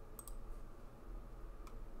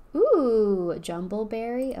 Ooh,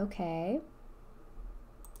 jumbleberry. Okay.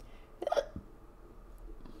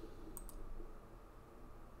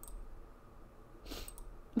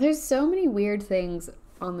 There's so many weird things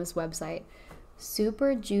on this website.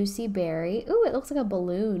 Super juicy berry. Ooh, it looks like a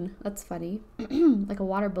balloon. That's funny. Like a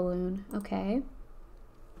water balloon. Okay.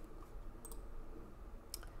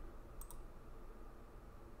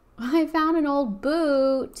 I found an old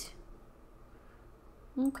boot.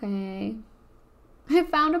 Okay. I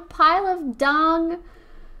found a pile of dung.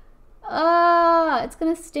 It's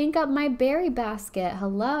gonna stink up my berry basket.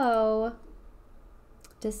 Hello.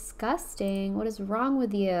 Disgusting. What is wrong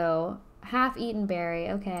with you? Half-eaten berry.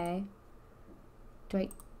 Okay. Do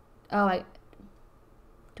I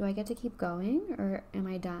get to keep going, or am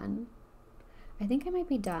I done? I think I might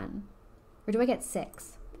be done. Or do I get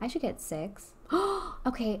 6? I should get 6.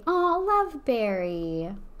 Okay. Oh, love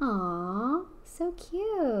berry. Aw, so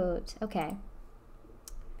cute. Okay.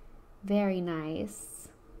 Very nice.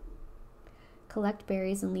 Collect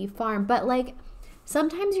berries and leave farm. But like,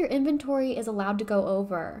 sometimes your inventory is allowed to go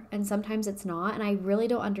over and sometimes it's not. And I really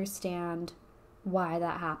don't understand why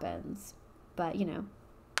that happens. But, you know.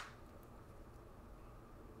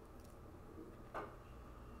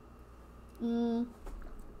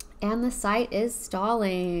 And the site is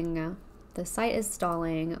stalling. The site is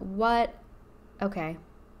stalling. What? Okay.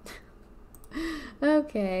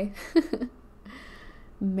 Okay.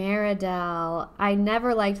 Meridel. I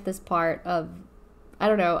never liked this part of, I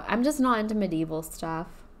don't know, I'm just not into medieval stuff.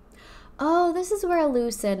 Oh, this is where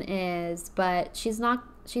Lucin is, but she's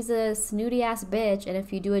a snooty ass bitch, and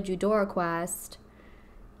if you do a Judora quest,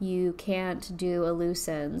 you can't do a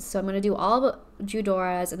Lucin. So I'm going to do all the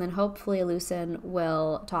Judoras, and then hopefully a Lucin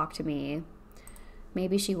will talk to me.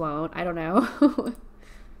 Maybe she won't. I don't know.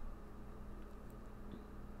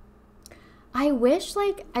 I wish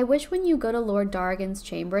when you go to Lord Dargan's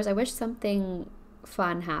chambers, I wish something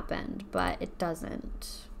fun happened, but it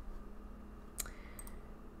doesn't.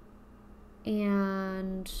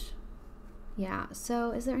 And yeah,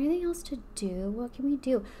 so is there anything else to do? What can we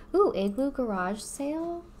do? Ooh, Igloo garage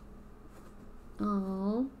sale.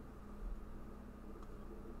 Oh.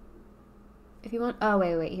 If you want, oh,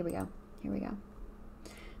 wait, here we go. Here we go.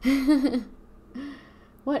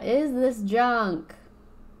 What is this junk?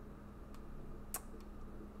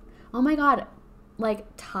 Oh my god, like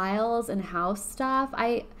tiles and house stuff.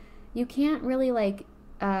 You can't really like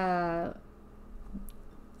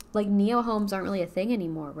Neo homes aren't really a thing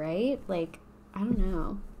anymore, right? Like, I don't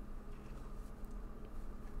know.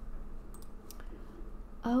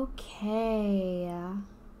 Okay.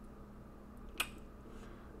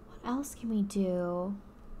 What else can we do?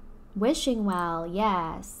 Wishing well,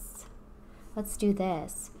 yes. Let's do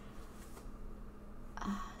this.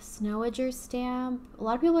 Snowager stamp. A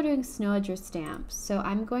lot of people are doing Snowager stamps, so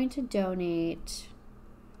I'm going to donate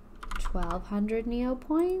 1,200 Neo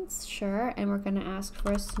points, sure, and we're going to ask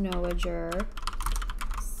for a Snowager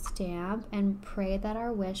stamp and pray that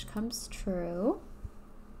our wish comes true.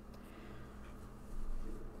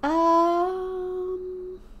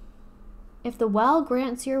 If the well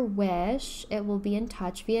grants your wish, it will be in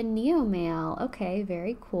touch via Neo mail. Okay,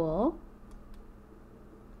 very cool.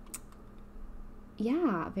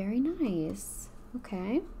 Yeah, very nice.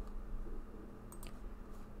 Okay.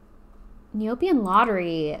 Neopian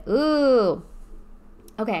lottery. Ooh.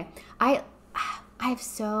 Okay. I have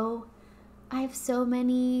so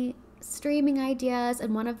many streaming ideas,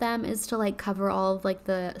 and one of them is to like cover all of like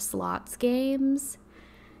the slots games.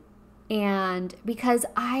 And because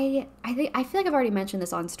I feel like I've already mentioned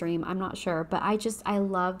this on stream, I'm not sure, but I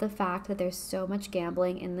love the fact that there's so much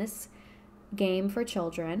gambling in this game for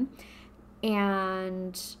children.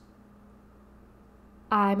 And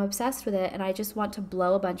I'm obsessed with it, and I just want to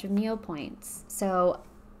blow a bunch of Neo points. So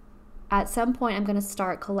at some point I'm going to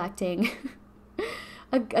start collecting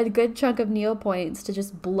a good chunk of Neopoints to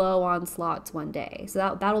just blow on slots one day.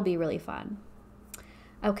 So that'll be really fun.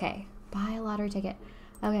 Okay, buy a lottery ticket.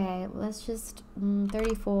 Okay, let's just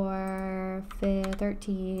 34,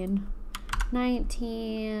 13,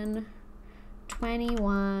 19,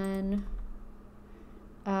 21,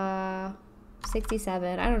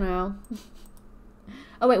 67. I don't know.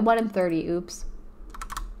 Oh wait, 1 and 30. Oops.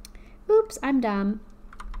 Oops, I'm dumb.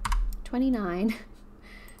 29.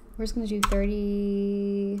 We're just gonna do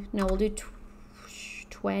 30. No, we'll do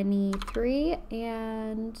 23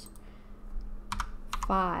 and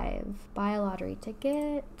 5. Buy a lottery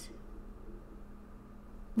ticket.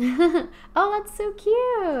 Oh, that's so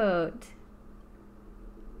cute.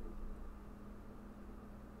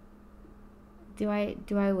 Do I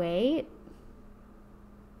wait?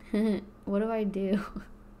 What do I do?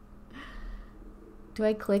 Do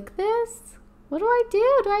I click this? What do I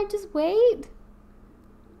do? Do I just wait?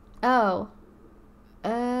 Oh.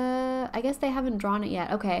 I guess they haven't drawn it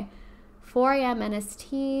yet. Okay. 4 a.m.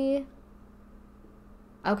 NST.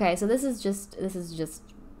 Okay, so this is just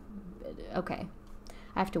okay.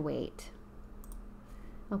 I have to wait.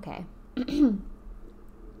 Okay.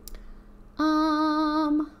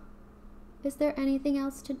 Is there anything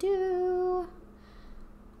else to do?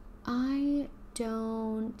 I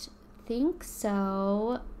don't think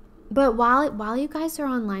so. But while you guys are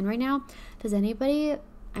online right now, does anybody,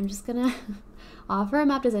 I'm just gonna offer him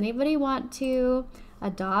up. Does anybody want to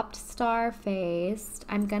adopt Starfaced?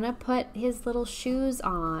 I'm gonna put his little shoes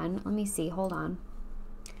on. Let me see, hold on.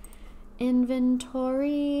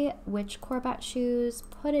 Inventory, which Korbat shoes?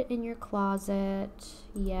 Put it in your closet.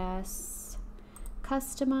 Yes.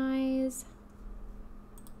 Customize.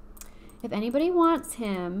 If anybody wants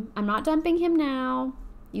him, I'm not dumping him now.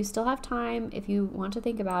 You still have time if you want to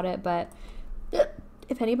think about it, but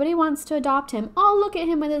if anybody wants to adopt him, oh, look at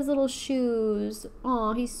him with his little shoes.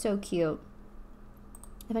 Oh, he's so cute.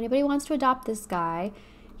 If anybody wants to adopt this guy,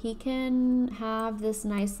 he can have this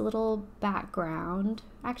nice little background.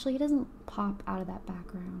 Actually, he doesn't pop out of that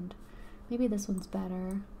background. Maybe this one's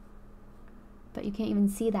better. But you can't even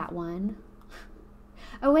see that one.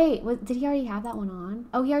 Oh, wait. Did he already have that one on?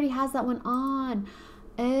 Oh, he already has that one on.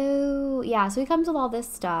 Oh, yeah. So he comes with all this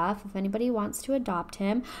stuff. If anybody wants to adopt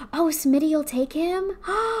him. Oh, Smitty will take him?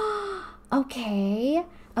 Okay.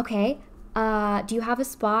 Okay. Do you have a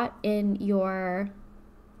spot in your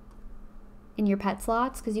pet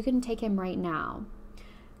slots? Because you can take him right now.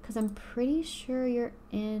 Because I'm pretty sure you're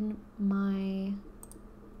in my...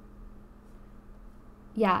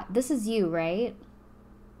 Yeah, this is you, right?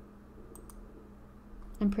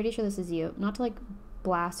 I'm pretty sure this is you. Not to like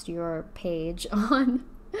blast your page on,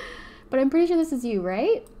 but I'm pretty sure this is you,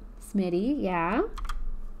 right? Smitty, yeah.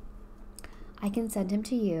 I can send him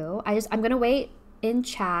to you. I'm gonna wait in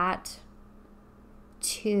chat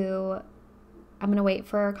I'm gonna wait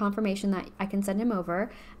for confirmation that I can send him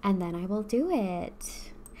over, and then I will do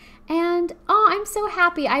it. And oh, I'm so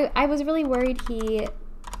happy. I was really worried he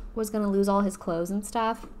was gonna lose all his clothes and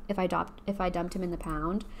stuff if I dumped him in the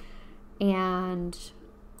pound. And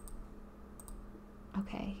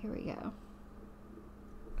okay, here we go.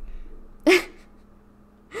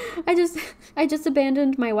 I just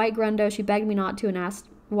abandoned my white Grundo. She begged me not to and asked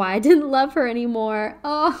why I didn't love her anymore.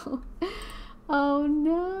 Oh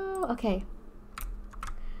no. Okay.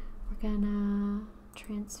 We're gonna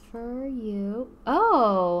transfer you.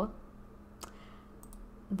 Oh.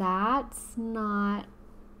 That's not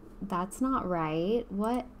right.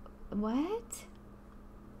 What?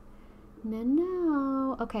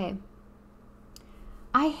 No. Okay.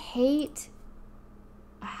 I hate...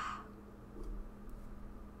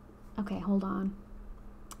 Okay, hold on.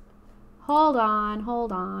 Hold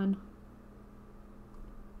on.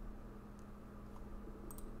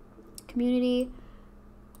 Community.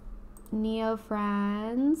 Neo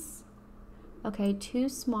friends. Okay, too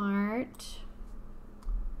smart.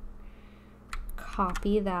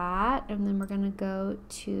 Copy that. And then we're going to go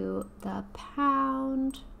to the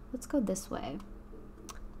pound. Let's go this way.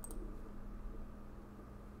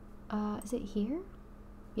 Is it here?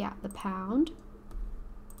 Yeah, the pound.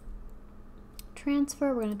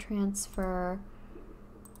 Transfer. We're going to transfer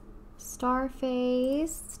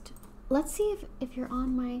Starfaced. Let's see if you're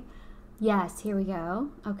on my... Yes, here we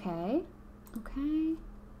go. Okay. Okay.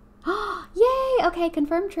 Oh, yay! Okay,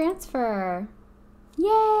 confirm transfer.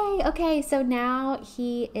 Yay! Okay, so now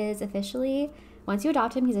he is officially... Once you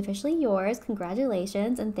adopt him, he's officially yours.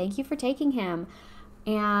 Congratulations, and thank you for taking him.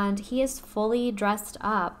 And he is fully dressed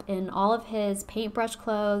up in all of his paintbrush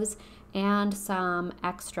clothes and some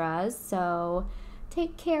extras. So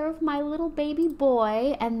take care of my little baby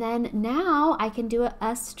boy. And then now I can do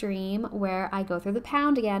a stream where I go through the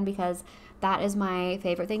pound again, because that is my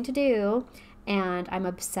favorite thing to do. And I'm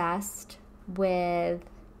obsessed with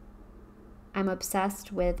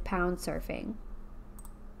pound surfing.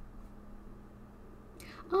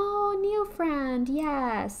 Oh, Neo friend,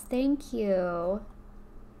 yes, thank you.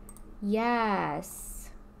 Yes.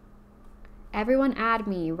 Everyone add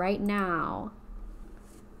me right now.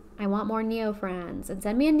 I want more Neo friends. And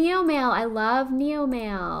send me a Neo mail. I love Neo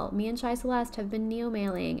mail. Me and Shy Celeste have been Neo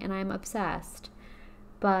mailing and I'm obsessed.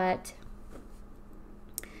 But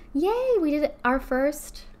yay, we did our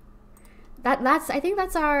first. I think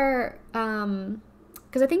that's our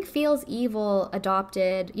because I think Feels Evil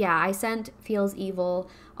adopted. Yeah, I sent Feels Evil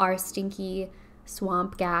our stinky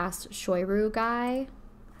swamp gas Shoiru guy.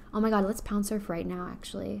 Oh my god, let's pound surf right now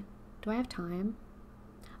actually. Do I have time?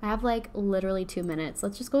 I have like literally 2 minutes.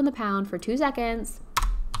 Let's just go in the pound for 2 seconds.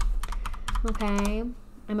 Okay.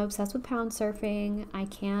 I'm obsessed with pound surfing. I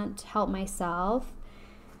can't help myself.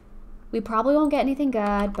 We probably won't get anything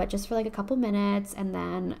good, but just for like a couple minutes and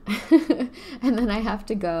then and then I have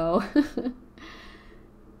to go.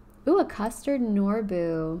 Ooh, a custard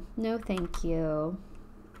Norbu. No, thank you.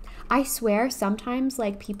 I swear sometimes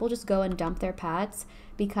like people just go and dump their pets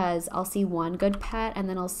because I'll see one good pet and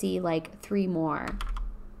then I'll see like 3 more.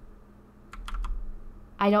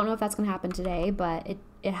 I don't know if that's going to happen today, but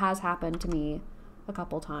it has happened to me a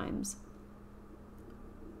couple times.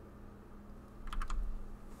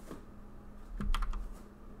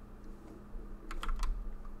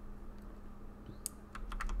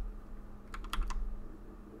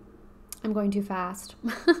 I'm going too fast.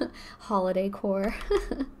 Holiday core.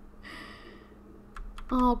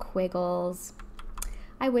 Oh, Quiggles.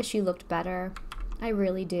 I wish you looked better. I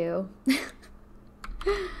really do.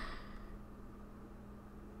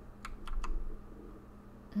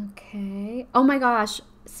 Okay. Oh my gosh,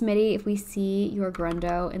 Smitty, if we see your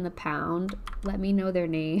Grundo in the pound, let me know their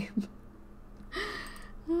name.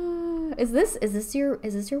 Is this your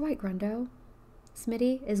white Grundo?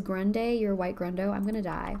 Smitty, is Grunde your white Grundo? I'm gonna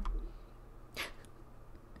die.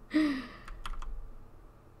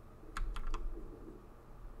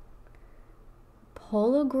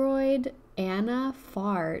 Polagroid Anna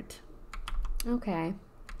Fart. Okay.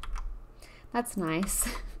 That's nice.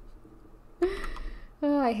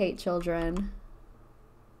 Oh, I hate children.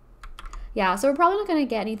 Yeah, so we're probably not going to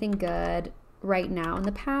get anything good right now in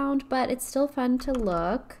the pound, but it's still fun to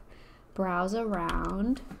look, browse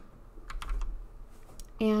around.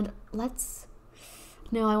 And let's,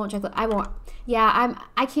 no, I won't check I won't. Yeah,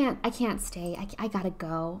 I can't stay. I gotta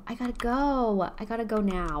go. I gotta go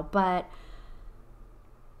now, but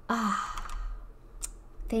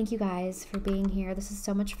thank you guys for being here. This is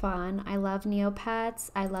so much fun. I love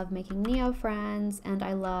Neopets. I love making Neo friends, and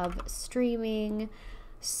I love streaming.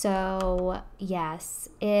 So yes,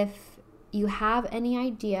 if you have any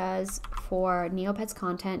ideas for Neopets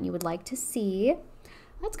content you would like to see,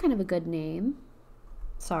 that's kind of a good name.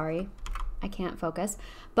 Sorry, I can't focus.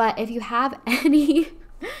 But if you have any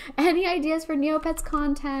ideas for Neopets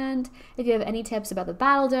content, if you have any tips about the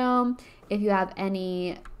Battle Dome, if you have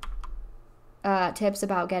any tips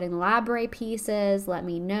about getting library pieces, let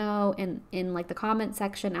me know in like the comment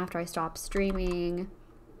section after I stop streaming.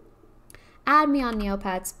 Add me on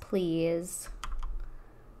Neopets, please.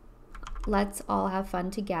 Let's all have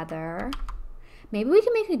fun together. Maybe we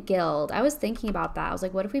can make a guild. I was thinking about that. I was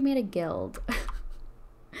like, what if we made a guild?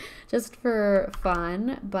 Just for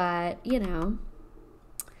fun, but you know.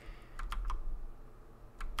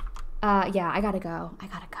 Yeah, I gotta go.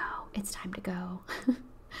 It's time to go.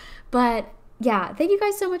 But yeah, thank you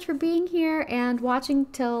guys so much for being here and watching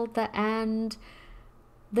till the end.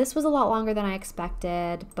 This was a lot longer than I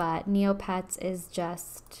expected, but Neopets is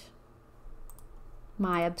just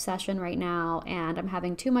my obsession right now, and I'm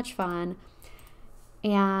having too much fun.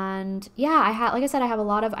 And yeah, like I said, I have a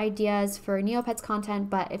lot of ideas for Neopets content,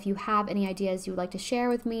 but if you have any ideas you would like to share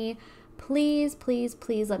with me, please, please,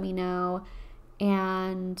 please let me know.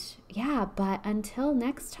 And yeah, but until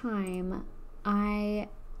next time, I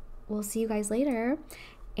will see you guys later.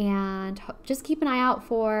 And just keep an eye out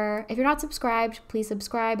for, if you're not subscribed, please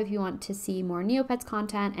subscribe if you want to see more Neopets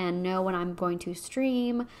content and know when I'm going to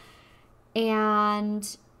stream.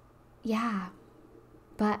 And yeah,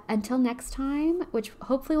 but until next time, which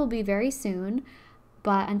hopefully will be very soon,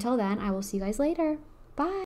 but until then, I will see you guys later. Bye.